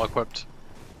have them all equipped.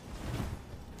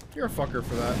 You're a fucker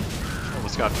for that.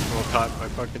 Almost got roll caught by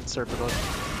fucking serpent HUD.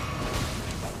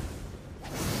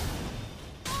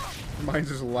 Mine's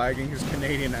just lagging his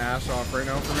Canadian ass off right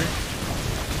now for me.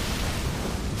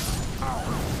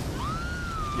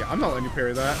 Yeah, I'm not letting you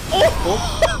parry that.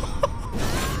 Oh!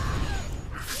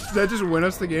 Did that just win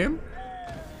us the game?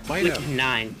 Might We have. did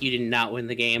 9. You did not win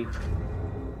the game.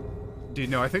 Dude,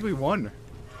 no, I think we won.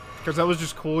 Because that was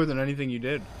just cooler than anything you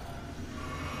did.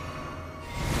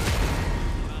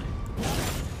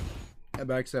 That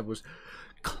backstab was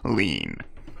clean.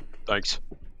 Thanks.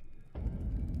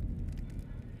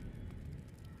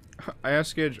 I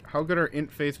asked Gidge, how good are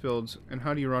int faith builds, and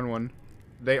how do you run one?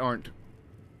 They aren't.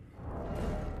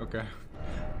 Okay.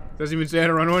 Doesn't even say how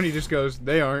to run one, he just goes,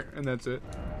 they aren't, and that's it.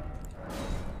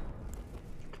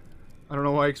 I don't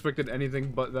know why I expected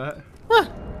anything but that.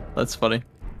 That's funny.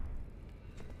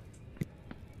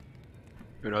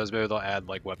 Who knows, maybe they'll add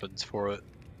like weapons for it.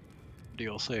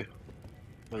 DLC.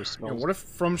 Those Yeah, smells. what if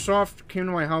FromSoft came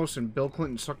to my house and Bill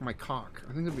Clinton sucked my cock?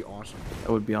 I think that'd be awesome.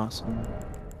 That would be awesome.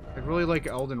 I'd really like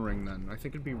Elden Ring then. I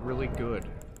think it'd be really good.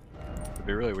 It'd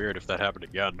be really weird if that happened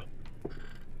again.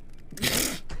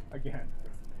 Again.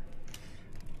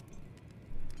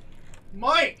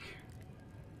 Mike!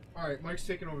 Alright, Mike's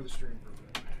taking over the stream for a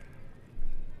bit.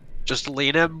 Just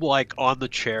lean him like on the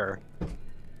chair.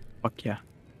 Fuck yeah.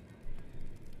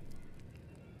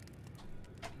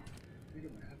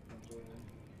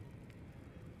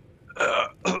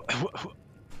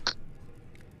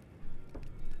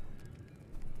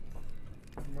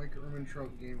 Mike Ermintrout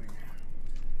Gaming.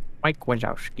 Mike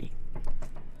Wazowski.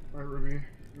 Alright, Ruby.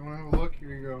 You wanna have a look?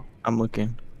 Here you go. I'm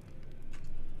looking.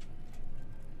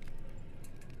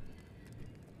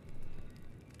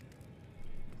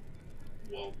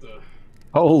 Walter.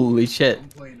 Holy shit. I'm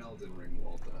playing Elden Ring,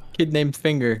 Walter. Kid named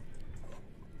Finger.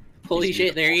 Holy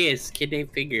shit, there he is. Kid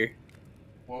named Finger.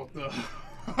 Walter.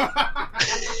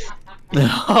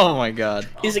 Oh my god.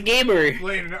 He's a gamer.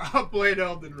 I'm playing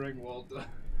Elden Ring, Walter.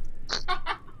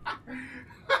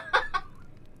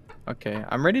 Okay,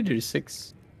 I'm ready to do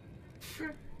 6.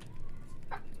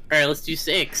 Alright, let's do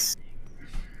 6.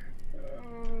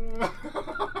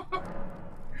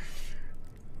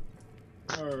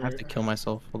 I have to kill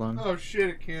myself. Hold on. Oh shit,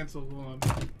 it canceled. Hold on.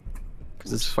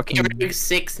 Because it's fucking. Yeah, we're doing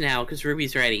 6 now, because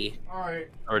Ruby's ready. Alright.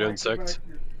 Are we doing 6?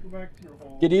 Go back to your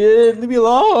hole. Idiot, leave me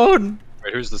alone!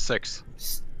 Wait, who's the 6?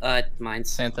 Mine's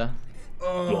Santa.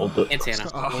 and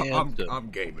Santa. I'm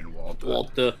gaming, Walter.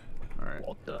 Walter. Alright.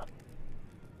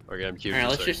 Okay, I'm cute. Alright,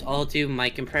 let's just all do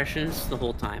mic impressions the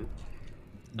whole time.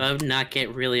 Not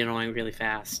get really annoying really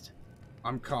fast.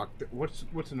 I'm cocked. What's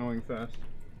annoying fast?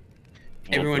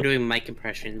 Everyone doing mic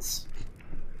impressions.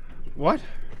 What?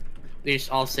 We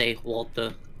just all say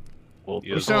Walter.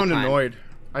 You sound time. annoyed.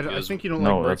 I Yes. think you don't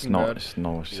No, like that's Breaking not. Bad. It's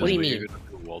no. What do you mean?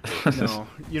 No.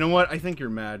 You know what? I think you're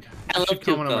mad. I You love should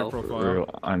comment on my Tuco.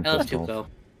 profile. I'm I love pissed off. Tuco.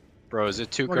 Bro, is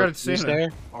it Oh my God, it's Santa. Tuesday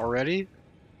already?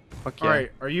 Fuck yeah.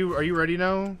 Alright, are you ready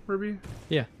now, Ruby?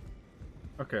 Yeah.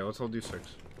 Okay, let's all do 6.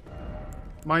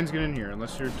 Mine's get in here,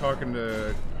 unless you're talking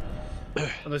to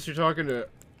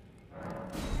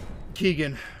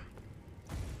Keegan.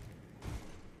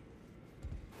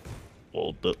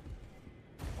 Hold up.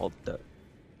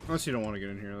 Unless you don't want to get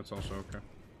in here, that's also okay.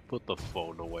 Put the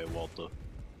phone away, Walter.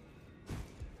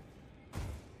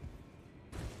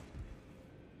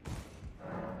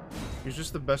 He's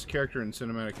just the best character in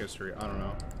cinematic history. I don't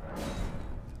know.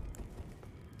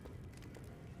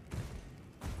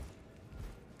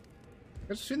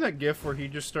 I've seen that gif where he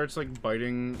just starts like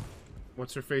biting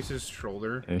what's her face's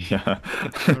shoulder Yeah.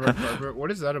 on the red carpet.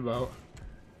 What is that about?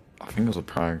 I think it was a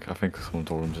prank. I think someone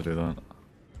told him to do that.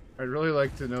 I'd really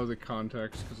like to know the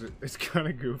context because it's kind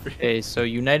of goofy. Okay, so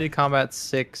United Combat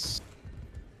 6.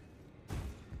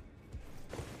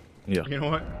 Yeah. You know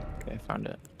what? Okay, found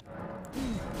it.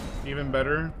 Even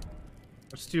better.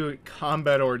 Let's do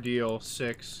Combat Ordeal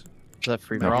 6. Is that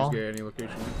free No. for Use all? gay any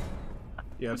location.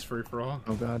 Yeah, it's free for all.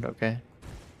 Oh god, okay.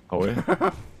 Oh wait.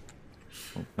 Fuck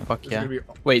It's yeah. gonna be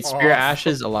Wait, Spear awesome.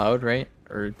 Ashes allowed, right?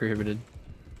 Or prohibited?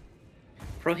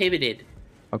 Prohibited.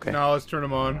 Okay. Now let's turn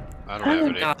them on. I don't have Oh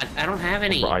any. god, I don't have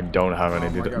any. I don't have any. Oh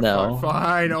my Dude. God, No.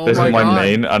 Fine. Oh This my is my God.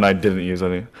 main, and I didn't use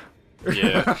any.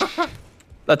 Yeah.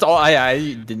 That's all. I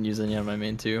didn't use any on my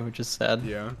main too, which is sad.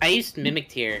 Yeah. I used Mimic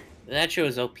Tier. That show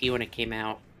was OP when it came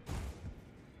out.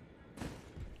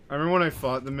 I remember when I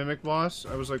fought the Mimic boss,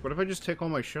 I was like, what if I just take all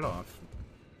my shit off?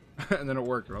 And then it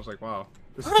worked, and I was like, wow,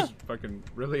 this is fucking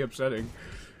really upsetting.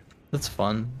 That's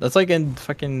fun. That's like in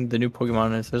fucking the new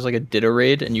Pokemon. There's like a Ditto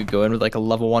raid, and you go in with like a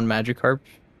level 1 Magikarp.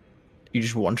 You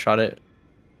just one-shot it.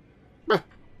 Yeah,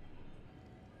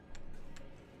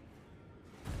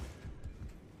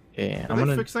 Did I'm they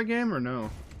gonna. fix that game or no?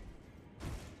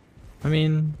 I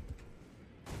mean,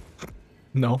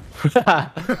 no. That's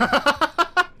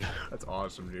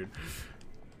awesome, dude.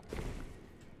 I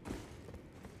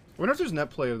wonder if there's net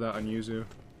play of that on Yuzu.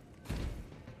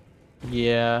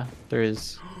 Yeah, there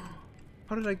is.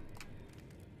 How did I...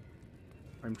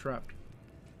 I'm trapped.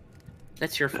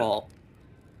 That's your fault.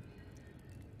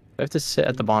 I have to sit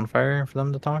at the bonfire for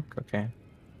them to talk. Okay.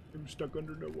 I'm stuck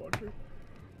under the water.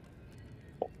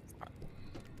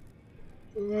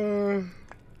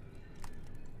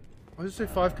 Why does it say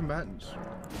 5 combatants?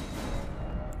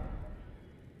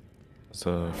 It's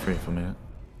free for me. You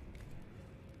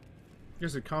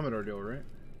guys did Comet Ordeal, right?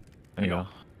 Yeah.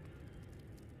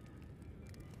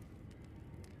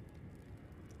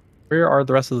 Where are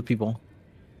the rest of the people?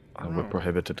 We're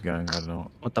prohibited gang. I don't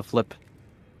know. What the flip?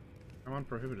 I'm on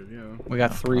Prohibited, yeah. We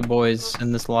got 3 boys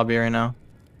in this lobby right now.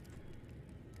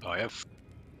 Oh, I have.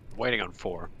 Waiting on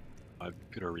 4. I'm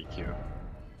gonna requeue.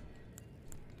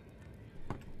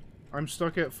 I'm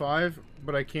stuck at 5,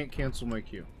 but I can't cancel my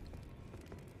queue.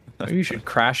 Maybe you should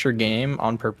crash your game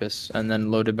on purpose and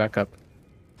then load it back up.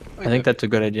 I think that's a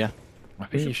good idea. I You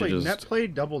think should you play should Net just. Play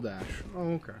Double Dash.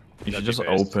 Oh, okay. You should That'd just be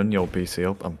best. open your PC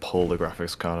up and pull the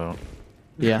graphics card out.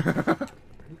 Yeah,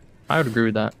 I would agree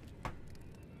with that.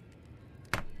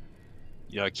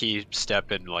 a key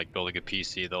step in like building a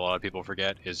PC that a lot of people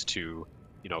forget is to,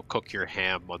 cook your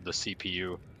ham on the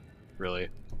CPU. Really.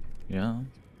 Yeah.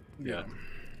 Yeah.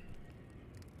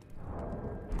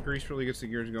 Grease really gets the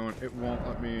gears going. It won't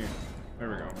let me. There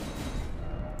we go.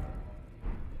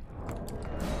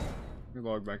 Let me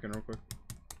log back in real quick.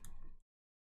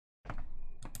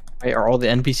 Wait, are all the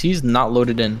NPCs not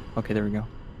loaded in? Okay, there we go.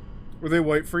 Were they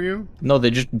white for you? No, they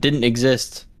just didn't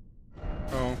exist.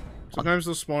 Oh. Sometimes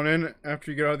they'll spawn in after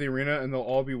you get out of the arena and they'll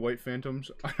all be white phantoms.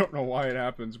 I don't know why it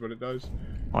happens, but it does.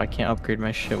 Oh, I can't upgrade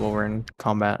my shit while we're in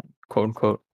combat, quote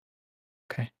unquote.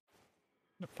 Okay.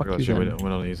 Fuck you Gotcha, then. we're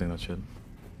not using that shit.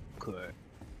 Good.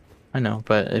 I know,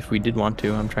 but if we did want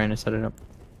to, I'm trying to set it up.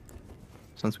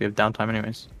 Since we have downtime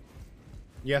anyways.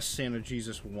 Yes, Santa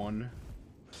Jesus won.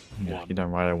 Yeah, you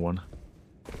done right, I won.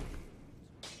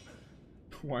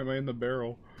 Why am I in the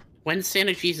barrel? When's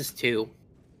Santa Jesus 2?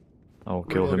 I'll We're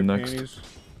gonna kill look him at next. panties.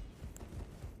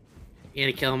 You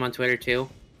gonna kill him on Twitter too?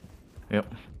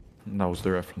 Yep. That was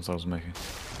the reference I was making.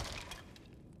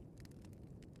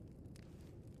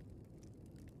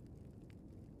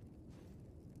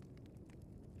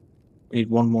 We need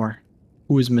one more.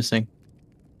 Who is missing?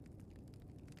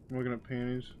 I'm looking at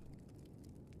panties.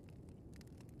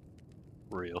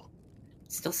 Real.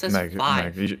 It still says Meg,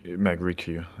 5. Meg, read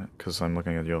you, because I'm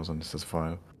looking at yours and it says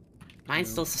 5. Mine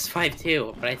still says 5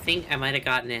 too, but I think I might have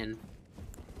gotten in.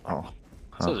 Oh.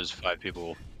 So Huh. there's 5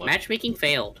 people left. Matchmaking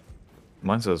failed.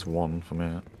 Mine says 1 for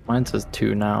me. Mine says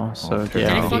 2 now, so Okay. Did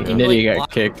I yeah, fucking, Nitty like, got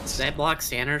block, kicked. Did I block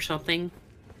Santa or something?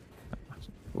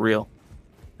 Real.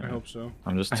 I hope so.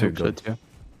 I'm just I too hope so good. too.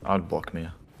 I'd block me.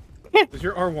 Does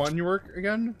your R1 work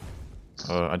again?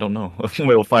 I don't know.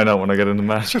 We'll find out when I get in the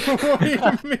match. What do you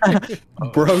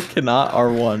mean? Bro cannot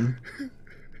R1.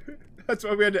 That's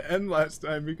why we had to end last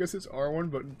time, because his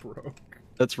R1 button broke.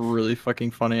 That's really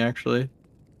fucking funny, actually.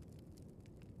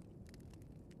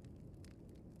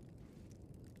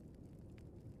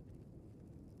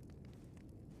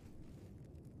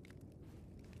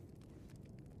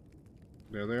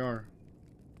 There they are.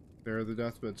 They're the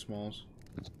deathbed smalls.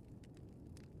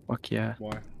 Fuck yeah.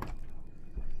 Why?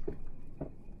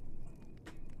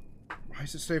 Why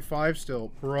does it say 5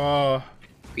 still? Bruh.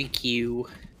 Pre-Q.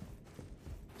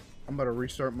 I'm about to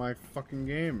restart my fucking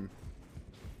game.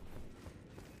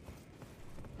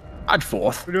 I'd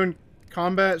fourth. We're doing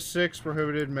combat 6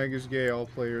 prohibited, Megas gay, all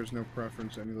players, no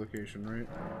preference, any location, right?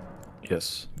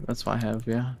 Yes. That's what I have,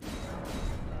 yeah.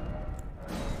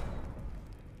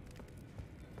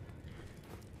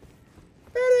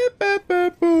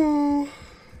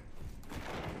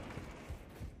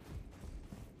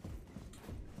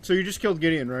 So you just killed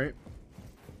Gideon, right?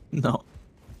 No.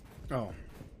 Oh.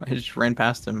 I just ran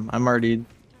past him. I'm already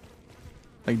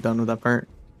like done with that part.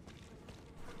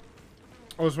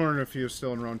 I was wondering if he was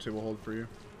still in round 2. We'll hold for you.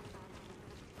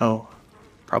 Oh.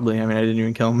 Probably. I mean, I didn't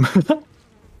even kill him.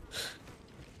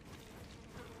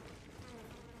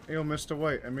 Ayo, Mr.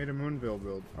 White, I made a Moonville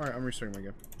build. Alright, I'm restarting my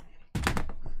game.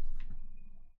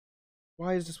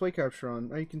 Why is display capture on?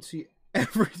 Now you can see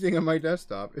everything on my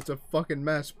desktop. It's a fucking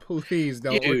mess. Please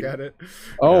don't Dude. look at it.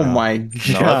 Oh Yeah. my No,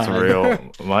 god. that's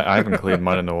real. I haven't cleaned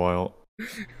mine in a while.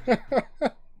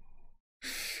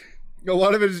 A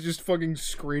lot of it is just fucking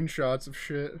screenshots of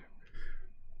shit.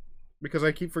 Because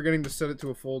I keep forgetting to set it to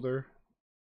a folder.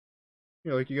 You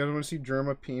know, like, you guys want to see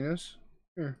Germa penis?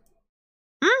 Here.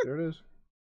 There it is.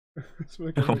 It's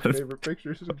one of my favorite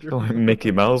pictures of Like Germa.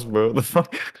 Mickey Mouse, bro. What the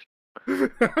fuck?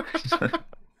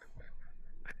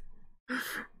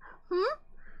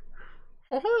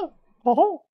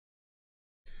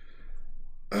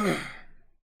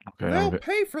 Okay, They'll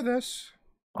pay for this.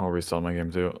 I'll restart my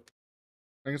game too.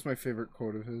 I guess my favorite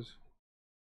quote of his.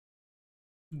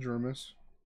 Germus.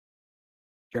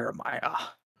 Jeremiah.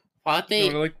 Why they?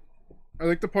 No, I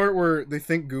like the part where they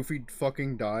think Goofy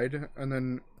fucking died, and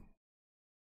then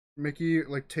Mickey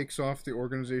like takes off the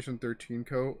Organization 13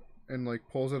 coat and like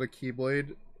pulls out a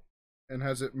keyblade and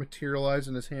has it materialize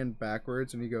in his hand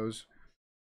backwards, and he goes,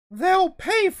 "They'll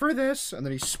pay for this," and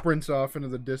then he sprints off into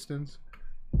the distance.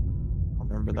 I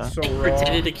remember that. So raw.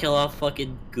 Pretended to kill off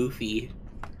fucking Goofy.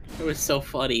 It was so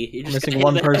funny. He just Missing got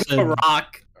one hit with, like, person. a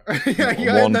rock. Yeah, he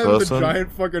got One that with a person?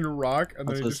 giant fucking rock, and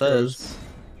That's then what he it just says.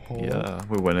 goes, "Oh." Yeah,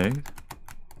 we're winning.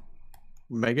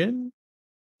 Megan?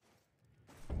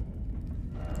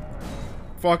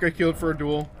 Fuck, I killed for a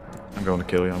duel. I'm going to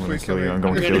kill you. I'm going Please to kill tell you. me. I'm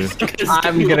going to We're kill you. gonna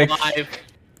I'm gonna- alive.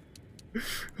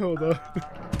 Hold on.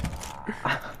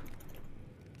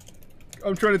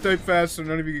 I'm trying to type fast so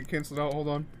none of you get cancelled out. Hold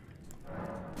on.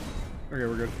 Okay,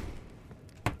 we're good.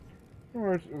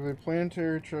 Words of a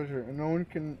planetary treasure, and no one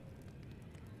can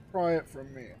pry it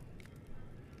from me.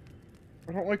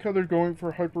 I don't like how they're going for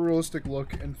a hyper-realistic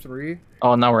look in 3.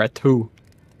 Oh, now we're at 2.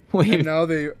 Wait. And now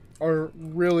they are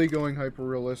really going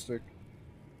hyper-realistic.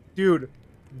 Dude,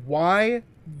 why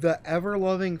the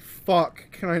ever-loving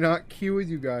fuck can I not queue with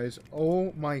you guys?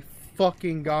 Oh my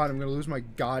fucking god, I'm gonna lose my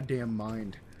goddamn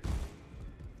mind.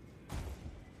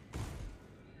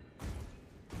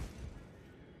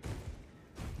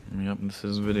 Yep, this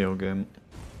is a video game.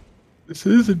 This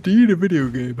is indeed a video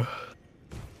game.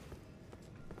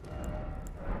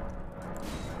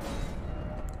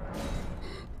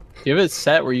 Do you have it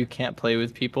set where you can't play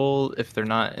with people if they're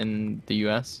not in the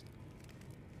US?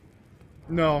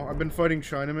 No, I've been fighting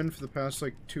Chinamen for the past,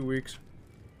 like, 2 weeks.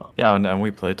 Yeah, and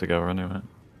we played together anyway.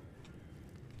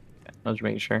 I was just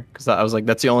making sure. Because I was like,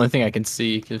 that's the only thing I can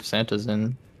see if Santa's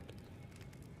in.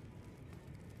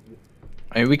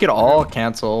 I mean, we could all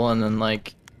cancel and then,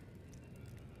 like,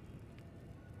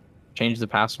 change the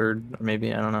password, or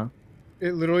maybe, I don't know.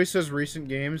 It literally says recent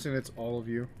games, and it's all of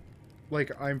you.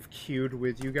 Like, I'm queued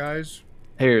with you guys.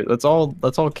 Here, let's all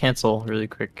cancel really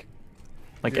quick.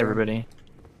 Like, Yeah. everybody.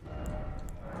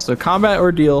 So, combat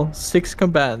ordeal, 6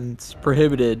 combatants,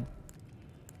 prohibited.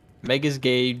 Mega's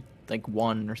gay, like,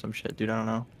 1 or some shit, dude, I don't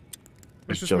know.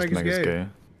 It's It's just just Mega's Mega's gay. gay.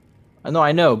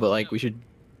 I know, but, like, we should...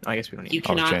 I guess we don't need You to.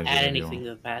 cannot change it add if you anything to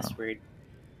want. the password.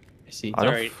 I see. I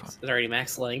don't It's already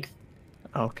max length.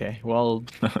 Okay, well,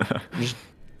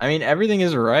 I mean, everything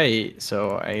is right,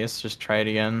 so I guess just try it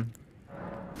again.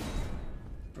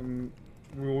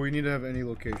 Well, we need to have any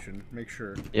location. Make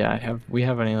sure. Yeah, we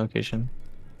have any location.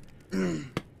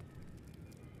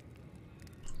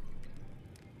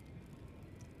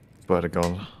 Swear to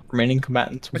God. Remaining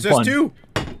combatants, It says 1. 2!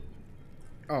 There's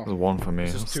Oh. 1 for me.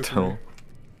 This is 2 for Still. me.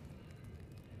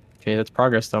 Okay, that's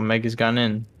progress though. Meg has gone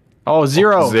in. Oh,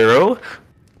 0! 0?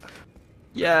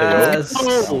 Yes!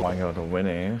 Oh my God, a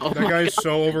winning. Oh That my guy's God.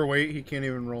 so overweight, he can't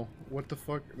even roll. What the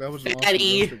fuck? That was an awesome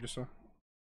Daddy. joke I just saw.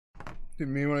 Dude,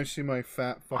 me when I see my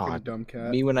fat fucking Ah, dumb cat.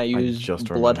 Me when I use just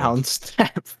remembered. Bloodhound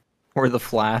Staff or the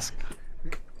flask.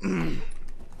 Oh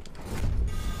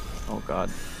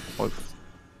god. What?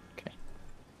 Okay.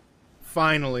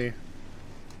 Finally.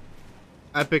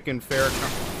 Epic and fair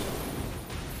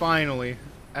Finally.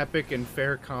 Epic and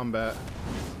fair combat.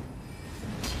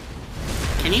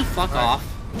 Can you fuck off?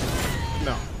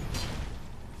 No.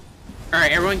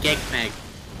 Alright, everyone gank Meg.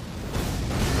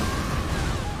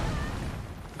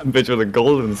 Bitch with a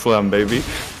golden slam, baby.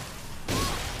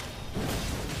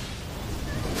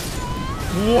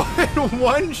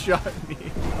 One shot me.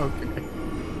 Okay.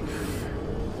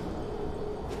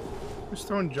 Just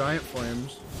throwing giant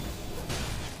flames.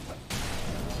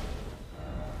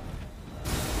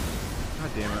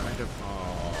 God damn it, I have.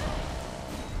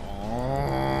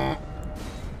 Oh.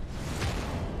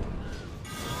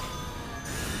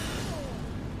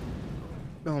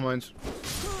 No mines.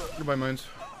 Goodbye, mines.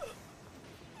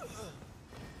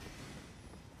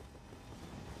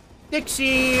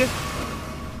 Dixie!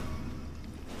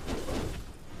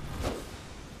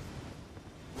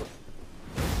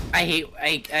 I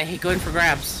hate going for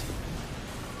grabs.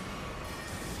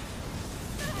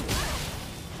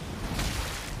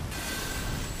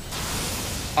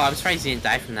 Oh, I'm surprised he didn't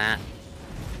die from that.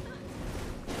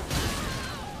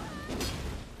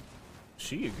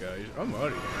 See you guys. I'm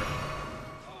out of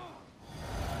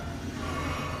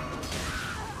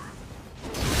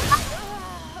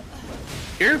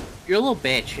here. You're a little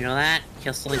bitch, you know that?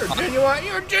 Kill stealing fuck.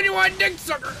 You're a genuine dick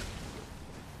sucker!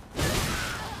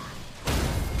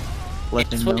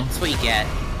 Let him know. That's what you get.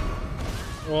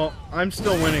 Well, I'm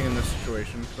still winning in this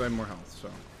situation because I have more health, so.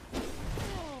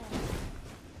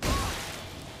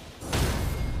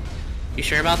 You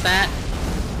sure about that?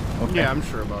 Okay. Yeah, I'm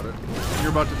sure about it.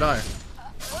 You're about to die.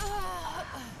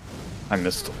 I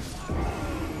missed him.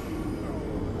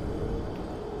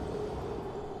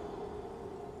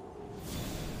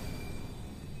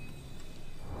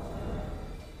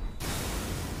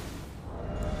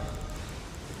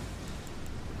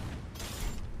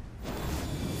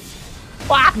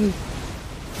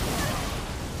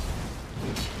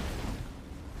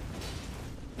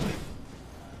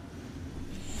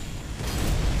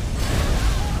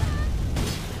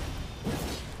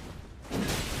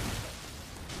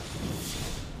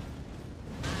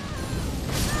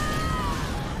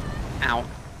 Ow.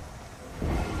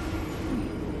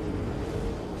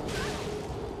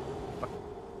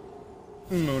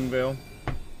 Moonvale.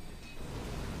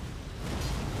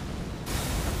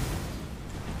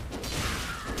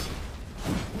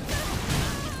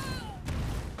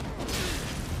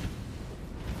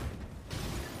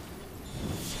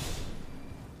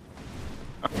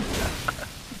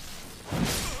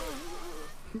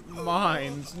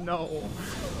 Mines, no.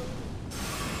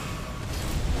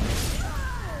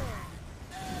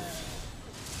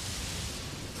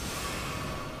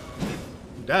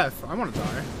 death. I want to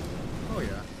die. Oh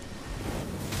yeah.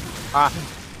 Ah.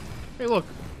 Hey, look.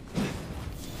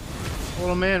 A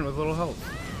little man with little health.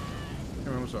 Hey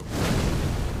man, what's up?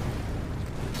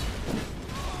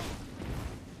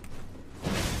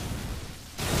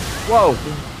 Whoa!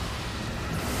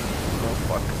 Oh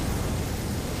fuck.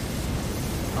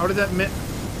 How did that miss?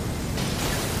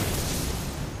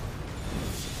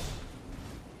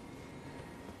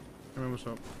 Hey man, what's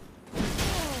up?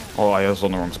 Oh, I was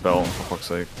on the wrong spell, for fuck's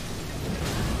sake.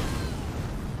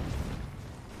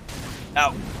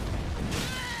 Ow.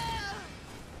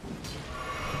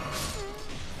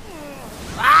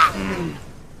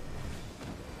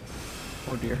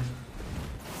 Oh dear.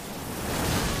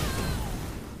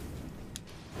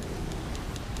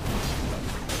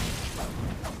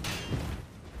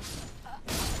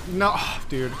 No,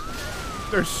 dude.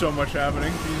 There's so much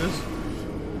happening. Jesus.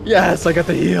 Yes, I got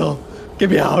the heal. Get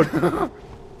me out.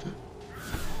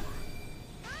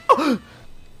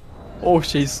 Oh,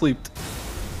 she sleeped.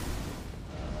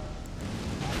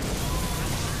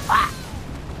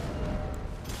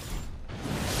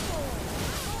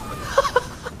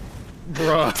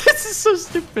 Bruh. This is so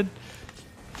stupid.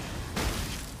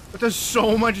 That does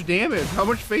so much damage. How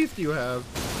much faith do you have?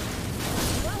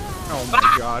 Oh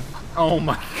my god. Oh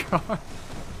my god.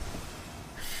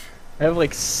 I have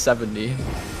like 70.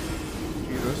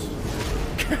 Jesus.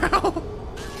 Cow.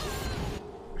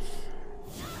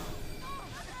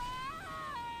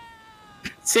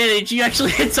 Sandy, did you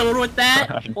actually hit someone with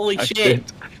that? Holy I shit. did.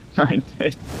 I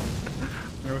did. Hey,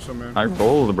 what's up, man? I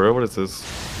rolled, bro. What is this?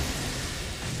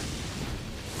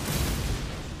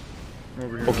 I'm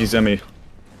over here. Pokey Zemi.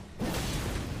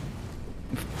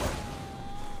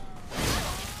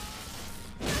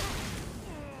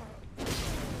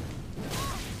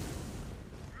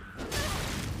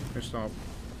 Hey, stop.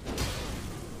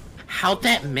 How'd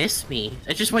that miss me?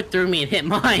 It just went through me and hit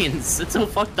mines. It's so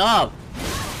fucked up.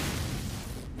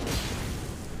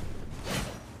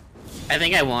 I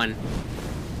think I won.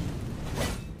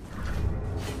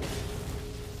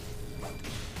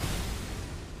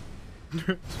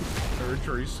 Third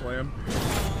tree slam.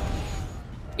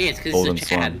 Yeah, it's because Golden it's a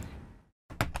Chad.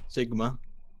 Swan. Sigma.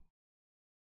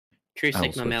 True I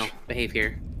will Sigma male switch.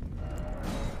 behavior.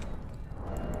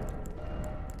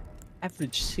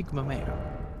 Average Sigma male.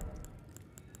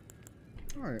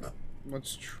 Alright,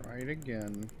 let's try it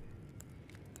again.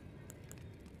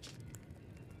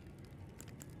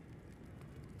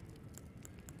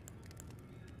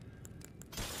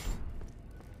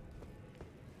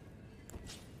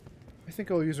 I think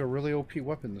I'll use a really OP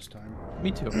weapon this time.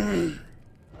 Me too.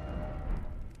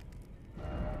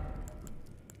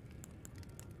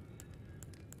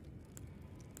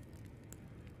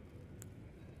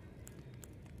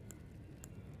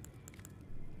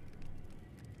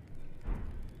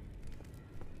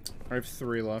 I have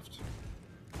 3 left.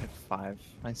 I have 5.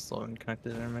 I slow and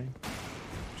connected enemy.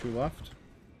 2 left.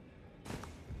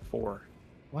 4.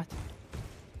 What?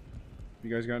 You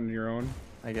guys gotten your own?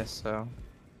 I guess so.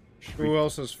 Should Who we-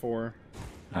 else has 4?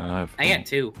 I have. I got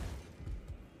 2.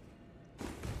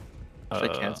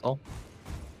 should I cancel?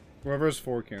 Whoever has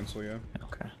 4, cancel, yeah.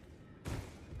 Okay.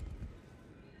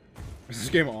 Is this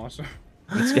game awesome?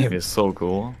 This game is so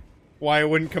cool. Why it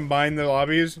wouldn't combine the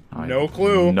lobbies? I No have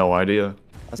clue. No idea.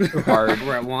 That's too hard.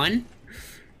 We're at 1.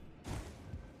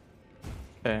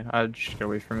 Okay, I'll just get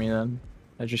away from me then.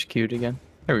 I just queued again.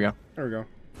 There we go. There we go.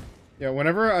 Yeah,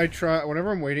 whenever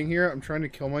I'm waiting here, I'm trying to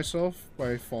kill myself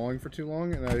by falling for too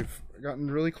long, and I've gotten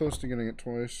really close to getting it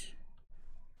twice.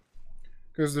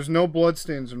 Because there's no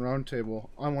bloodstains in Round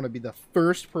Table. I want to be the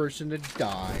first person to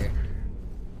die.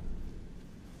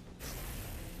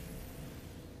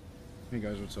 Hey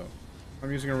guys, what's up?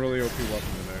 I'm using a really OP weapon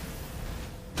today.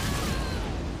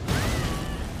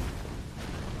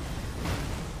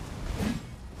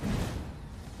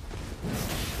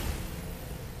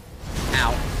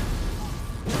 Ow.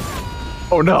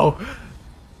 Oh no!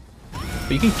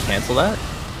 But you can cancel that?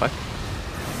 Fuck.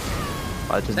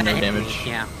 Oh, that does That no hit me, damage.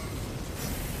 Yeah.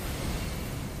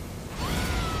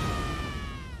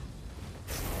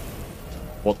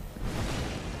 What?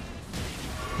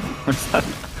 What's that?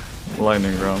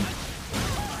 Lightning round.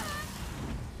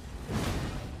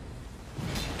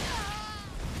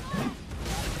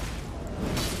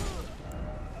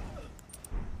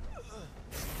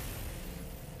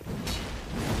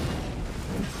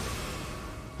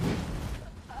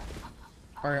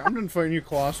 Alright, I'm done fighting you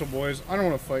colossal boys. I don't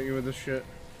want to fight you with this shit.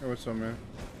 Hey, what's up, man?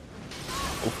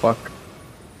 Oh fuck.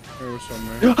 Hey, what's up,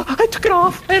 man? I took it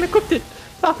off! I equipped it!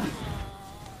 Ah.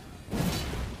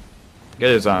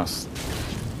 Get his ass.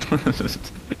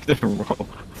 Didn't roll.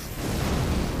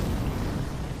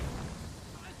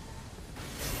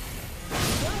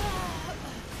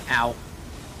 Ow.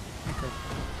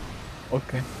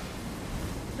 Okay.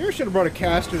 Maybe I should have brought a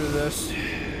caster to this.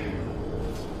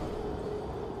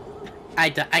 I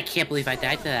can't believe I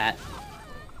died to that.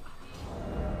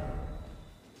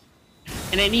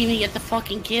 And I didn't even get the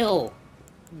fucking kill.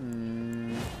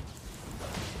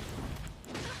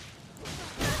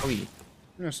 Oh, I'm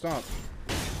gonna stop.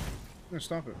 I'm gonna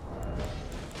stop it.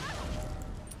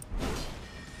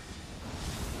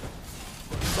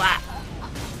 Slap.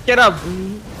 get up!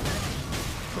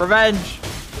 Revenge!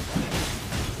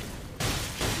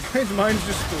 His mind's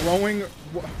just throwing.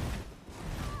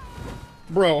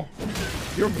 Bro,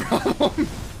 your problem.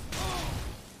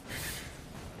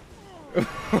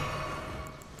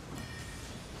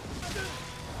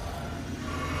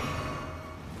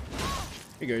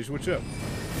 Hey guys, what's up?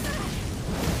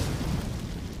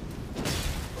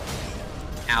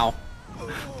 Ow.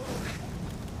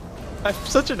 I'm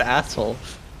such an asshole.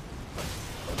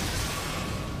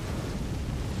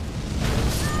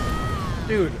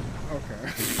 Dude,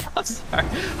 okay. I'm sorry.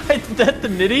 I did that to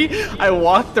Nitty, I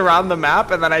walked around the map,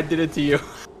 and then I did it to you.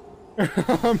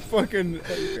 I'm fucking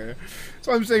okay.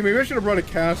 So I'm saying maybe I should have brought a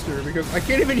caster because I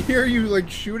can't even hear you like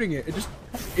shooting it. It just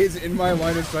is in my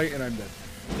line of sight and I'm dead.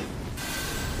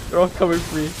 They're all coming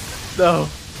for me. No.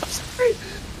 I'm sorry.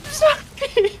 I'm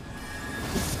sorry.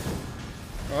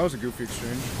 Oh, that was a goofy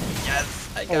exchange.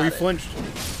 Yes, I got Oh, he it. flinched.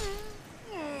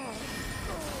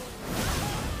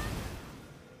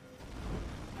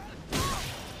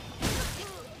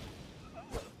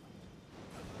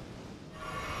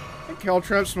 That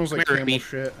Caltrap smells like Come here, camel Ruby.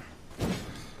 shit.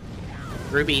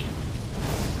 Ruby.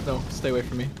 No, stay away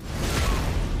from me.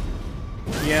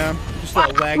 Yeah, just that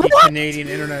laggy Canadian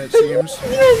internet, it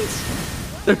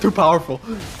seems. They're too powerful.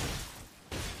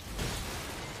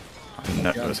 I've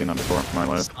never seen that before in my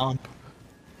life. Stomp.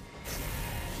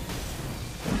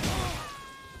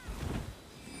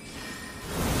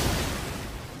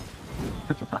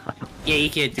 Yeah, you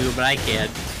can't do it, but I can.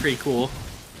 It's pretty cool.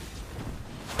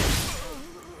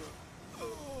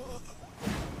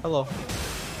 Hello.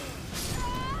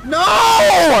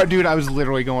 No! Dude, I was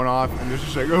literally going off and it's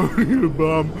just like, oh, you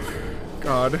bomb.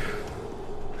 God.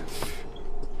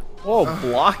 Whoa,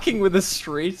 blocking with a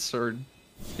straight sword.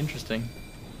 Interesting.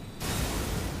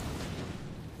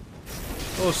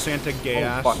 Oh, Santa gay Oh,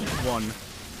 ass. fuck. One.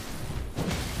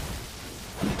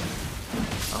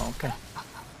 Oh, okay.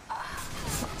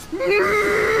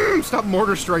 Stop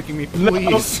mortar striking me,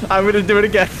 please. No, I'm gonna do it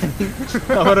again.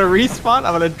 I'm gonna respawn,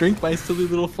 I'm gonna drink my silly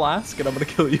little flask, and I'm gonna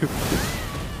kill you.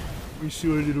 You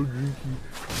silly little drinky.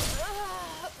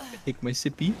 Take my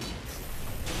sippy.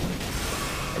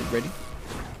 Are you ready?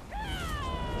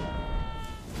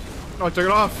 Oh, I took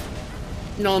it off.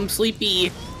 No, I'm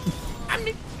sleepy.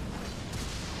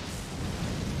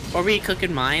 Are we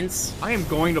cooking mines? I am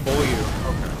going to bully you.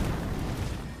 Okay.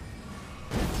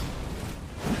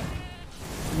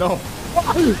 No.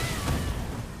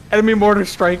 Enemy mortar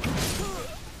strike.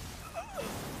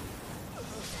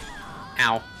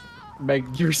 Ow. Meg,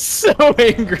 you're so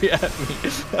angry at me.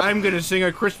 I'm gonna sing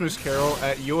a Christmas carol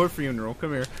at your funeral.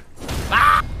 Come here.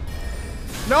 Ah!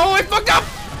 No, I fucked up!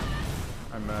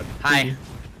 I'm mad. Hi.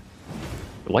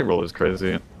 The light roll is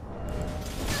crazy.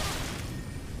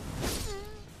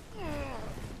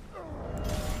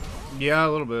 Yeah, a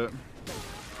little bit.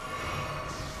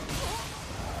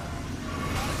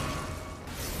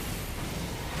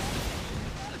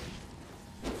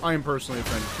 I am personally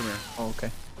offended. Come here. Oh,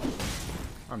 okay.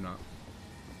 I'm not.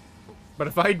 But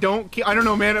if I don't I don't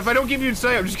know, man. If I don't give you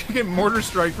insight, I'm just gonna get mortar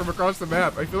strike from across the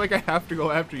map. I feel like I have to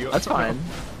go after you. That's I don't fine.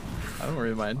 know. I don't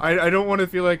really mind. I don't want to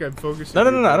feel like I'm focusing. No,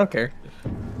 no, no, no, I don't care.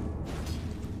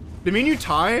 Did me and you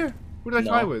tie? Who did I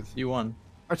tie No, with? you won.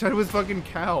 I tied with fucking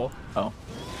Cal. Oh.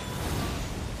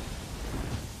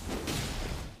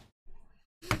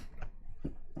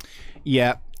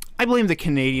 Yeah, I blame the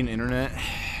Canadian internet,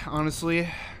 honestly.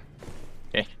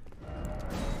 Okay.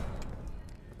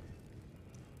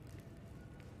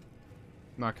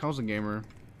 Nah, Cal's a gamer.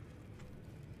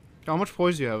 Cal, how much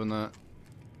poise do you have in that?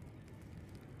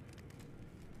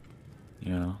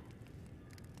 Yeah.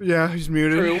 Yeah, he's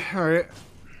muted. True. Alright.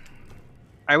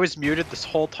 I was muted this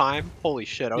whole time. Holy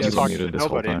shit! I was Yeah, He's talking to muted this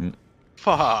whole nobody. time.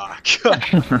 Fuck.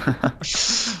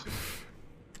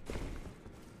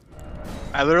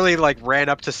 I literally like ran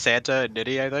up to Santa and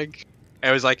Nitty, I think. And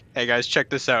I was like, "Hey guys, check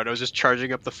this out." And I was just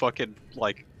charging up the fucking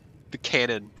like the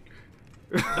cannon.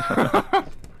 I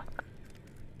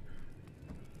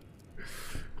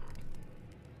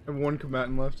have one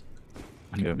combatant left.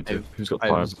 Yeah, me too. Who's got I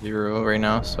have 5? 0 right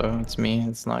now, so it's me.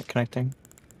 It's not connecting.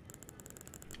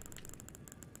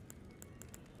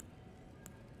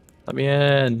 Let me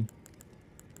in.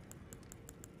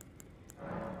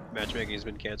 Matchmaking has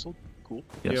been canceled. Cool.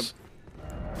 Yes.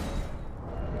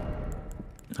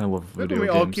 I love Like video when we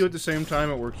all games. queue at the same time,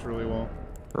 it works really well.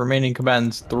 Remaining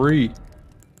combatants 3.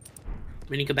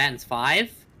 Mini combatants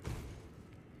 5?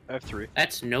 I have 3.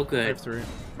 That's no I good. have 3.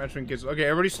 Matchmaking cancel. Okay,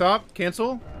 everybody stop,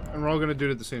 cancel, and we're all gonna do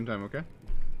it at the same time, okay?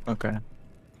 Okay.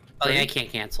 Oh yeah, I Ready? can't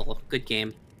cancel. Good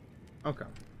game. Okay.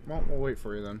 Well, we'll wait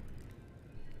for you then.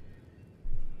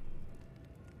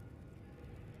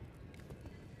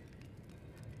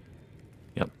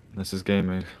 Yep, this is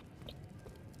gaming.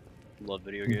 Love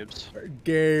video games.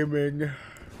 Gaming.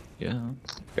 Yeah.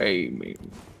 Gaming.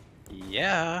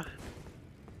 Yeah.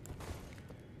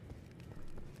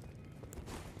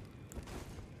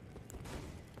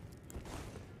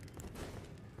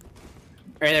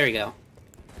 Alright, there we go.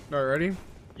 Alright, ready?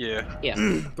 Yeah.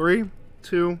 Yeah. 3,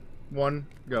 2, 1,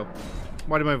 go.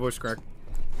 Why did my voice crack?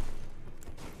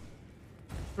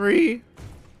 3.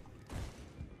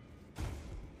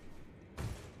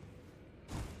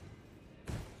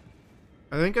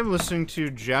 I think I'm listening to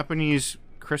Japanese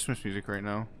Christmas music right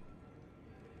now.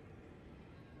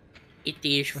 It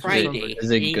is Friday. Is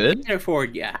it in good?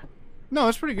 California. No,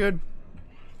 it's pretty good.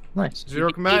 Nice.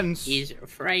 0 combatants. It is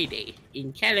Friday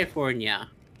in California.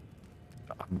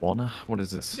 Wanna? What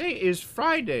is this? Today is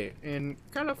Friday in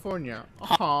California.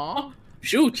 Aww.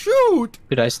 Shoot! Shoot!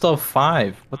 Dude, I still have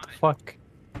 5. What the fuck?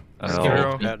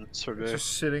 Zero. That's for me.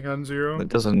 Just sitting on 0. It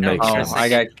doesn't No, make Oh, sense.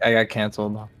 I I got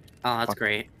canceled. Oh, that's Fuck.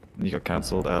 great. You got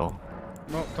cancelled, L.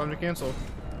 Well, time to cancel.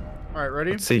 Alright,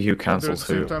 ready? Let's see who I'll do it at cancels the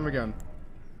same who. time again.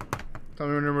 Tell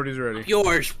me when everybody's ready.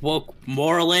 Yours, woke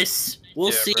moralists.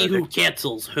 We'll Yeah, see ready. who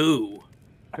cancels who.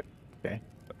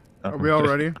 Are we all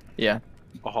ready? Yeah.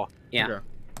 Oh, Yeah. Okay.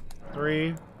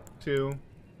 3, 2,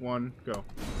 1, go.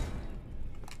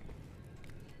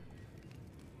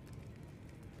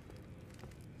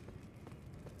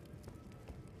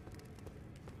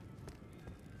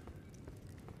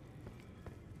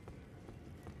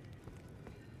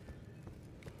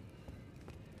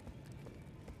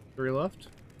 Three left.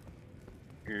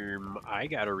 I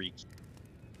gotta re.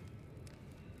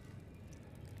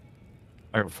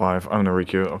 I got 5. I'm gonna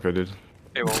requeue. Okay, dude.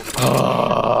 It won't.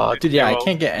 Oh, dude, yeah, I Well-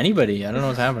 can't get anybody. I don't know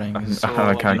what's happening. I, It's so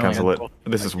I can't annoying. cancel it.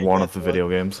 This is one of the video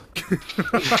games.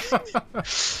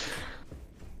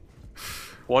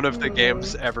 One of the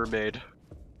games ever made.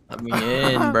 Let me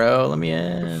in, bro. Let me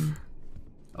in.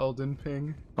 Elden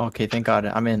ping. Okay, thank God.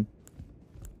 I'm in.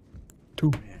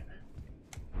 2.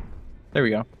 There we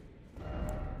go.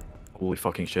 Holy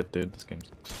fucking shit, dude. This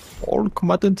game's. All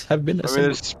combatants have been I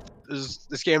mean,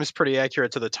 this game is pretty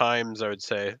accurate to the times. I would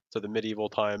say to the medieval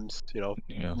times. You know,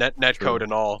 Yeah. net true. code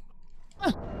and all.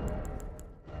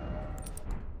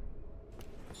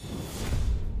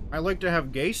 I like to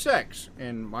have gay sex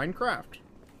in Minecraft.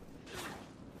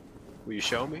 Will you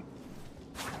show me?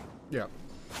 Yeah.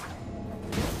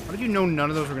 How did you know none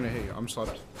of those were gonna hit you? I'm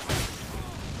slept.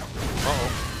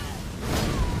 Uh-oh.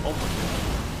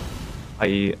 I.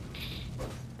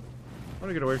 I'm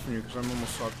gonna get away from you because I'm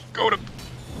almost slept. Go to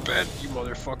bed, you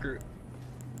motherfucker.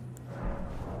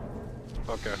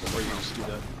 Okay, or you just do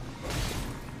that.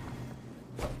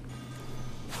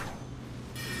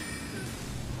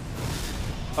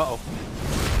 Uh-oh.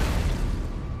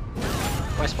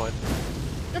 Nice point.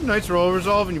 You have Knight's Roll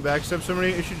Resolve and you backstab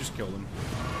somebody, you should just kill them.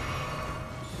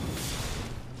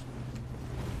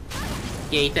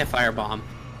 Yeah, eat that firebomb.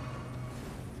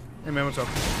 Hey man, what's up?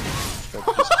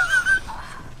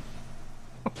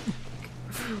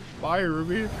 Bye,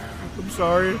 Ruby. I'm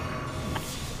sorry.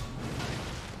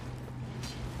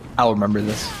 I'll remember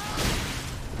this.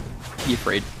 Be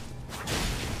afraid.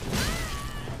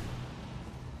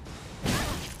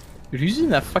 Dude, who's using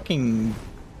that fucking...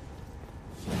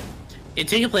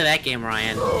 Until you play that game,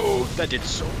 Ryan. Oh, that did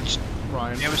so much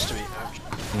Ryan. damage to me.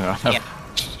 Yeah, I have Yeah.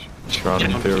 Shroud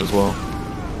in there as well.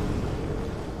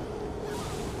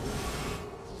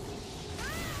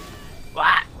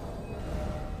 What?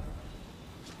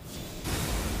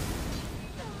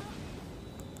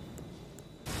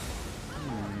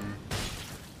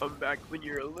 I'm back when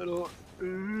you're a little.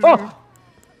 Oh!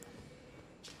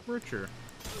 Richer.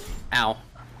 Ow.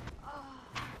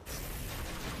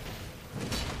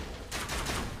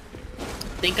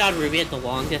 Thank God Ruby had the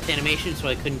long death animation so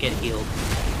I couldn't get healed.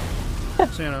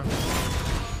 Santa.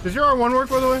 Does your R1 work,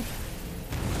 by the way?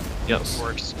 Yes.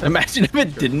 Works. Imagine if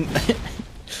it didn't.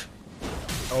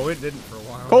 Oh, it didn't for a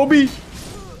while. Kobe!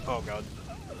 Oh god.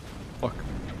 Fuck.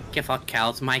 Get fuck Cal,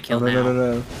 it's my kill No, now. no,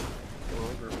 no, no. Go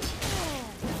over.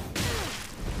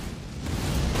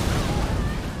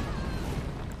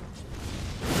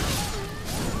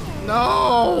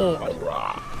 No!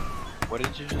 What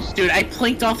did you just? Dude, I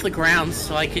plinked off the ground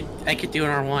so I could do an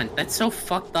R1. That's so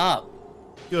fucked up.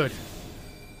 Good.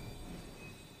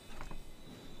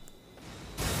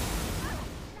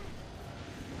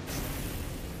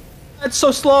 That's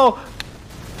so slow.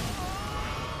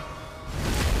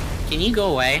 Can you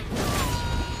go away?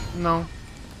 No.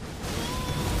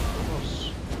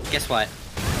 Guess what?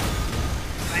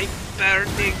 I'm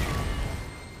burning.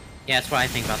 Yeah, that's what I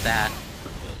think about that.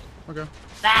 Okay.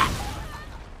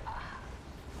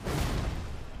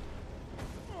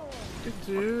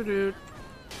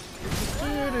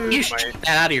 You should get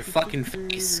that out of your fucking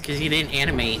face, because you didn't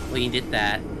animate when you did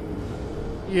that.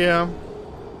 Yeah.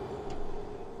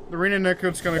 The arena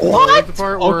netcode's kind of cool. What? I like the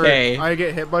part where Okay. I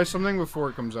get hit by something before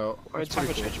it comes out. Wait, That's how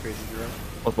pretty much cool. HP did you run?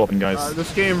 What's popping, guys?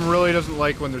 This game really doesn't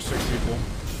like when there's 6 people.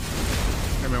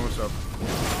 Hey man, what's up?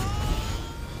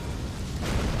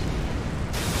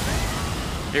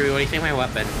 Ruby, what do you think of my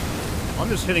weapon? I'm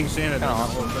just hitting Santa down the Oh.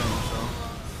 whole thing,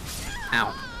 so.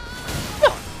 Ow.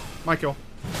 My kill.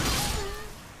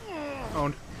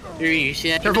 Owned. Ruby, you see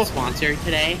that Careful. get sponsored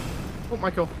today? Oh,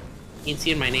 my kill. You can see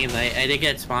in my name that I did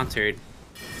get sponsored.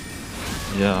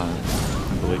 Yeah,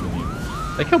 I believe in you.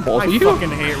 They kill both I of you. fucking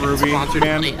hate Ruby, Sponsored by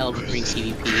man. Elden Ring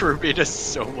TVP. Ruby does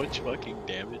so much fucking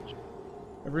damage.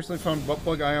 I've recently found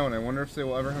Buttplug IO, and I wonder if they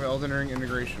will ever have Elden Ring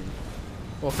integration.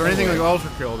 Well, if they're anything like Ultra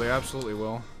Kill, they absolutely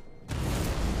will.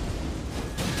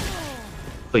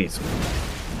 Please.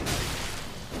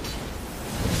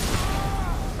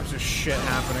 There's just shit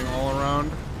happening all around.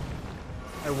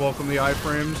 I welcome the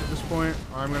iframes at this point.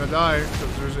 I'm gonna die,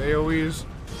 because there's AoEs.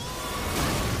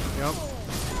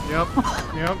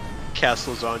 Yep.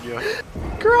 Castle's on you.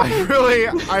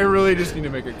 I really just need to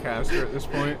make a caster at this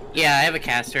point. Yeah, I have a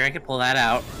caster. I could pull that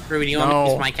out. Ruby, do you want me No.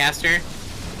 to use my caster?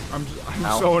 I'm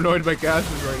Ow. so annoyed by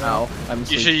casters right now. Ow, I'm You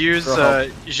asleep. should use Girl,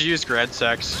 you should use Grand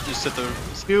Sex. Just sit the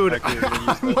Dude, back there and use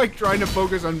I'm that. like trying to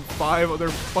focus on 5 other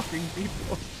fucking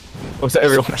people. What's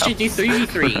everyone We should do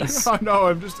 3v3s. Oh no,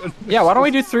 I'm just. Yeah, why don't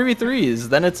we do 3v3s?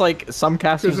 Then it's like some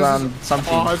casters this on is some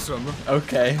teams. awesome.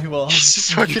 Okay, well. He's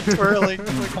just fucking twirling.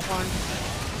 I'm like, come on.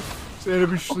 Santa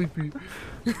be sleepy.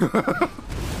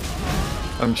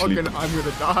 I'm sleeping. Fucking, I'm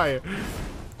gonna die.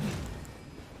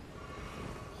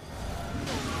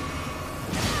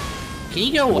 Can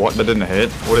you go away? What? That didn't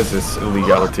hit? What is this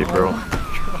illegality, bro?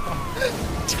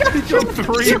 He killed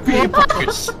 3 people.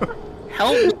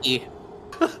 Help me.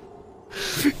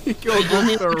 He killed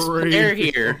Only the there's flare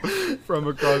 3 here. from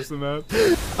across the map.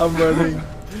 I'm running.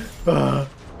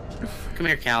 Come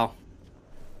here, Cal.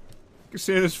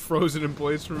 Santa's frozen in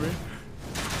place for me.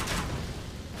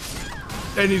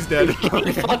 And he's dead.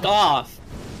 Fuck off.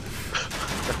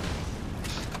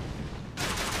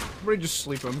 Somebody just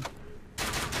sleep him.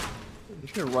 I'm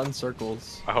just gonna run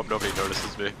circles. I hope nobody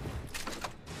notices me.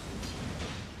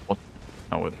 What?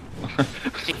 I would.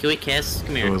 Hey, can we kiss?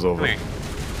 Come here. It was over. Come here.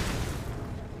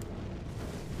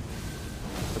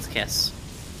 Let's kiss.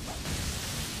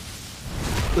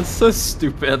 That's so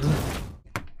stupid.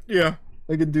 Yeah.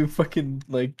 I could do fucking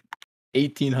like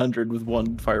 1800 with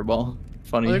one fireball.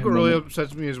 Funny. I think what really moment.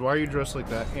 upsets me is why are you dressed like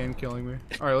that and killing me?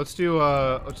 Alright, let's do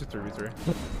 3v3.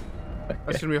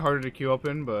 That's gonna be harder to queue up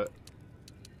in, but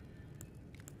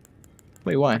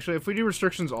Wait, why? actually if we do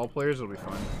restrictions all players it'll be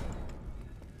fine.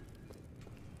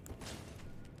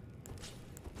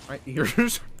 My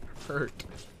ears hurt.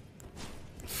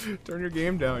 Turn your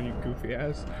game down, you goofy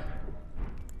ass.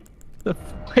 The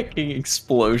fucking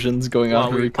explosions going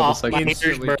off every couple off my seconds.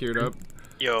 Instantly ears queued up.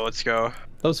 Yo, let's go.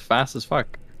 That was fast as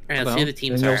fuck. Alright, let's Well, see who the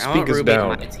teams then are. you'll I want speak us Ruby on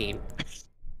down. my team.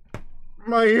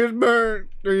 My ears burn.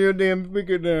 Turn your damn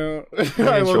speaker down. I Ain't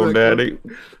love your that daddy.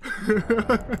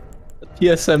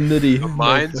 TSM nitty.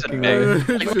 Mine's Fucking an A.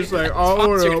 It's just like, oh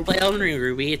Sponsored no. play Elden Ring,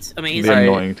 Ruby. It's amazing. The Alright,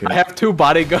 annoying team. I have 2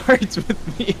 bodyguards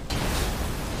with me.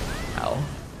 Ow.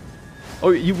 Oh,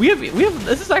 we have.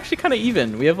 This is actually kind of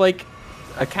even. We have like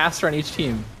a caster on each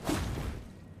team.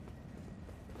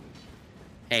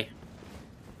 Hey.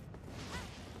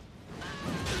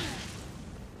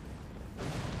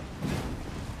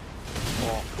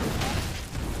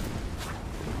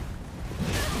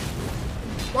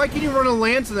 Why can you run a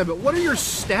lance in that? But what are your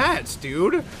stats,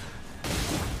 dude?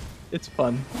 It's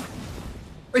fun.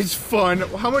 It's fun.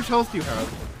 How much health do you have?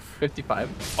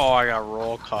 55. Oh, I got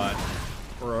roll caught.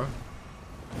 Bruh.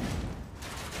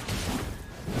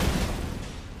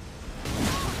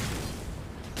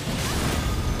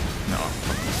 No,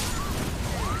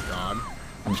 Oh my god.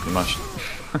 I'm just mashed.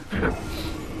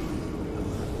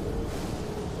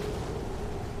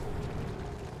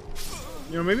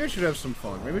 You know, maybe I should have some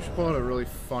fun. Maybe I should pull out a really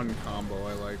fun combo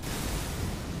I like.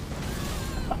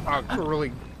 A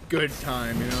really good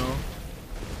time, you know?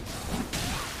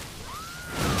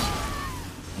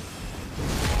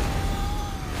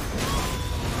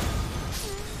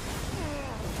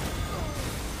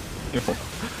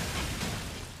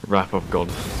 Wrap of God,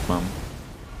 man.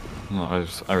 No,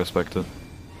 I respect it.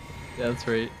 Yeah, that's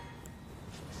right.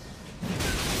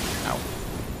 Ow.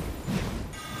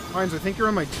 Hines, I think you're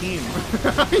on my team.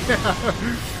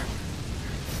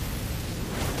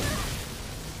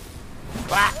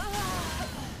 Yeah.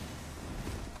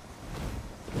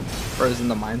 Frozen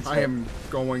the mindset. I am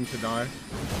going to die.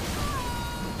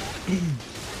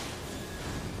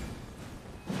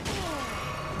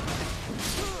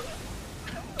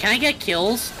 Can I get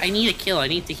kills? I need a kill. I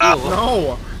need to heal.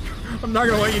 No! I'm not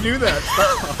gonna let you do that.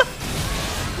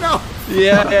 No!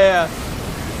 Yeah.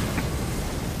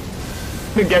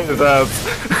 Get his ass.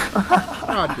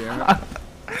 God damn it.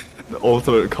 The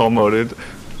ultimate combo, dude.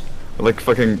 Like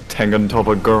fucking Tengen top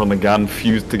of girl and the Gan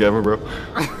fused together, bro.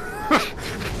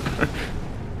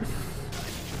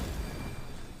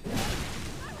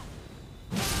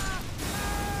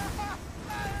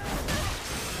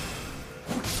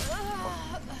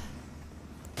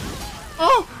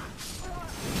 Oh!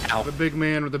 Ow. The big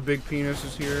man with the big penis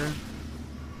is here.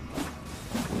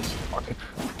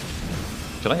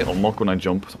 Should I unlock when I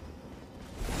jump?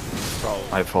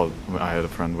 Probably. I thought I had a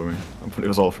friend with me, but it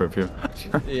was all for a few.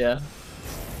 Yeah.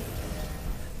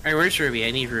 Alright, where's Ruby? I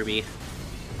need Ruby.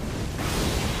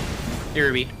 Hey,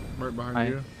 Ruby. Right behind Hi.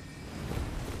 you.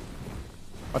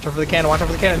 Watch out for the cannon. Watch out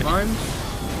for the cannon. Hines?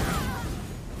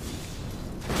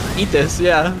 Eat this.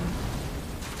 Yeah.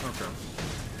 Okay.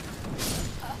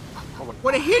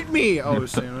 What it hit me! Oh, it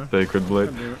was Santa. Sacred blade.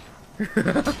 God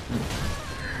damn it.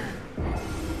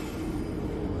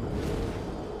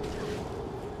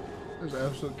 There's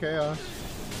absolute chaos.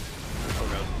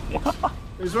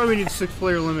 This is why we need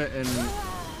 6-player limit in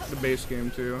the base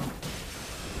game too.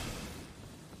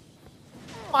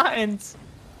 Mines.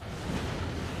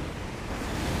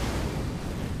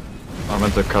 I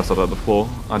meant to cast it at the floor.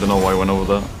 I don't know why I went over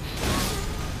that.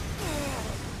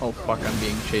 Oh fuck! I'm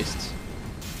being chased.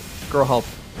 Girl, help.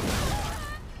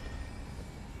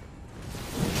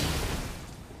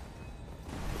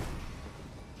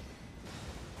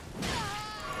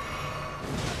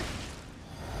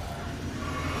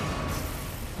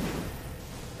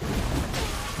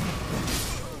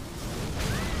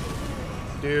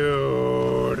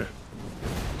 Dude.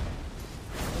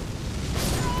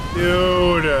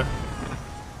 Dude.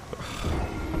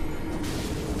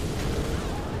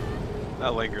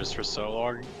 That lingers for so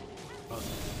long.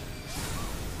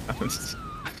 I'm just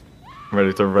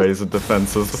ready to raise the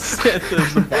defenses.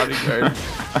 Santa's the bodyguard.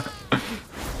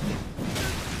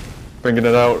 Bringing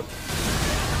it out.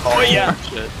 Oh yeah.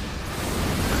 Shit.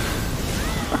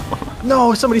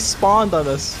 No, somebody spawned on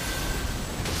us.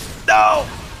 No,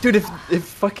 dude. If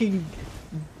fucking.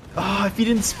 Oh, if he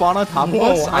didn't spawn on top of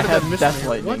us, how I did that have miss death me?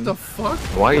 lightning. What the fuck?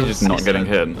 Why are you just not getting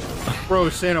hit? Bro,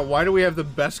 Santa, why do we have the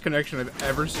best connection I've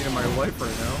ever seen in my life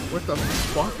right now? What the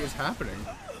fuck is happening?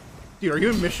 Dude, are you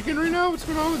in Michigan right now? What's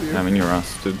going on with you? I'm in your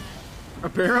ass, dude.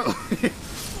 Apparently.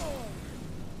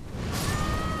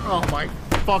 Oh my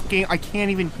fucking... I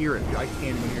can't even hear it, dude. I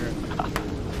can't even hear it.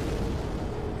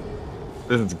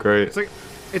 This is great.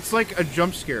 It's like a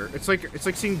jump scare. It's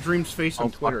like seeing Dream's face on Oh,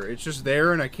 fuck. Twitter. It's just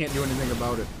there and I can't do anything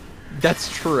about it. That's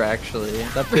true, actually.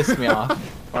 That pissed me off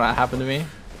when that happened to me.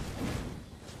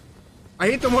 I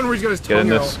hate the one where he's got his Get in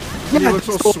tongue out. this. And he looks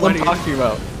that's so what I'm sweaty. talking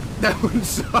about. That one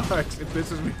sucks. It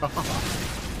pisses me off.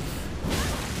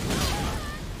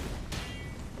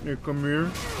 Hey, come here.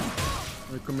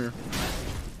 Hey, come here.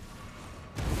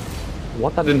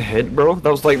 What? That didn't hit, bro?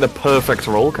 That was like the perfect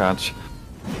roll catch.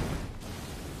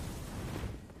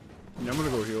 Yeah, I'm gonna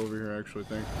go heal over here, actually, I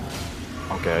think.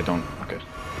 Okay, I don't. Okay.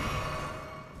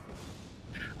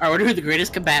 I wonder who the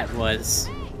greatest combatant was.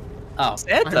 Oh. I'm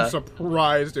Santa.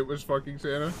 surprised it was fucking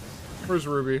Santa. Where's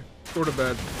Ruby? Go to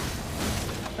bed.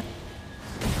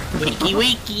 Wakey,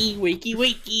 wakey, wakey,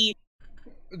 wakey.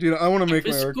 Dude, I want to make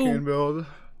my Let's go. arcane build.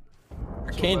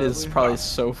 Arcane is probably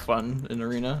so fun in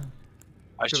Arena.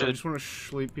 I Dude, I should. just want to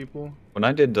sleep people. When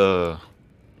I did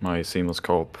my seamless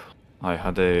co-op, I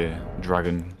had a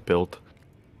dragon built,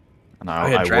 and Oh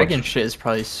yeah, dragon would, shit is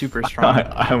probably super strong.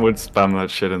 I would spam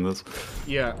that shit in this.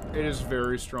 Yeah, it is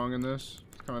very strong in this.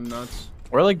 It's kind of nuts.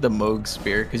 Or like the Moog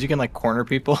spear, because you can like corner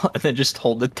people and then just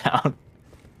hold it down.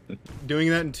 Doing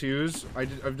that in twos,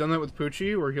 I've done that with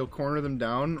Poochie, where he'll corner them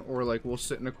down, or like we'll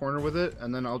sit in a corner with it,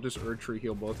 and then I'll just Erdtree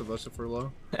heal both of us if we're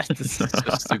low. This is so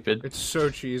stupid. It's so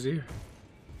cheesy.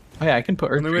 Oh yeah, I can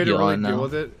put The only way Earth to heal really on deal now.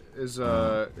 with it is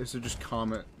to just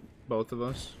comment both of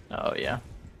us. Oh yeah.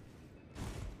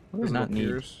 What do I As not little need?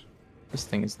 peers. This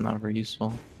thing is not very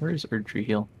useful. Where is Erdtree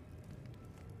heal?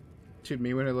 Dude,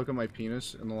 me when I look at my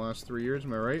penis in the last 3 years,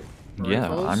 am I right? Am I Yeah,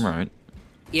 fellas? I'm right.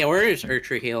 Yeah, where is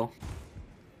Erdtree heal?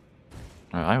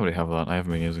 I already have that. I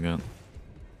haven't been using it.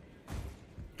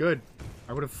 Good.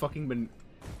 I would have fucking been...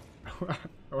 I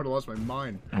would have lost my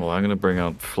mind. Well, I'm gonna bring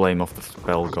out Flame of the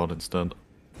Spell God instead.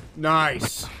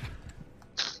 Nice!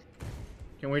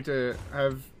 Can't wait to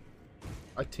have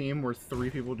a team where 3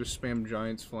 people just spam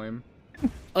Giant's Flame.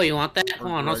 Oh, you want that? Or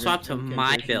Hold on, I'll dragon swap to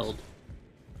my incantations. build.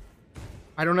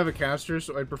 I don't have a caster,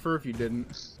 so I'd prefer if you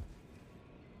didn't.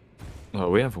 Oh,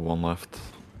 we have 1 left.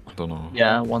 I don't know.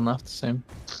 Yeah, 1 left, same.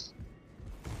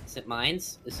 Is it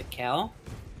mines? Is it Cal?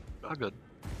 I'm good.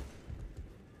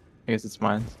 I guess it's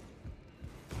mine.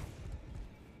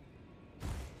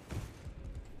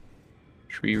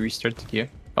 Should we restart the queue?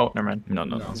 Oh, never mind.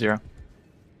 No. 0.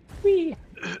 Whee!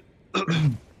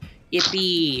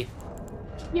 Yippee!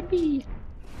 Yippee!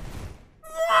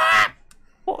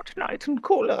 Fortnite and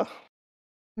cola.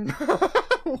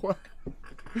 What?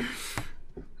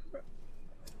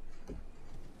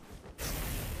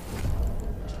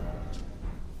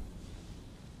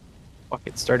 Fuck,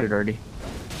 it started already.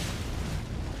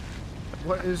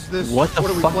 What is this? What the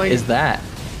are we fuck playing? is that?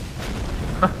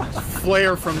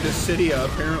 Flare from Dissidia,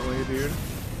 apparently, dude.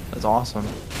 That's awesome.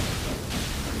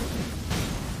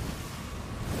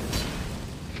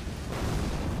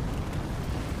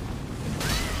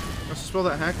 What's the spell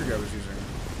that hacker guy was using?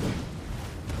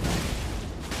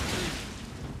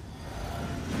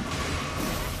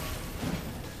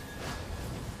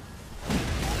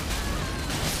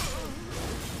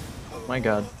 My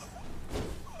god.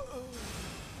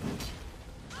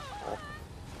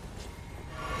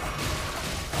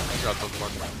 I got the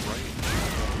one right.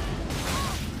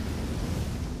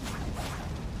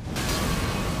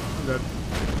 I'm dead.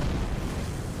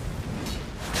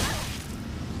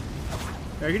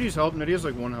 Yeah, I could use help. Nydia's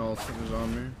like 1 health if it's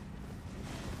on me.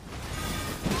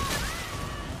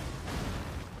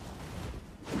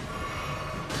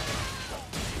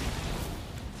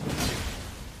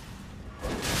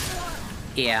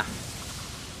 Yeah.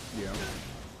 Yeah.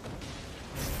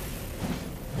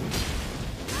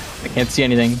 I can't see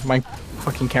anything. My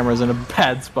fucking camera's in a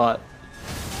bad spot.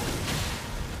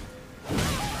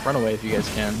 Run away if you guys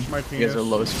can. My You guys are penis.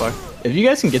 low as fuck. If you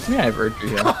guys can get to me, I have Erdtree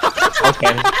here.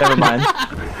 Okay, never mind.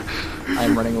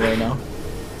 I'm running away now.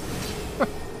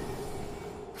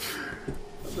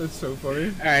 That's so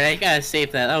funny. Alright, I gotta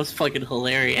save that. That was fucking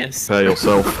hilarious. Prepare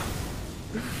yourself.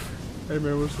 Hey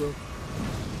man, what's up?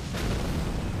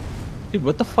 Dude,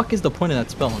 what the fuck is the point of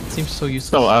that spell? It seems so useless.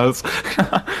 So as.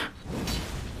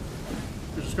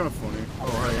 It's just kind of funny.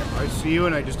 Oh, I see you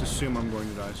and I just assume I'm going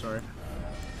to die. Sorry.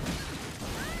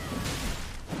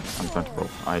 I'm trying to roll.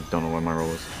 I don't know where my roll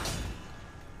is.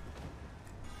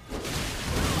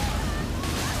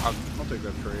 I'll take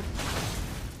that trade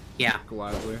Yeah.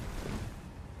 gladly.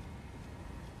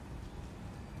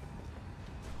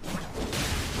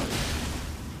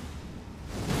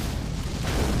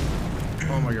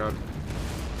 Oh my god.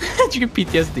 Did you get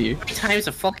PTSD? How many times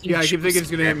a fucking Yeah, I keep thinking shoots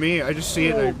it's gonna hit me. I just see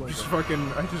it. Oh I just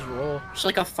fucking. I just roll. It's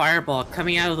like a fireball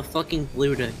coming out of the fucking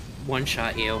blue to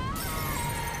one-shot you.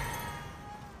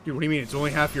 Dude, what do you mean? It's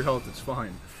only half your health. It's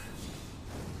fine.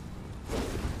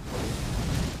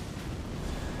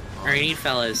 Alright, need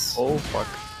fellas. Oh fuck.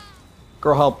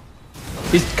 Girl, help.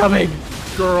 He's coming!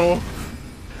 Girl.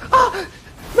 Ah!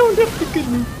 No, no, he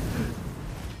couldn't move.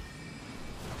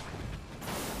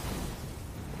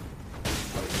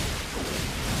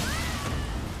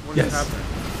 What Yes. is happening?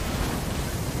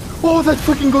 Oh, that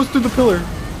fucking goes through the pillar.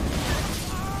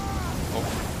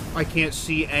 I can't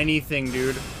see anything,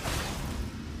 dude.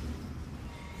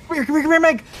 Come here,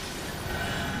 Meg!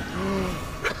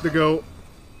 The goat.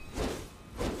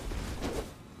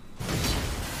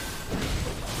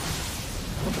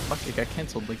 What the fuck? It got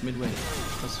cancelled like midway.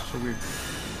 That's so weird.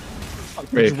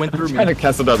 It Wait, just went through I'm trying me. to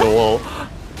cast it at the wall.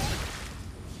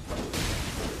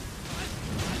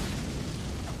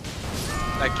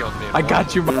 That killed me. I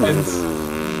got you, Mines.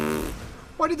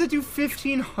 Why did that do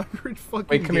 1,500 fucking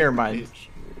Wait, come here, damage? Mines.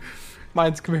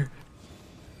 Mines, come here.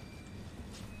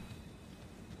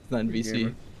 It's not in VC.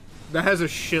 Gamer. That has a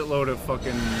shitload of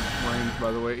fucking range,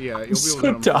 by the way. Yeah, you'll be It's able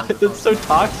so, to get them. that's so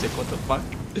toxic. What the fuck?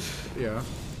 Yeah.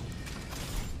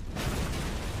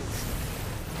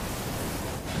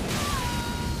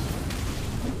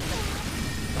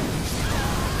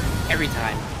 Every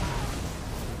time.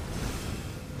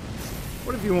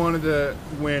 What if you wanted to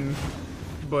win,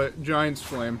 but Giant's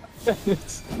Flame?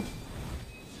 Whoops.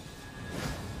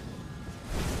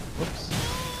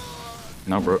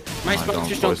 No, bro. My I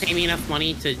sponsors don't boys. pay me enough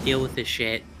money to deal with this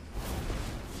shit.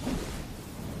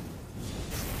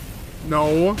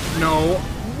 No, no.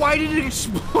 Why did it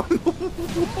explode the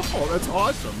wall? That's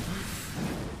awesome.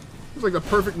 It's like the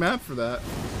perfect map for that.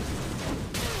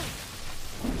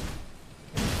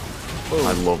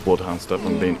 I love Bloodhound stuff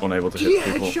and being unable to hit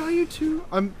people. Yeah, you too.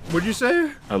 What'd you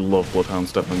say? I love Bloodhound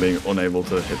stuff and being unable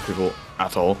to hit people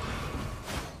at all.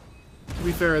 To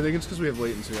be fair, I think it's because we have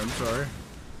latency. I'm sorry.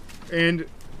 And,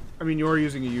 I mean, you're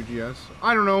using a UGS.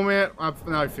 I don't know, man.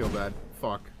 Now I feel bad.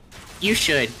 Fuck. You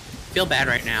should. Feel bad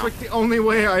right now. It's like the only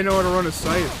way I know how to run a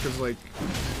site, because, like,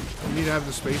 you need to have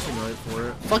the spacing right for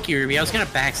it. Fuck you, Ruby. I was gonna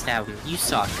backstab him. You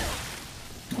suck.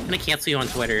 I'm gonna cancel you on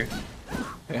Twitter.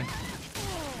 Okay.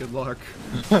 Good luck.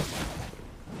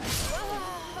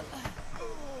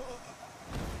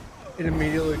 It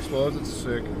immediately explodes. It's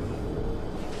sick.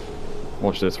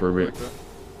 Watch this, Ruby. Like that.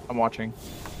 I'm watching.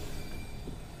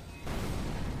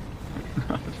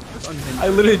 It's unhinged. I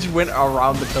literally just went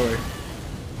around the pillar.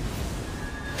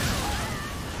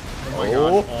 Oh my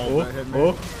god. All that hit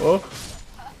me.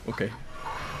 Okay.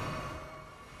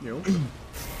 Yo.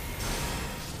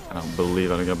 I don't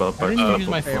believe I didn't get about I back. didn't use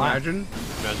my Hey, flash. imagine.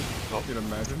 Imagine. Oh, Dude,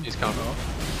 imagine. he's coming. Oh.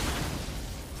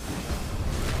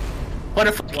 What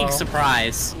a fucking Wow.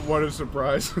 surprise. What a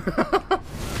surprise.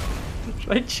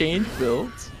 Should I change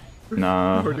builds?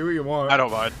 Nah, Or do what you want. I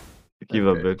don't mind. keep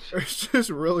that bitch. It's just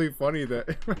really funny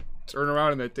that turn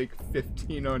around and they take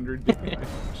 1,500 damage.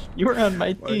 You were on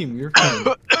my team. You're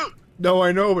fine. No,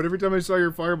 I know, but every time I saw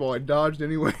your fireball, I dodged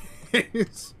anyways.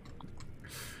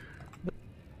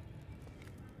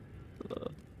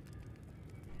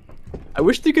 I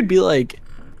wish there could be like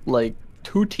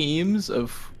two teams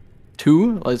of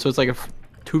two, like so it's like a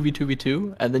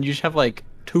 2v2v2, and then you just have like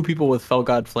two people with Fell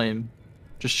God Flame,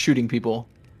 just shooting people,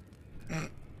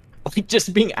 like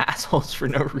just being assholes for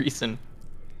no reason.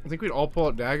 I think we'd all pull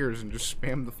out daggers and just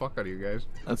spam the fuck out of you guys.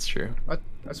 That's true.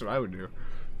 That's what I would do.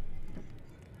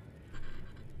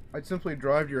 I'd simply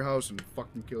drive to your house and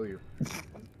fucking kill you.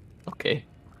 Okay.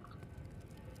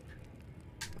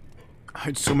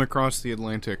 I'd swim across the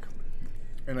Atlantic.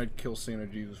 And I'd kill Santa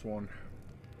Jesus 1.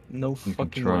 No You can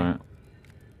fucking try way. it.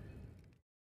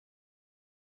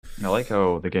 I like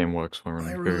how the game works when we're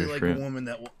I in really very like free. a woman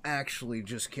that will actually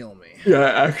just kill me. Yeah,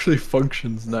 it actually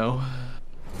functions now.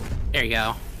 There you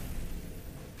go.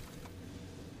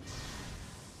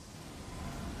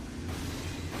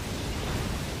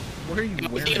 What are you We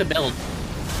wearing? need to build.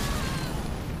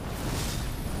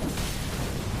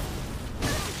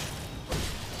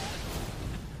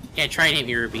 Yeah, try and hit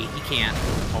me, Ruby. You can't.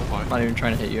 Oh my. I'm not even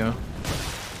trying to hit you. I'm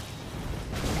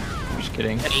just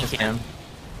kidding. Yeah, you Yes, can. ma'am.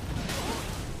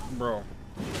 Bro.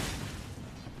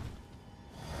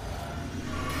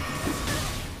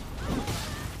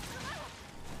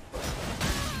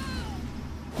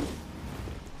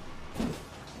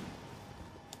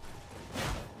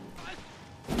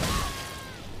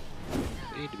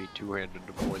 They need to be two-handed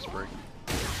to boys break.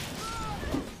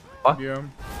 Yeah.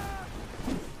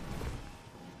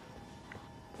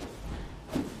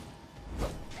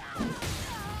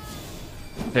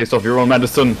 Taste off your own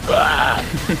medicine.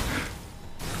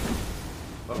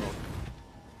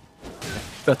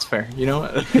 That's fair. You know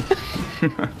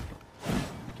what?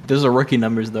 Those are rookie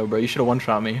numbers though, bro. You should have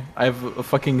one-shot me. I have a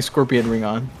fucking scorpion ring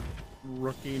on.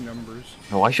 Rookie numbers.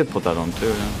 Oh, I should put that on too.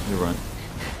 Yeah, you're right.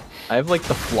 I have like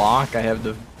the flock. I have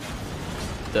the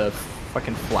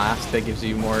fucking flask that gives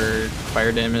you more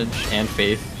fire damage and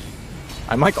faith.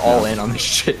 I'm like all in on this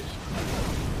shit.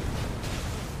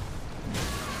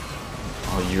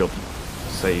 Oh, you got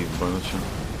saved by that shit.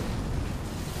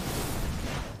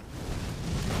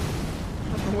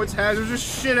 What's hazards? There's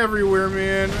just shit everywhere,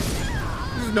 man.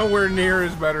 This is nowhere near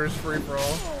as better as free for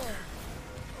all.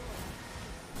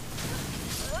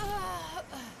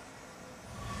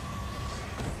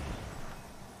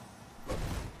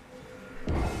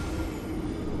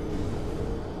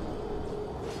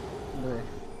 Bro.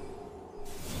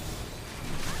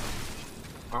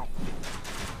 Wow.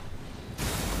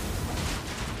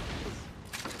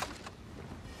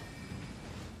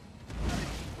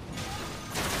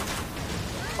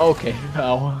 Okay,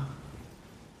 ow.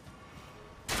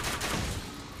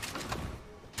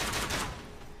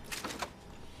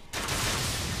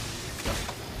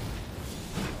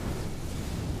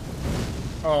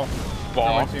 Oh,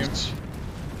 not my team. Bombs.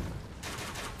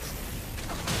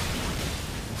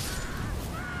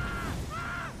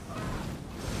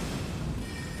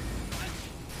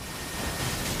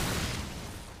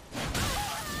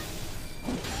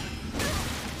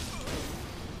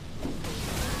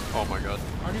 Oh my god.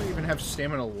 How do you even have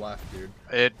stamina left, dude?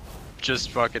 It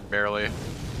just fucking barely.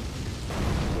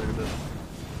 Look at this.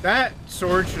 That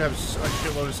sword should have a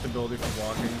shitload of stability for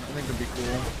blocking. I think that'd be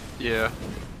cool. Yeah.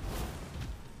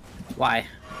 Why?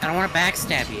 I don't want to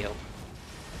backstab you.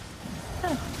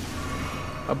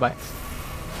 Bye-bye.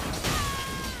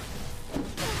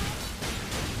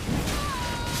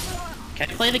 Can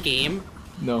I play the game?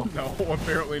 No. No,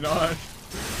 apparently not.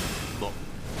 Look.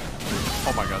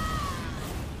 Oh my god.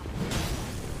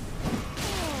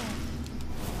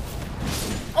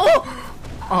 Oh!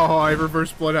 Oh, I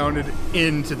reverse bloodhounded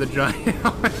into the giant.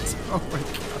 Oh my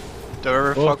god. Don't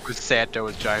ever Oh. fuck with Santa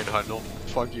with giant huddle.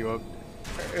 Fuck you up.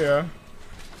 Yeah.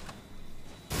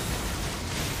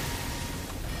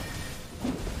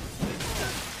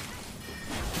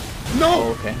 No!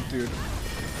 Oh, okay. Dude.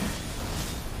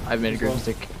 I've made a great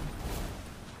mistake.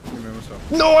 Give me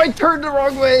myself. No, I turned the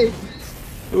wrong way!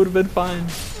 It would have been fine.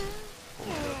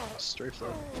 Straight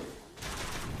throw.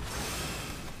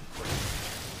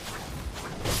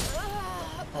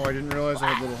 Oh, I didn't realize I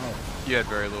had little health. You had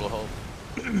very little help.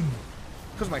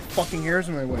 Because my fucking hair's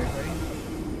in my way. Ready?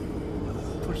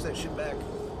 Push that shit back.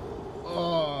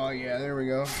 Oh, yeah, there we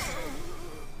go.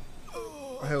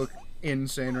 I look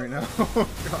insane right now. Oh,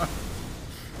 God.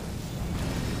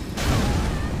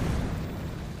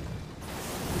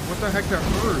 What the heck, that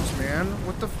hurts, man?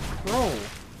 What the bro?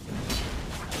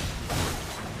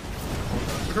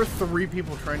 There are 3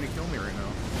 people trying to kill me right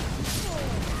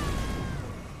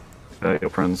now. Your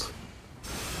friends.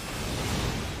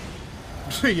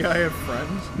 Yeah, I have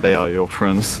friends. They are your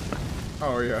friends.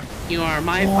 Oh, yeah. You are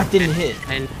my Oh, I didn't hit.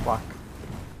 And Fuck.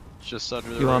 Just under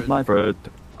the You are road. my friend.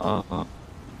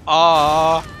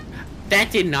 Ah.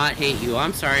 that did not hit you.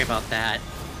 I'm sorry about that.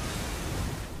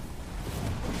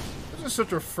 This is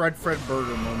such a Fred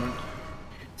Burger moment.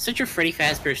 Such a Freddy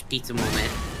Fazbear's Pizza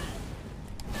moment.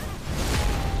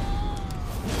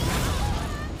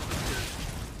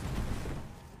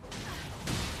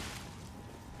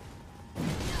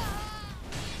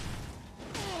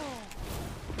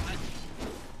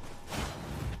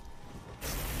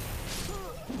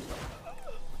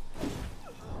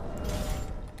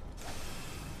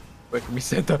 Wait for me,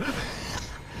 Santa.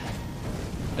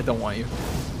 I don't want you.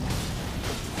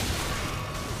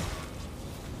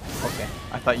 Okay.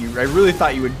 I really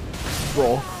thought you would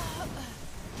roll.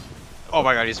 Oh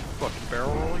my god, he's fucking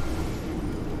barrel rolling.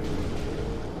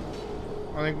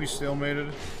 I think we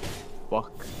stalemated.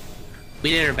 Fuck. We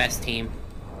did our best, team.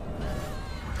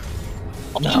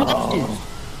 No.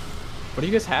 What do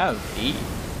you guys have? 8?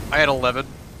 I had 11.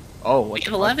 Oh, what We the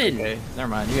have fuck? 11. Okay, never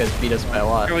mind. You guys beat us by a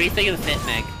lot. Or what do you think of the fit,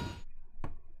 Meg?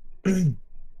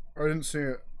 I didn't see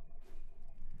it.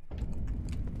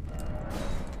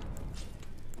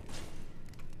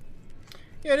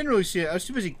 Yeah, I didn't really see it. I was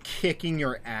too busy kicking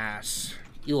your ass.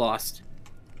 You lost.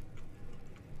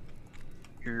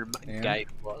 You're my Damn. guy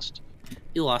who lost.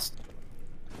 You lost.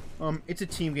 It's a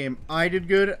team game. I did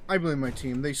good. I blame my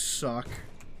team. They suck.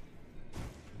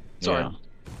 Sorry. Yeah.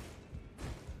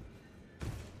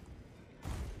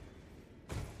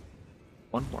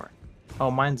 One more. Oh,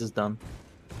 mine's is done.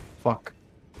 Fuck.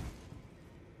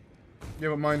 Yeah,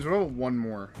 but mine's what about one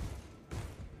more?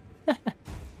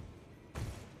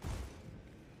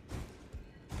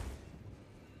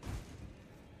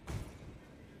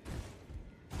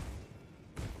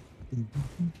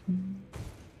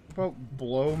 About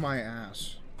blow my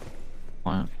ass.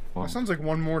 What? That sounds like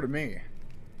one more to me.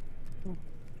 I'm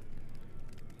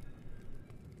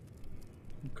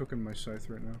cooking my scythe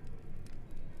right now.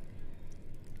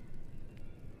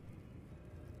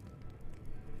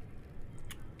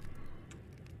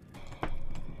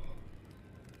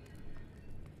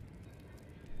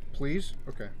 Please?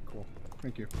 Okay, cool.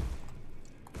 Thank you.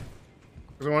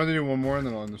 Because I wanted to do one more and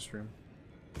then I'll end the stream.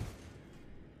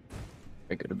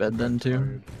 I go to bed then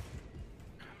too.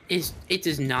 It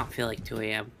does not feel like 2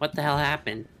 a.m. What the hell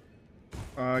happened?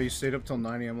 You stayed up till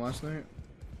 9 a.m. last night?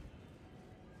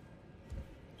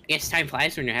 I guess time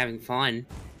flies when you're having fun.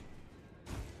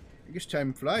 I guess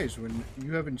time flies when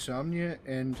you have insomnia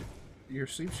and your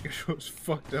sleep schedule is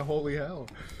fucked to holy hell.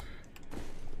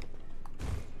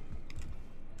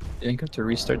 You think I have to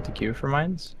restart the queue for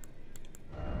mines?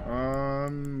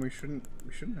 We shouldn't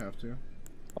have to.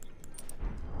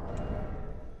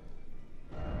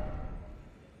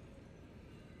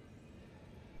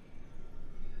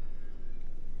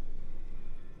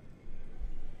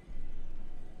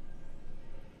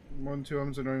 More than 2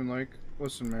 items I don't even like.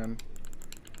 Listen, man.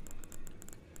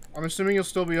 I'm assuming you'll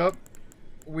still be up.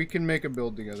 We can make a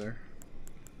build together.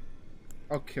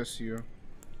 I'll kiss you.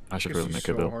 I should Kiss really you make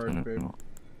so a build. hard, Yeah, babe. no.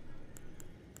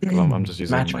 I'm just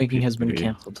using my Matchmaking has been PvP.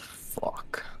 cancelled.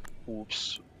 Fuck.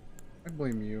 Oops. I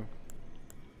blame you.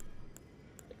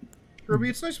 Ruby,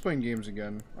 it's nice playing games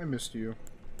again. I missed you.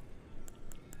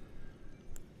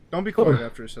 Don't be quiet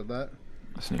after I said that.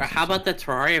 Or how about the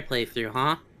Terraria playthrough,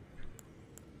 huh?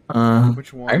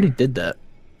 Which one? I already did that.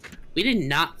 We did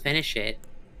not finish it.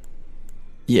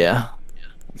 Yeah.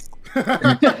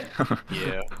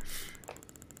 Yeah.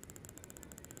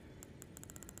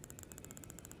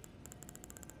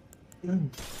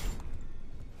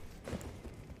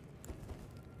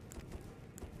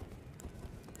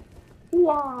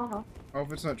 Oh,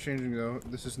 if it's not changing though,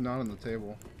 this is not on the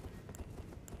table.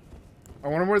 I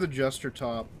want to wear the Jester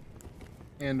top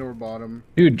and or bottom.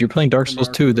 Dude, you're playing Dark Souls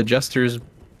Mark. 2. The Jester's.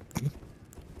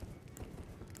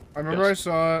 I remember Yes.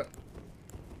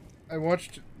 I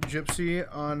watched Gypsy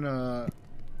on,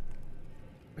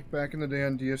 like back in the day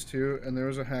on DS2, and there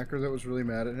was a hacker that was really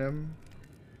mad at him.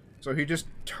 So he just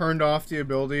turned off the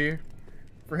ability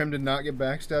for him to not get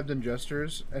backstabbed in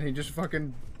Jesters, and he just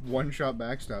fucking one-shot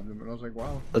backstabbed him, and I was like,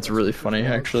 wow. That's really funny,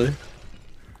 wild. actually.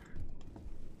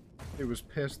 It was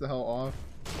pissed the hell off.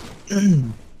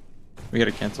 We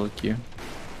gotta cancel the queue.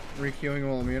 Re-queuing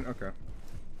while I'm in? Okay.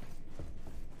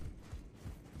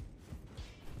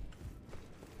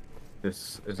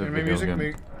 This is a Anime video music,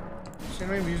 game.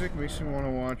 anime music makes me want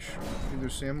to watch either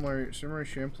Samurai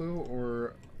Champloo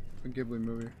or a Ghibli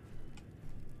movie.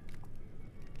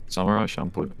 Samurai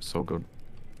Champloo is so good.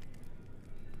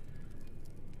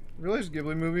 I realize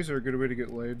Ghibli movies are a good way to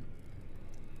get laid.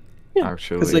 Yeah,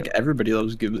 Actually, because like everybody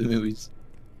loves Ghibli movies.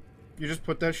 You just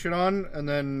put that shit on, and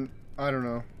then, I don't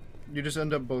know, you just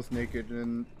end up both naked,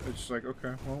 and it's like,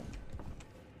 okay, well,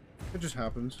 it just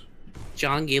happens.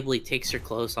 John Ghibli takes her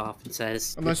clothes off and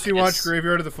says, Unless you watch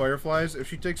Graveyard of the Fireflies, if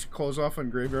she takes clothes off on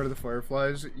Graveyard of the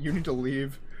Fireflies, you need to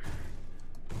leave.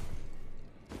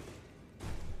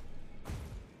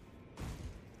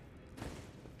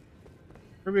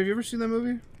 Ruby, have you ever seen that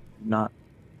movie? Not.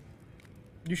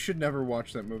 You should never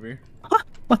watch that movie.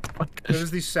 What the fuck? That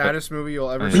is the saddest movie you'll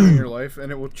ever see in your life,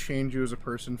 and it will change you as a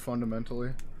person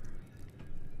fundamentally.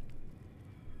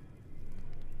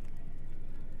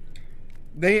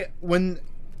 When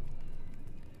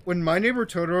My Neighbor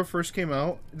Totoro first came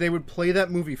out, they would play that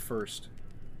movie first.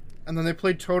 And then they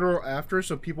played Totoro after,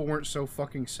 so people weren't so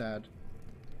fucking sad.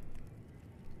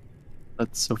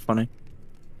 That's so funny.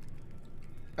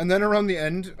 And then around the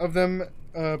end of them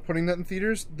putting that in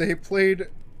theaters, they played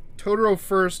Totoro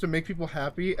first to make people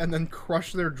happy, and then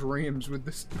crush their dreams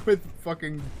with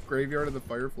fucking Graveyard of the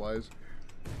Fireflies,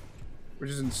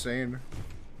 which is insane.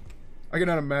 I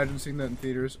cannot imagine seeing that in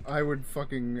theaters. I would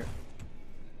fucking...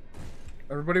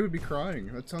 Everybody would be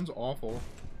crying. That sounds awful.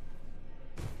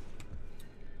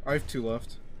 I have 2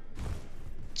 left.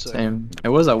 Same. It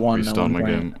was at 1. Restart my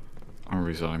game. I'm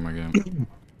restarting my game.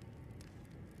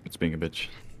 It's being a bitch.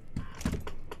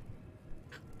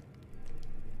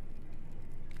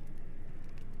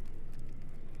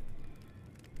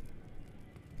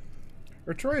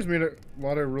 Artori has made a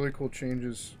lot of really cool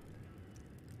changes.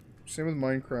 Same with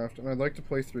Minecraft, and I'd like to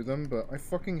play through them, but I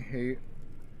fucking hate...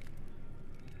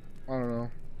 I don't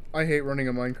know. I hate running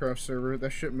a Minecraft server.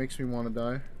 That shit makes me want to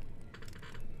die.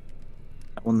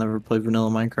 I will never play vanilla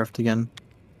Minecraft again.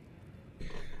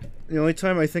 The only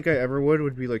time I think I ever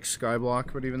would be like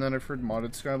Skyblock, but even then I've heard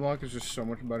modded Skyblock is just so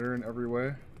much better in every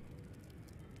way.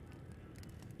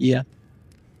 Yeah.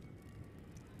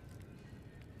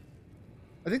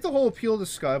 I think the whole appeal to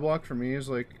Skyblock for me is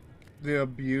like the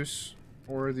abuse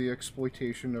or the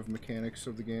exploitation of mechanics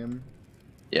of the game.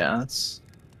 Yeah, that's...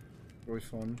 Really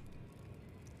fun.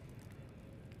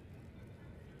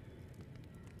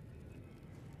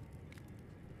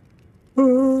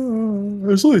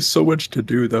 There's only so much to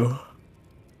do, though.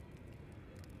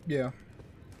 Yeah.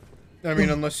 I mean,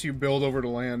 unless you build over the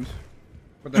land.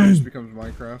 But then it just becomes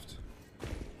Minecraft.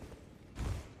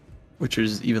 Which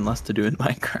is even less to do in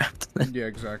Minecraft. Yeah,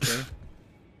 exactly.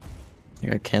 It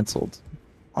got cancelled.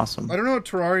 Awesome. I don't know,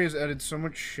 Terraria has added so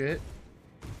much shit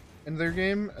in their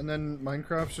game, and then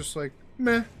Minecraft's just like,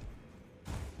 meh.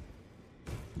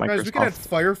 Guys, we can add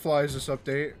fireflies this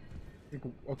update. Like,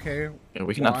 okay. Yeah,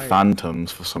 we can why? add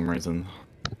phantoms for some reason.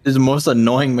 It's the most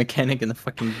annoying mechanic in the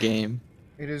fucking game.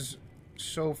 It is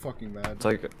so fucking bad. It's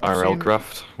like I've RL seen-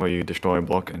 craft, where you destroy a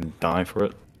block and die for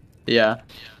it. Yeah.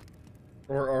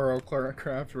 Or RL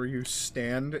Craft, where you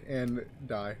stand and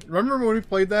die. Remember when we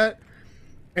played that?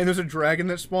 And there's a dragon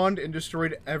that spawned and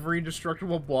destroyed every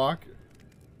destructible block,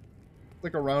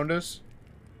 like, around us,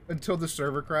 until the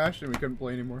server crashed and we couldn't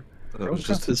play anymore. It was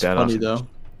just It's a dead funny ass though.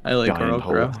 I like giant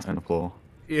hole Warcraft. in the floor.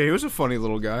 Yeah, he was a funny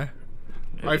little guy.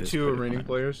 It I have is 2 pretty remaining funny.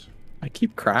 players. I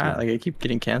keep I keep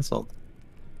getting cancelled.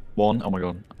 1, oh my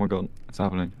god, it's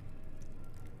happening.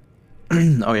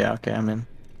 Oh yeah, okay, I'm in.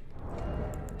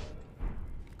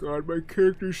 God, my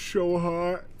character's so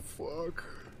hot. Fuck.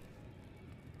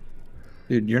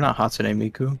 Dude, you're not Hatsune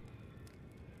Miku.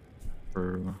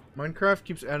 Minecraft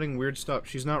keeps adding weird stuff.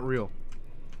 She's not real.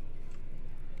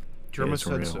 Germa is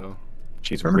said real. so.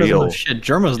 She's Germa doesn't know real. shit.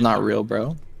 Germa's not real,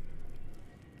 bro.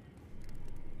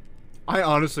 I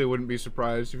honestly wouldn't be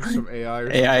surprised if it's some AI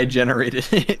or AI something. generated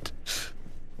it.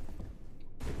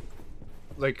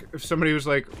 Like, if somebody was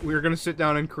like, we're gonna sit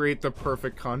down and create the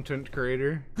perfect content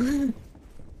creator.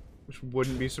 Which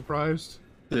wouldn't be surprised.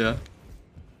 Yeah.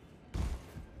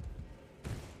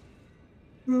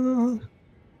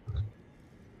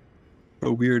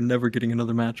 Oh, we are never getting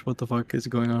another match. What the fuck is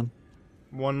going on?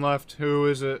 One left. Who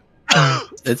is it?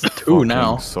 It's 2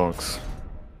 now. Fucking sucks.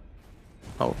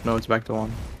 Oh, no, it's back to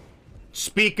 1.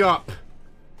 Speak up!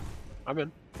 I'm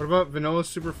in. What about vanilla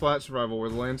super flat survival, where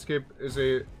the landscape is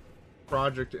a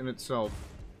project in itself?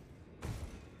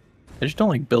 I just don't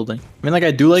like building. I mean, like,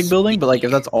 I do like building, but, like,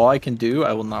 if that's all I can do,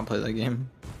 I will not play that game.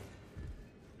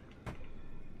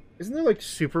 Isn't there, like,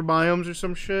 super biomes or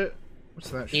some shit? What's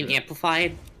that You shit? mean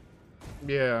amplified?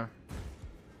 Yeah.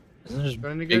 Isn't there just Is that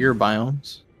any good? bigger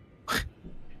biomes?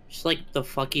 Just like the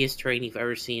fuckiest terrain you've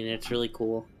ever seen, and it's really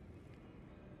cool.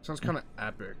 Sounds kind of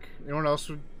epic. You know what else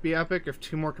would be epic? If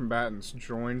 2 more combatants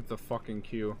joined the fucking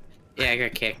queue. Yeah, I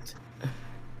got kicked.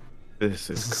 This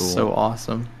is This cool. is so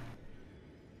awesome.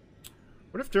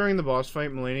 What if during the boss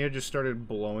fight, Melania just started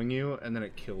blowing you, and then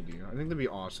it killed you? I think that'd be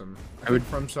awesome. I would-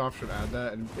 think FromSoft should add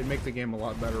that, and it'd make the game a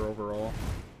lot better overall.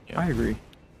 I agree.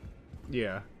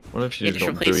 Yeah. What if she You just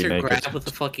just got replace booty her naked? grab with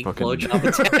the fucking Fucking- blowjob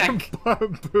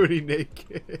attack. Booty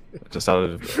naked. Just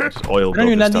oiled I don't up even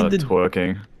and need started to-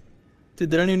 twerking. Dude,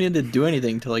 they don't even need to do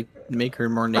anything to, like, make her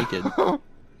more naked.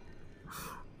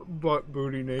 Butt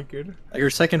booty naked. Like, her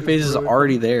second It's phase is really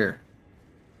already funny. there.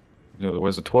 You know,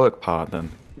 where's the twerk part then?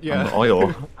 Yeah. And the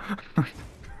oil.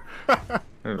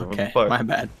 Okay, Fuck. my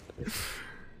bad.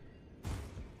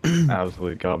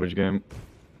 Absolute garbage game.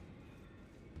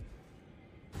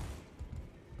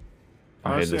 I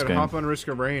hate Honestly, this I'd game. hop on Risk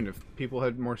of Rain if people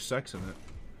had more sex in it.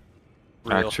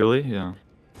 Real. Actually, yeah.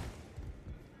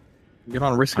 Get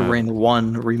on Risk of Rain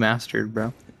 1 remastered,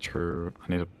 bro. True.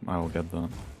 I'll get that.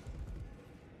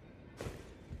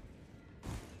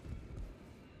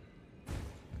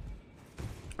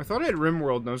 I thought I had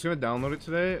RimWorld and I was gonna download it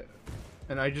today,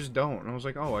 and I just don't. And I was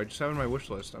like, oh, I just have it on my wish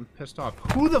list. I'm pissed off.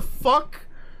 Who the fuck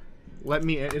let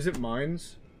me in? Is it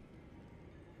mines?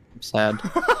 I'm sad.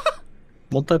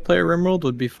 Multiplayer RimWorld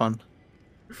would be fun.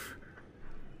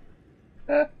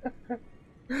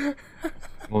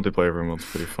 Multiplayer room was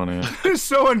pretty funny. It's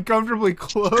so uncomfortably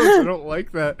close. I don't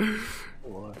like that.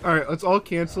 Alright, let's all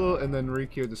cancel and then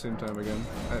re-queue at the same time again.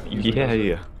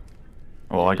 Yeah.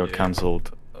 Well, I got Yeah.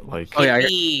 cancelled. Like, Oh, yeah, I got-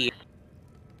 Yippee.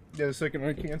 Yeah, the second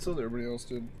I canceled, everybody else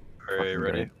did. Alright,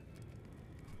 ready?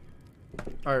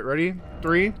 Alright, ready?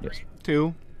 3, Yes.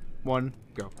 2, 1,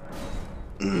 go.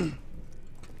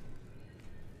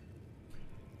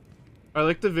 I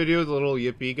like the video of the little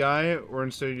yippee guy, where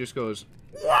instead he just goes,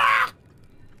 Wah!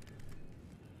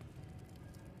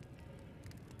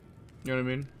 You know what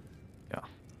I mean? Yeah.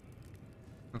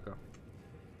 Okay.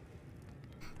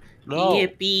 No.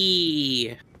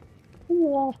 Yippee.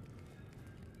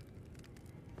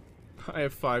 I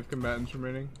have 5 combatants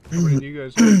remaining. How many do you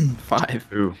guys have? 5.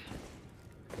 ooh.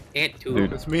 And 2.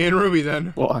 Dude. It's me and Ruby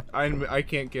then. Fuck. I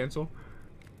can't cancel.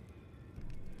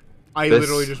 I This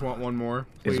literally just want one more,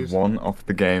 please. Is one of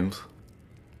the games.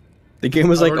 The game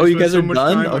was I've like, oh, already you guys spent are so much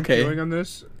done? time on Okay. queuing on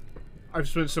this. I've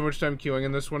spent so much time queuing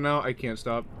in this one now, I can't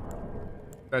stop.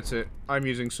 That's it. I'm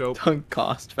using soap. Sunk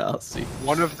cost fallacy.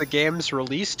 One of the games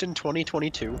released in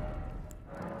 2022.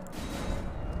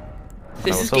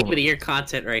 This was is game over. of the year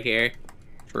content right here.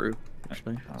 True,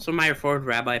 actually. So my Reformed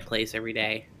rabbi plays every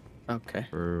day. Okay.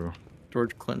 Through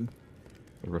George Clinton.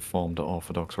 the Reformed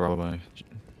Orthodox Rabbi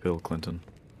Bill Clinton.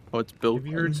 Oh, it's Bill Have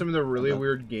you Clinton? heard some of the really Okay.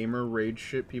 weird gamer rage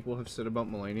shit people have said about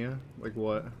Melania? Like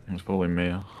what? It's probably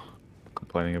me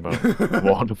complaining about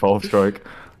Waterfall Strike.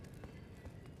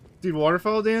 Dude,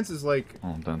 Waterfall Dance is like...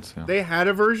 Oh, dance, yeah. They had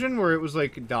a version where it was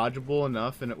like dodgeable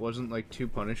enough and it wasn't like too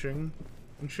punishing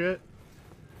and shit.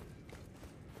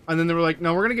 And then they were like,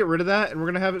 no, we're gonna get rid of that and we're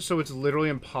gonna have it so it's literally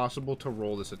impossible to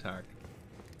roll this attack.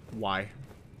 Why?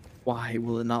 Why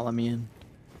will it not let me in?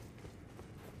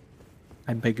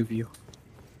 I beg of you.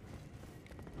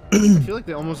 I feel like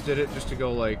they almost did it just to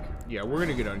go like, yeah, we're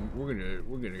gonna get on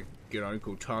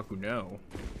Kotaku now.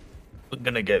 We're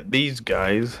gonna get these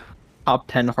guys. Top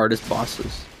 10 hardest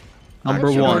bosses. Number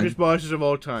Actually, 1. hardest bosses of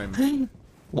all time.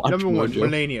 Watch Number 1, Mojo.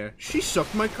 Melania. She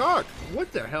sucked my cock.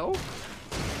 What the hell?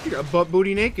 She got butt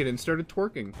booty naked and started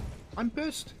twerking. I'm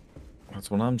pissed.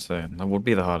 That's what I'm saying. That would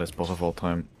be the hardest boss of all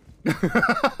time. I'd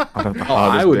have the Oh, I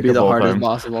hardest would dick be of the all hardest time.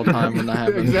 boss of all time when that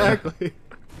happens. Exactly.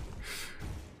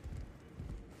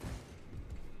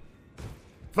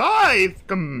 5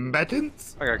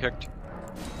 combatants. I got kicked.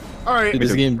 All right, Dude,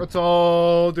 this game. let's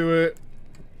all do it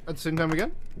at the same time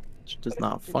again. It does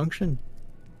not function.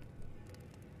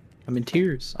 I'm in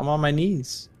tears. I'm on my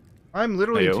knees. I'm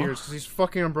literally in Ayo. tears because these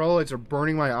fucking umbrella lights are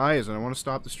burning my eyes, and I want to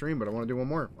stop the stream, but I want to do one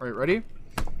more. All right, ready?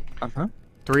 Uh-huh.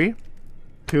 3,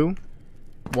 2,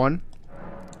 1.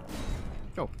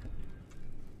 Go.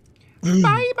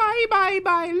 Bye, bye, bye,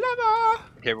 bye, lover.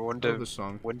 Okay, but Love this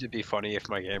song. wouldn't it be funny if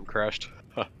my game crashed?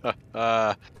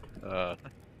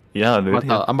 Yeah, dude.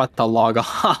 I'm about to log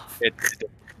off.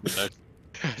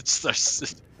 It's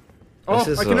just, Oh,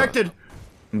 is I connected.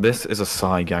 This is a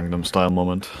Psy Gangnam style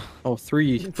moment. Oh,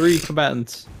 three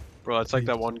combatants. bro, it's like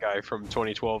that one guy from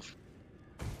 2012,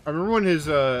 I remember when his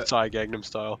Psy Gangnam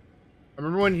Style. I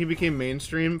remember when he became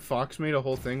mainstream. Fox made a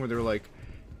whole thing where they were like,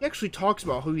 he actually talks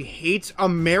about how he hates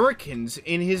Americans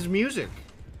in his music.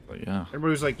 But yeah.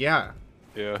 Everybody was like, yeah,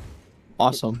 Yeah.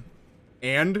 Awesome.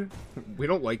 and we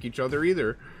don't like each other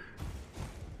either.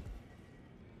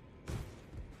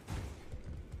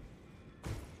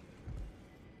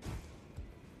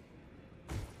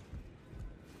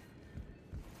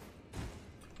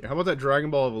 Yeah, how about that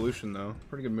Dragon Ball Evolution though?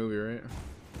 Pretty good movie, right?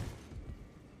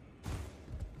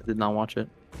 I did not watch it.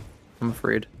 I'm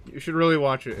afraid. You should really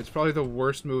watch it. It's probably the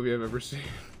worst movie I've ever seen.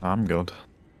 I'm good.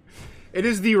 It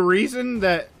is the reason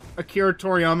that Akira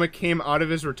Toriyama came out of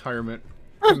his retirement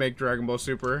to make Dragon Ball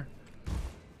Super.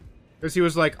 Because he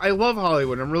was like, I love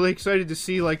Hollywood. I'm really excited to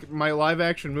see like my live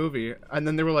action movie. And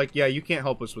then they were like, yeah, you can't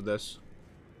help us with this.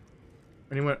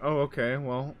 And he went, oh, okay,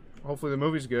 well, hopefully the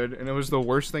movie's good. And it was the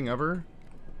worst thing ever.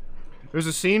 There's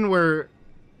a scene where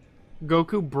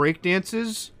Goku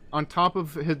breakdances on top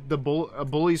of a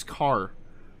bully's car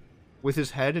with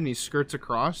his head, and he skirts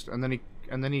across, and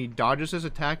then he dodges his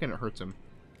attack, and it hurts him.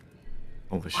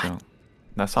 Holy shit.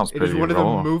 That sounds It pretty is one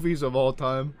raw. of the movies of all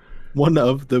time. One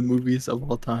of the movies of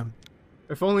all time.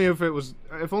 If only it was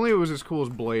as cool as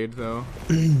Blade, though.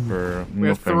 For We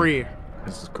have nothing 3. is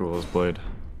as cool as Blade.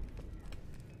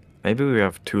 Maybe we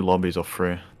have 2 lobbies of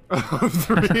 3. 3?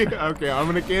 Okay, I'm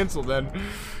gonna cancel then.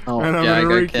 Oh, And I'm yeah, I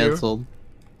gonna got requeue. canceled.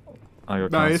 I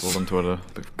got Nice. cancelled on Twitter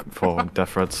for death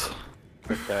threats.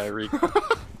 Okay,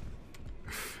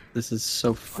 This is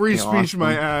so Free fucking speech, awesome.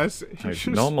 my ass. I Just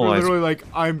normalize- literally like,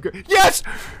 I'm good. Yes!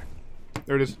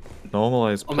 There it is.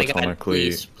 Normalize Oh my god,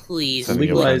 platonically. please. sending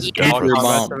your Legalize friends nuclear death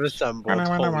threats. bombs. assembled.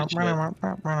 Holy shit.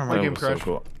 My That game was so crashed.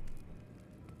 cool.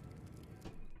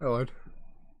 Hello.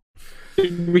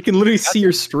 Dude, we can literally see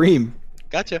your stream.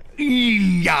 Gotcha.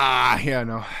 Yeah,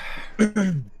 no.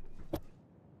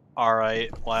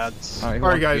 Alright, lads.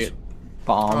 Alright, guys.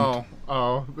 Bombed.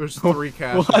 Oh, there's 3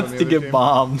 casters Who on wants the to other get team.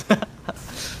 bombed?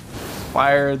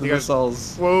 Fire the You guys-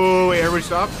 missiles. Whoa, wait, everybody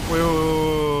stop.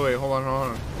 Wait, hold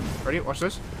on. Ready? Watch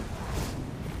this.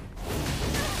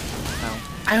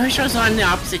 I wish I was on the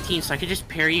opposite team so I could just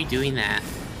parry you doing that.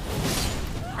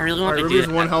 I really want Alright, to do Ruby's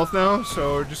that. 1 health now,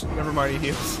 so just never mind, he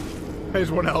heals. He's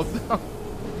 1 health now.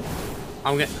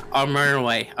 I'm running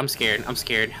away. I'm scared.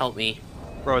 Help me.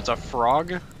 Bro, it's a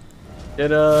frog? Get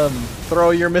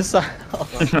throw your missile.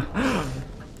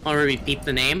 Oh, Ruby, peep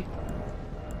the name.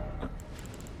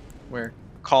 Where?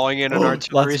 Calling in an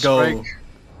artillery Let's go. strike?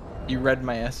 You read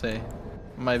my essay.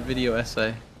 My video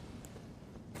essay.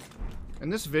 In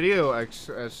this video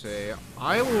essay,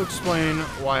 I will explain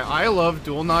why I love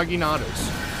dual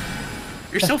Naginatas.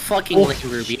 You're so fucking lame,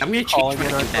 Ruby. I'm gonna Calling change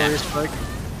in my artillery back.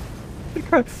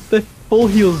 strike? That full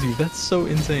heals you. That's so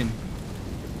insane.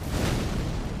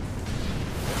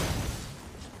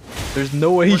 There's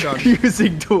no way We're you're done.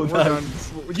 using dual We're done.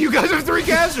 knives. You guys have 3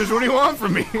 casters, what do you want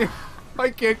from me? I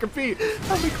can't compete.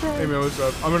 Hey man, what's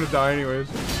up? I'm gonna die anyways.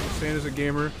 Staying as a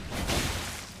gamer.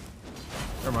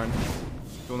 Never mind.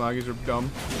 Dual Nagis are dumb.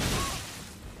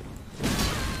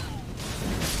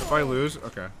 If I lose,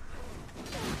 okay.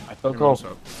 Hey, man, what's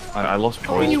up? I lost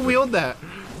How can you points. wield that?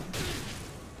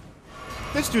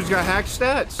 This dude's got hacked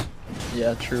stats.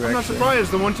 Yeah, true. I'm not actually.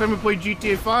 surprised. The one time we played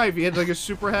GTA 5, he had like a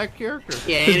super hacked character.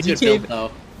 Yeah, and a good GTA build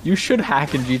though. You should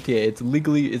hack in GTA.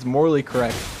 It's morally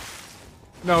correct.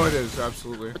 No, it is,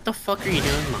 absolutely. What the fuck are you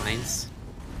doing, Mines?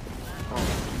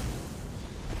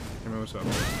 Hey man, what's up?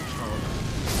 Oh.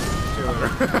 See you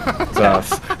later.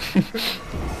 Death.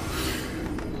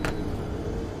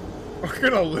 We're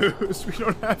gonna lose. We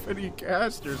don't have any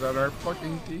casters on our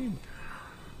fucking team.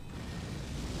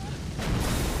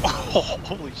 Oh,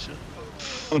 holy shit.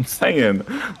 I'm saying.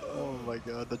 Oh my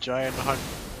god, the giant hunt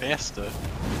master.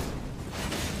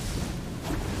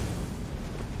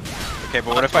 Okay,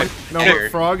 but what if I... No, Here.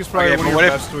 but Frog is probably Okay, one of but your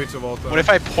what if- best tweets of all time. What if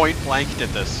I point blank did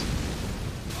this?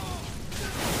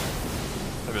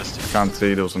 I missed it. Can't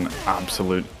see, there was an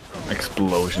absolute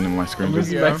explosion in my screen. This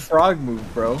is Yeah. my frog move,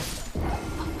 bro.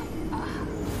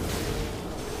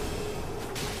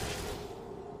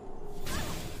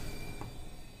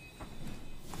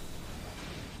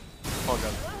 Fall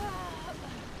Guys.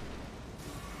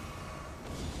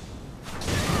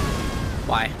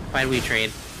 Why? Why did we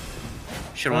trade?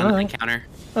 Should have won the encounter.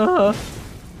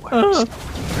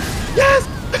 Yes!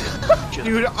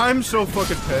 Dude, I'm so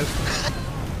fucking pissed.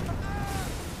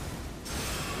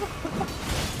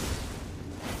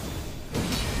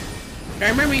 I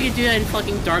remember you could do that in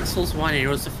fucking Dark Souls 1 and it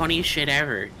was the funniest shit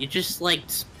ever. You just like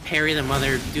parry them while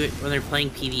they're playing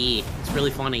PvE. It's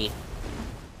really funny.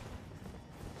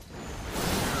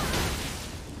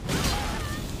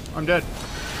 I'm dead.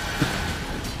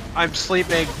 I'm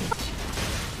sleeping.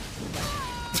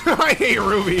 I hate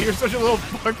Ruby. You're such a little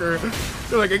fucker.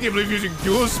 You're like, I can't believe you're using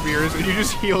dual spears and you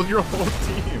just healed your whole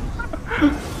team.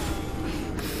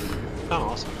 Oh,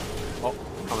 awesome. Oh,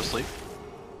 I'm asleep.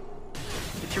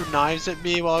 You threw knives at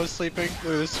me while I was sleeping.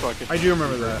 Look at this fucking. I do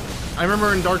remember that. I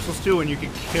remember in Dark Souls 2 when you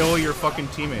could kill your fucking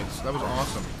teammates. That was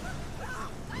awesome.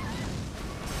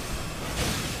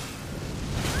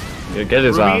 Yeah, get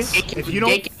his Ruby, ass. if you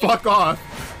don't fuck off.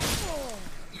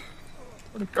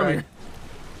 Come here.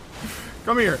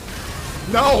 Come here.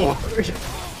 No!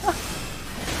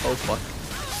 Oh fuck.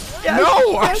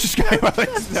 No! I just got my like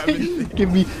 7. Give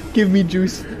me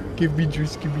juice. Give me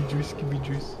juice. Give me juice. Give me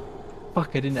juice.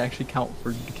 Fuck! I didn't actually count for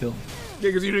the kill. Yeah,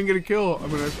 because you didn't get a kill.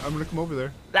 I'm gonna come over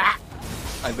there.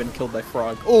 I've been killed by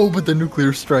frog. Oh, but the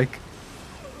nuclear strike.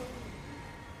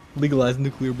 Legalize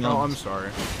nuclear bombs. Oh, I'm sorry.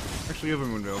 Actually, you have a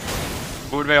Moonveil.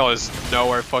 Moonveil is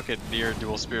nowhere fucking near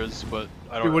dual spears, but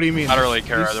I don't. Dude, what do you mean? I don't really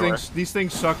care these either way. these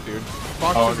things suck, dude.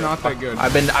 Fox Oh, is okay. not that good.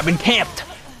 I've been camped.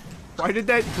 Why did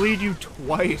that bleed you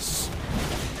twice?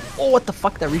 Oh, what the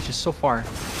fuck? That reaches so far.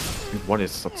 What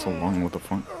is that so long? What the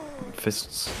fuck?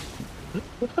 Fists.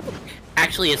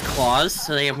 Actually, it's claws,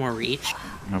 so they have more reach.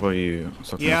 How about you?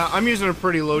 Suck Yeah, I'm using a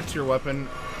pretty low tier weapon.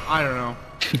 I don't know.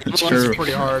 It's Well, true. It's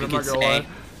pretty hard. I'm You not could gonna lie. say.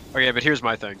 Okay, but here's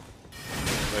my thing.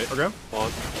 Wait. Okay. Hold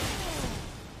on.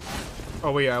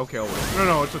 Oh wait, yeah. Okay, I'll wait.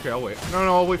 No, it's okay. I'll wait. No,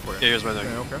 I'll wait for it. Yeah, here's my thing.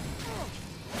 Okay. Okay.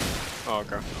 Oh,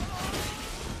 okay.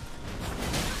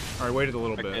 All right, waited a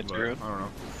little Okay, bit, it's but good. I don't know.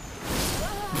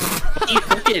 What are you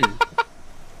cooking?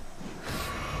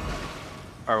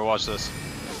 Alright, watch this.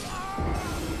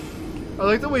 I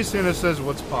like the way Santa says,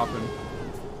 "What's poppin'?"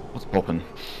 What's poppin'?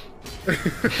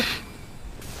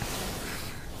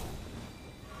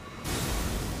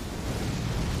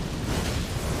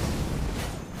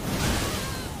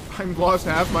 I've lost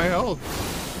half my health.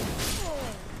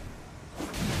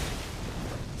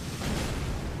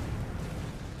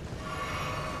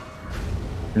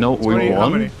 No, we How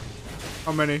won. many?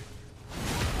 How many?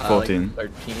 14.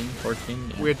 Like 13,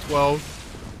 14. Yeah. We had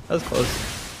 12. That was close.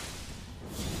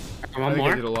 I One think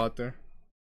I did more? a lot there.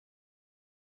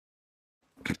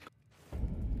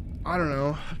 I don't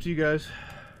know. Up to you guys.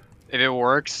 If it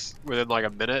works within like a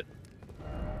minute,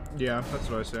 Yeah, that's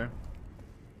what I say.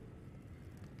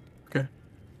 Okay.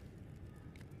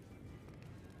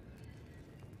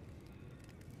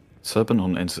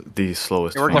 Serpent is the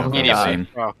slowest it thing worked I've ever immediately. seen.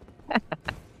 Oh.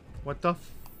 What the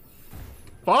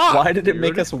fuck? Why did it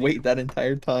make dude? us wait that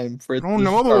entire time for it Oh, to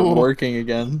no. start working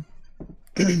again?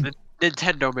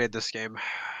 Nintendo made this game.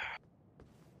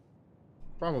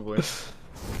 Probably.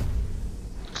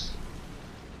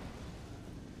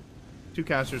 2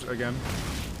 casters again.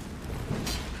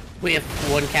 We have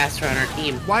one caster on our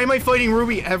team. Why am I fighting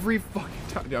Ruby every fucking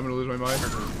time? I'm gonna lose my mind.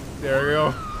 There we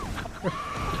go.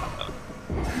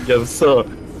 Yes, sir.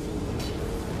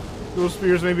 Dual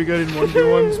spears may be good in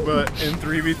 1v1s, but in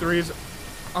 3v3s,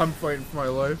 I'm fighting for my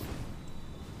life.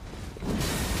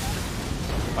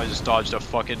 I just dodged a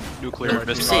fucking nuclear No,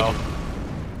 missile.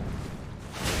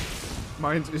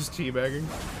 Mine's is teabagging.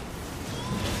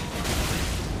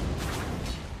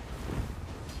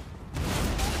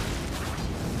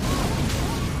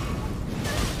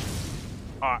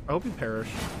 I hope you perish.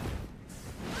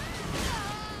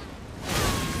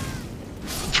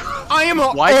 I am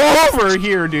What? over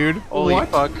here, dude. Holy What?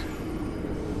 fuck.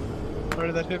 Where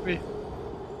did that hit me?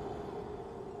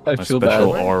 I My feel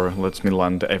special bad. aura lets me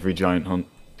land every giant hunt.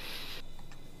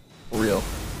 Real.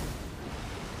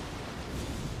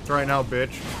 It's right now,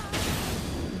 bitch.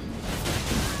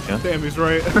 Yeah? Damn, he's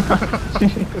right.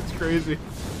 That's crazy.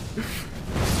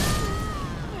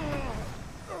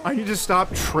 I need to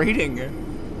stop trading.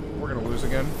 We're gonna lose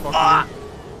again. Fuck you.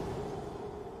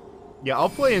 Yeah, I'll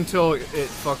play until it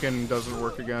fucking doesn't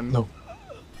work again. No.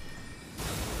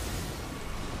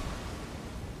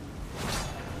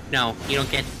 No, you don't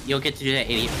get to do that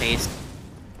idiot face.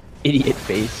 Idiot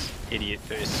face. Idiot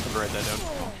face. I'm gonna write that down.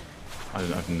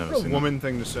 I've never What a seen woman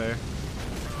thing to say.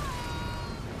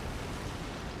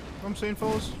 What I'm saying,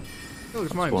 fellas? Look,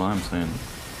 it's that. mine. That's what I'm saying.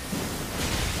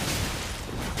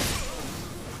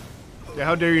 Yeah,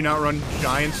 how dare you not run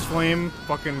Giant's Flame?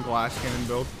 Fucking glass cannon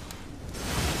build.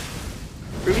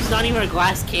 Ruby's not even a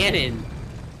glass cannon.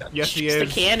 Yes, he She's is.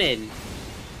 the cannon.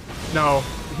 No,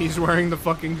 he's wearing the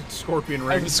fucking scorpion I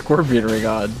ring. have a scorpion ring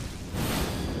on.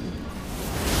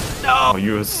 Oh,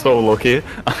 you were so lucky.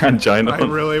 I had giant I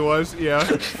hunt. really was, yeah.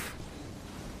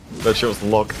 That shit was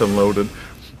locked and loaded.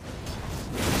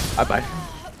 Bye bye.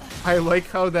 I like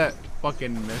how that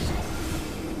fucking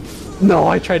missed. No,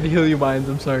 I tried to heal you, Mines.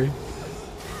 I'm sorry.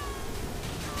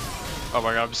 Oh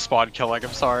my god, I'm spawn killing,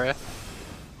 I'm sorry.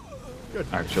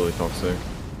 Actually toxic.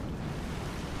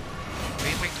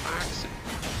 Made me toxic.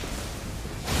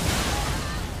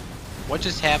 What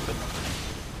just happened?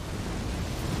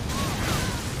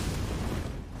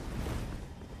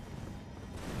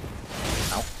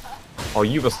 Oh,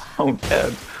 you were so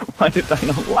dead. Why did I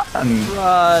not land?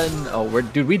 Run! Oh,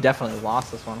 dude, we definitely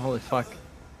lost this one. Holy fuck.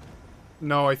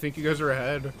 No, I think you guys are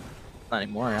ahead. Not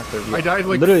anymore. After I died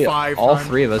like literally 5 all times.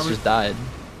 3 of us How many- just died.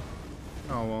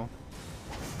 Oh well.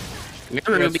 Yeah,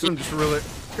 Yeah, Ruby. it's 'cause I'm just really.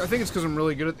 I think it's because I'm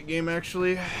really good at the game,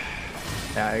 actually.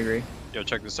 Yeah, I agree. Yo,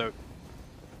 check this out.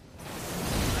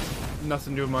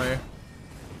 Nothing to do with my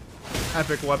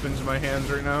epic weapons in my hands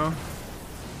right now.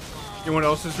 You know what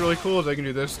else is really cool is I can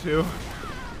do this too.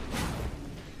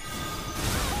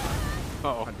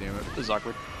 Uh-oh. God damn it. This is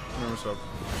awkward. What's up?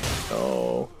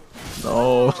 No.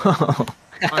 No.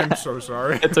 I'm so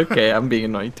sorry. It's okay. I'm being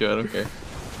annoying too. I don't care.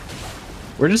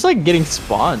 We're just like getting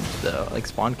spawned though, like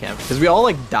spawn camp, because we all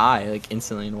like die like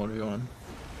instantly in 1v1.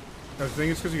 I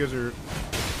think it's because you guys are.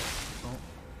 Oh.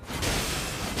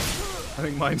 I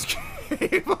think mine's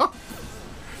gave up.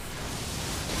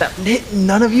 That hit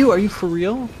none of you? Are you for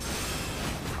real?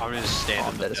 I'm gonna just stand Oh,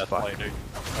 in the dead as death fuck. lightning.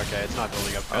 Okay, it's not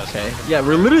building up fast Okay. enough. Yeah,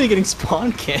 we're literally getting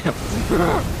spawn camped.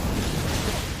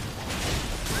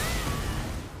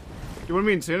 You want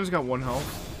me and Santa's got 1 health.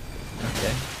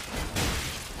 Okay.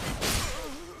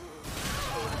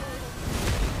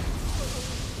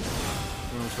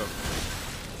 What's up?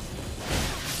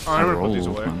 Oh, I'm gonna put these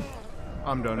Rolled, away. man.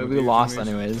 I'm done with We using lost these.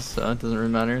 anyways, so it doesn't really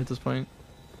matter at this point.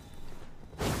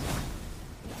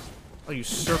 Oh, you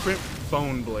serpent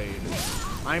bone blade.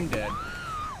 I'm dead.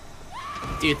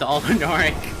 Dude, the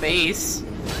Almanoric face.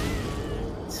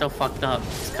 So fucked up.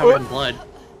 It's covered in blood.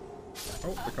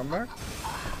 Oh, they come back?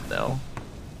 No.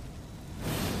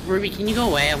 Ruby, can you go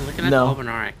away? I'm looking at No. the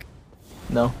Almanoric.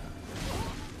 No.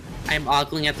 I'm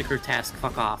ogling at the grotesque.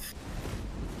 Fuck off.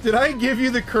 Did I give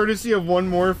you the courtesy of 1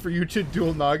 more for you to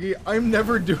duel Nagi? I'm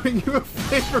never doing you a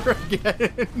favor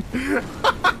again.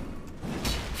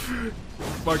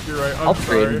 Fuck, you're right. I'm I'll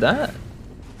sorry. trade that.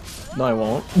 No, I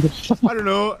won't. I don't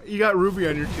know. You got Ruby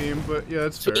on your team, but yeah,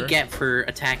 that's That's what fair. you get for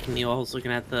attacking me while I was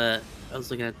looking at the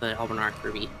Almanoric,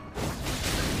 Ruby.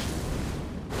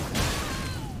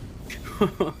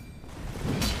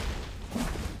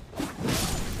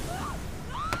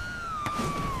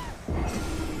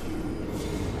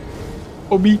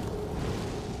 Obi.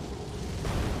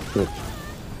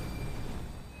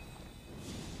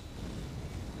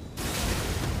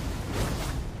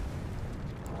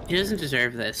 He doesn't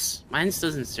deserve this. Mines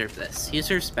doesn't deserve this. He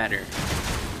deserves better.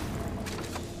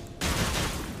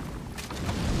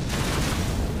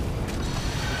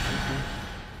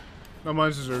 No,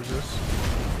 mine deserves this.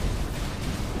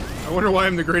 I wonder why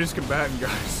I'm the greatest combatant,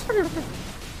 guys.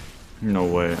 No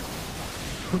way.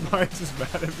 Mine's is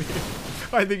mad at me.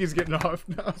 I think he's getting off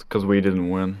now. Because we didn't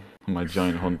win. My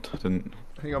giant hunt didn't.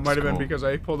 I think it might have been Skull. because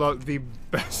I pulled out the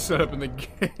best setup in the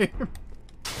game.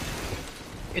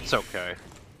 It's okay.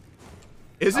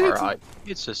 Is it? Alright.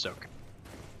 It's just okay.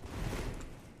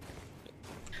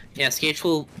 Yeah, Sketch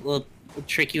will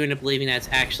trick you into believing that it's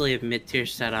actually a mid-tier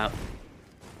setup.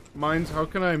 Mine's, how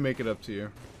can I make it up to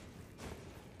you?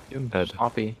 Dead.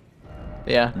 Sloppy.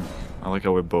 Yeah. I like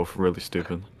how we're both really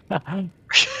stupid. Did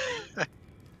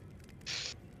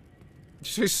you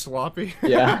say sloppy?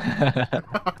 Yeah.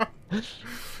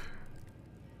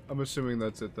 I'm assuming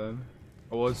that's it then.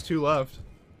 Oh, well, it's 2 left.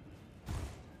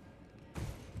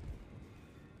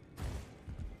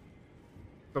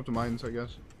 It's up to mines, I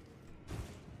guess.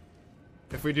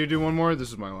 If we do 1 more, this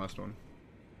is my last one.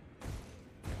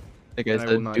 I And guess I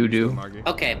will a not use doo-doo. Magi.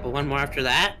 Okay, but 1 more after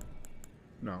that?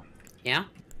 No. Yeah?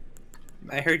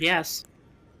 I heard yes.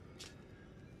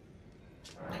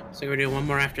 So we're doing 1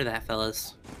 more after that,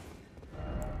 fellas.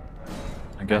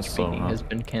 I guess so. Matchmaking Huh? has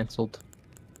been cancelled.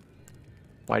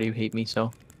 Why do you hate me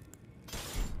so?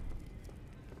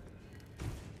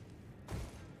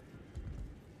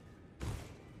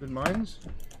 Did mines?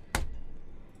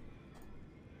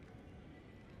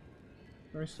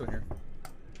 No, he's still here.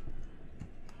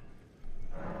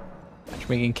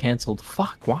 Matchmaking cancelled.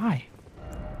 Fuck, why?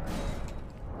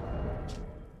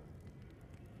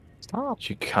 Stop.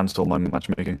 She cancelled my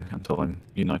matchmaking until I'm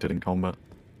united in combat.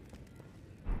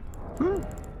 Dude,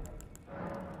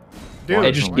 Well,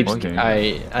 It just no, keeps.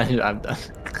 okay. I'm done.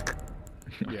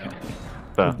 yeah.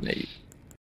 Fair.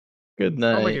 Good Oh,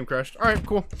 my night. game crashed. Alright,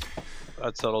 cool.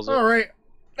 That settles it. Alright.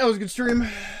 That was a good stream.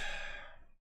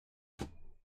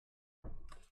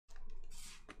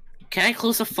 Can I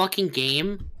close the fucking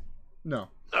game? No.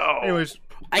 No. Anyways,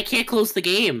 I can't close the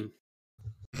game.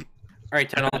 Alright,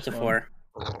 turn off to 4.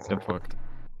 Get fucked.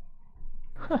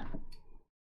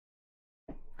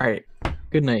 Alright.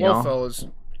 Good night, well, y'all. fellas.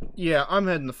 Yeah, I'm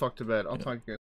heading the fuck to bed. I'll talk to you guys.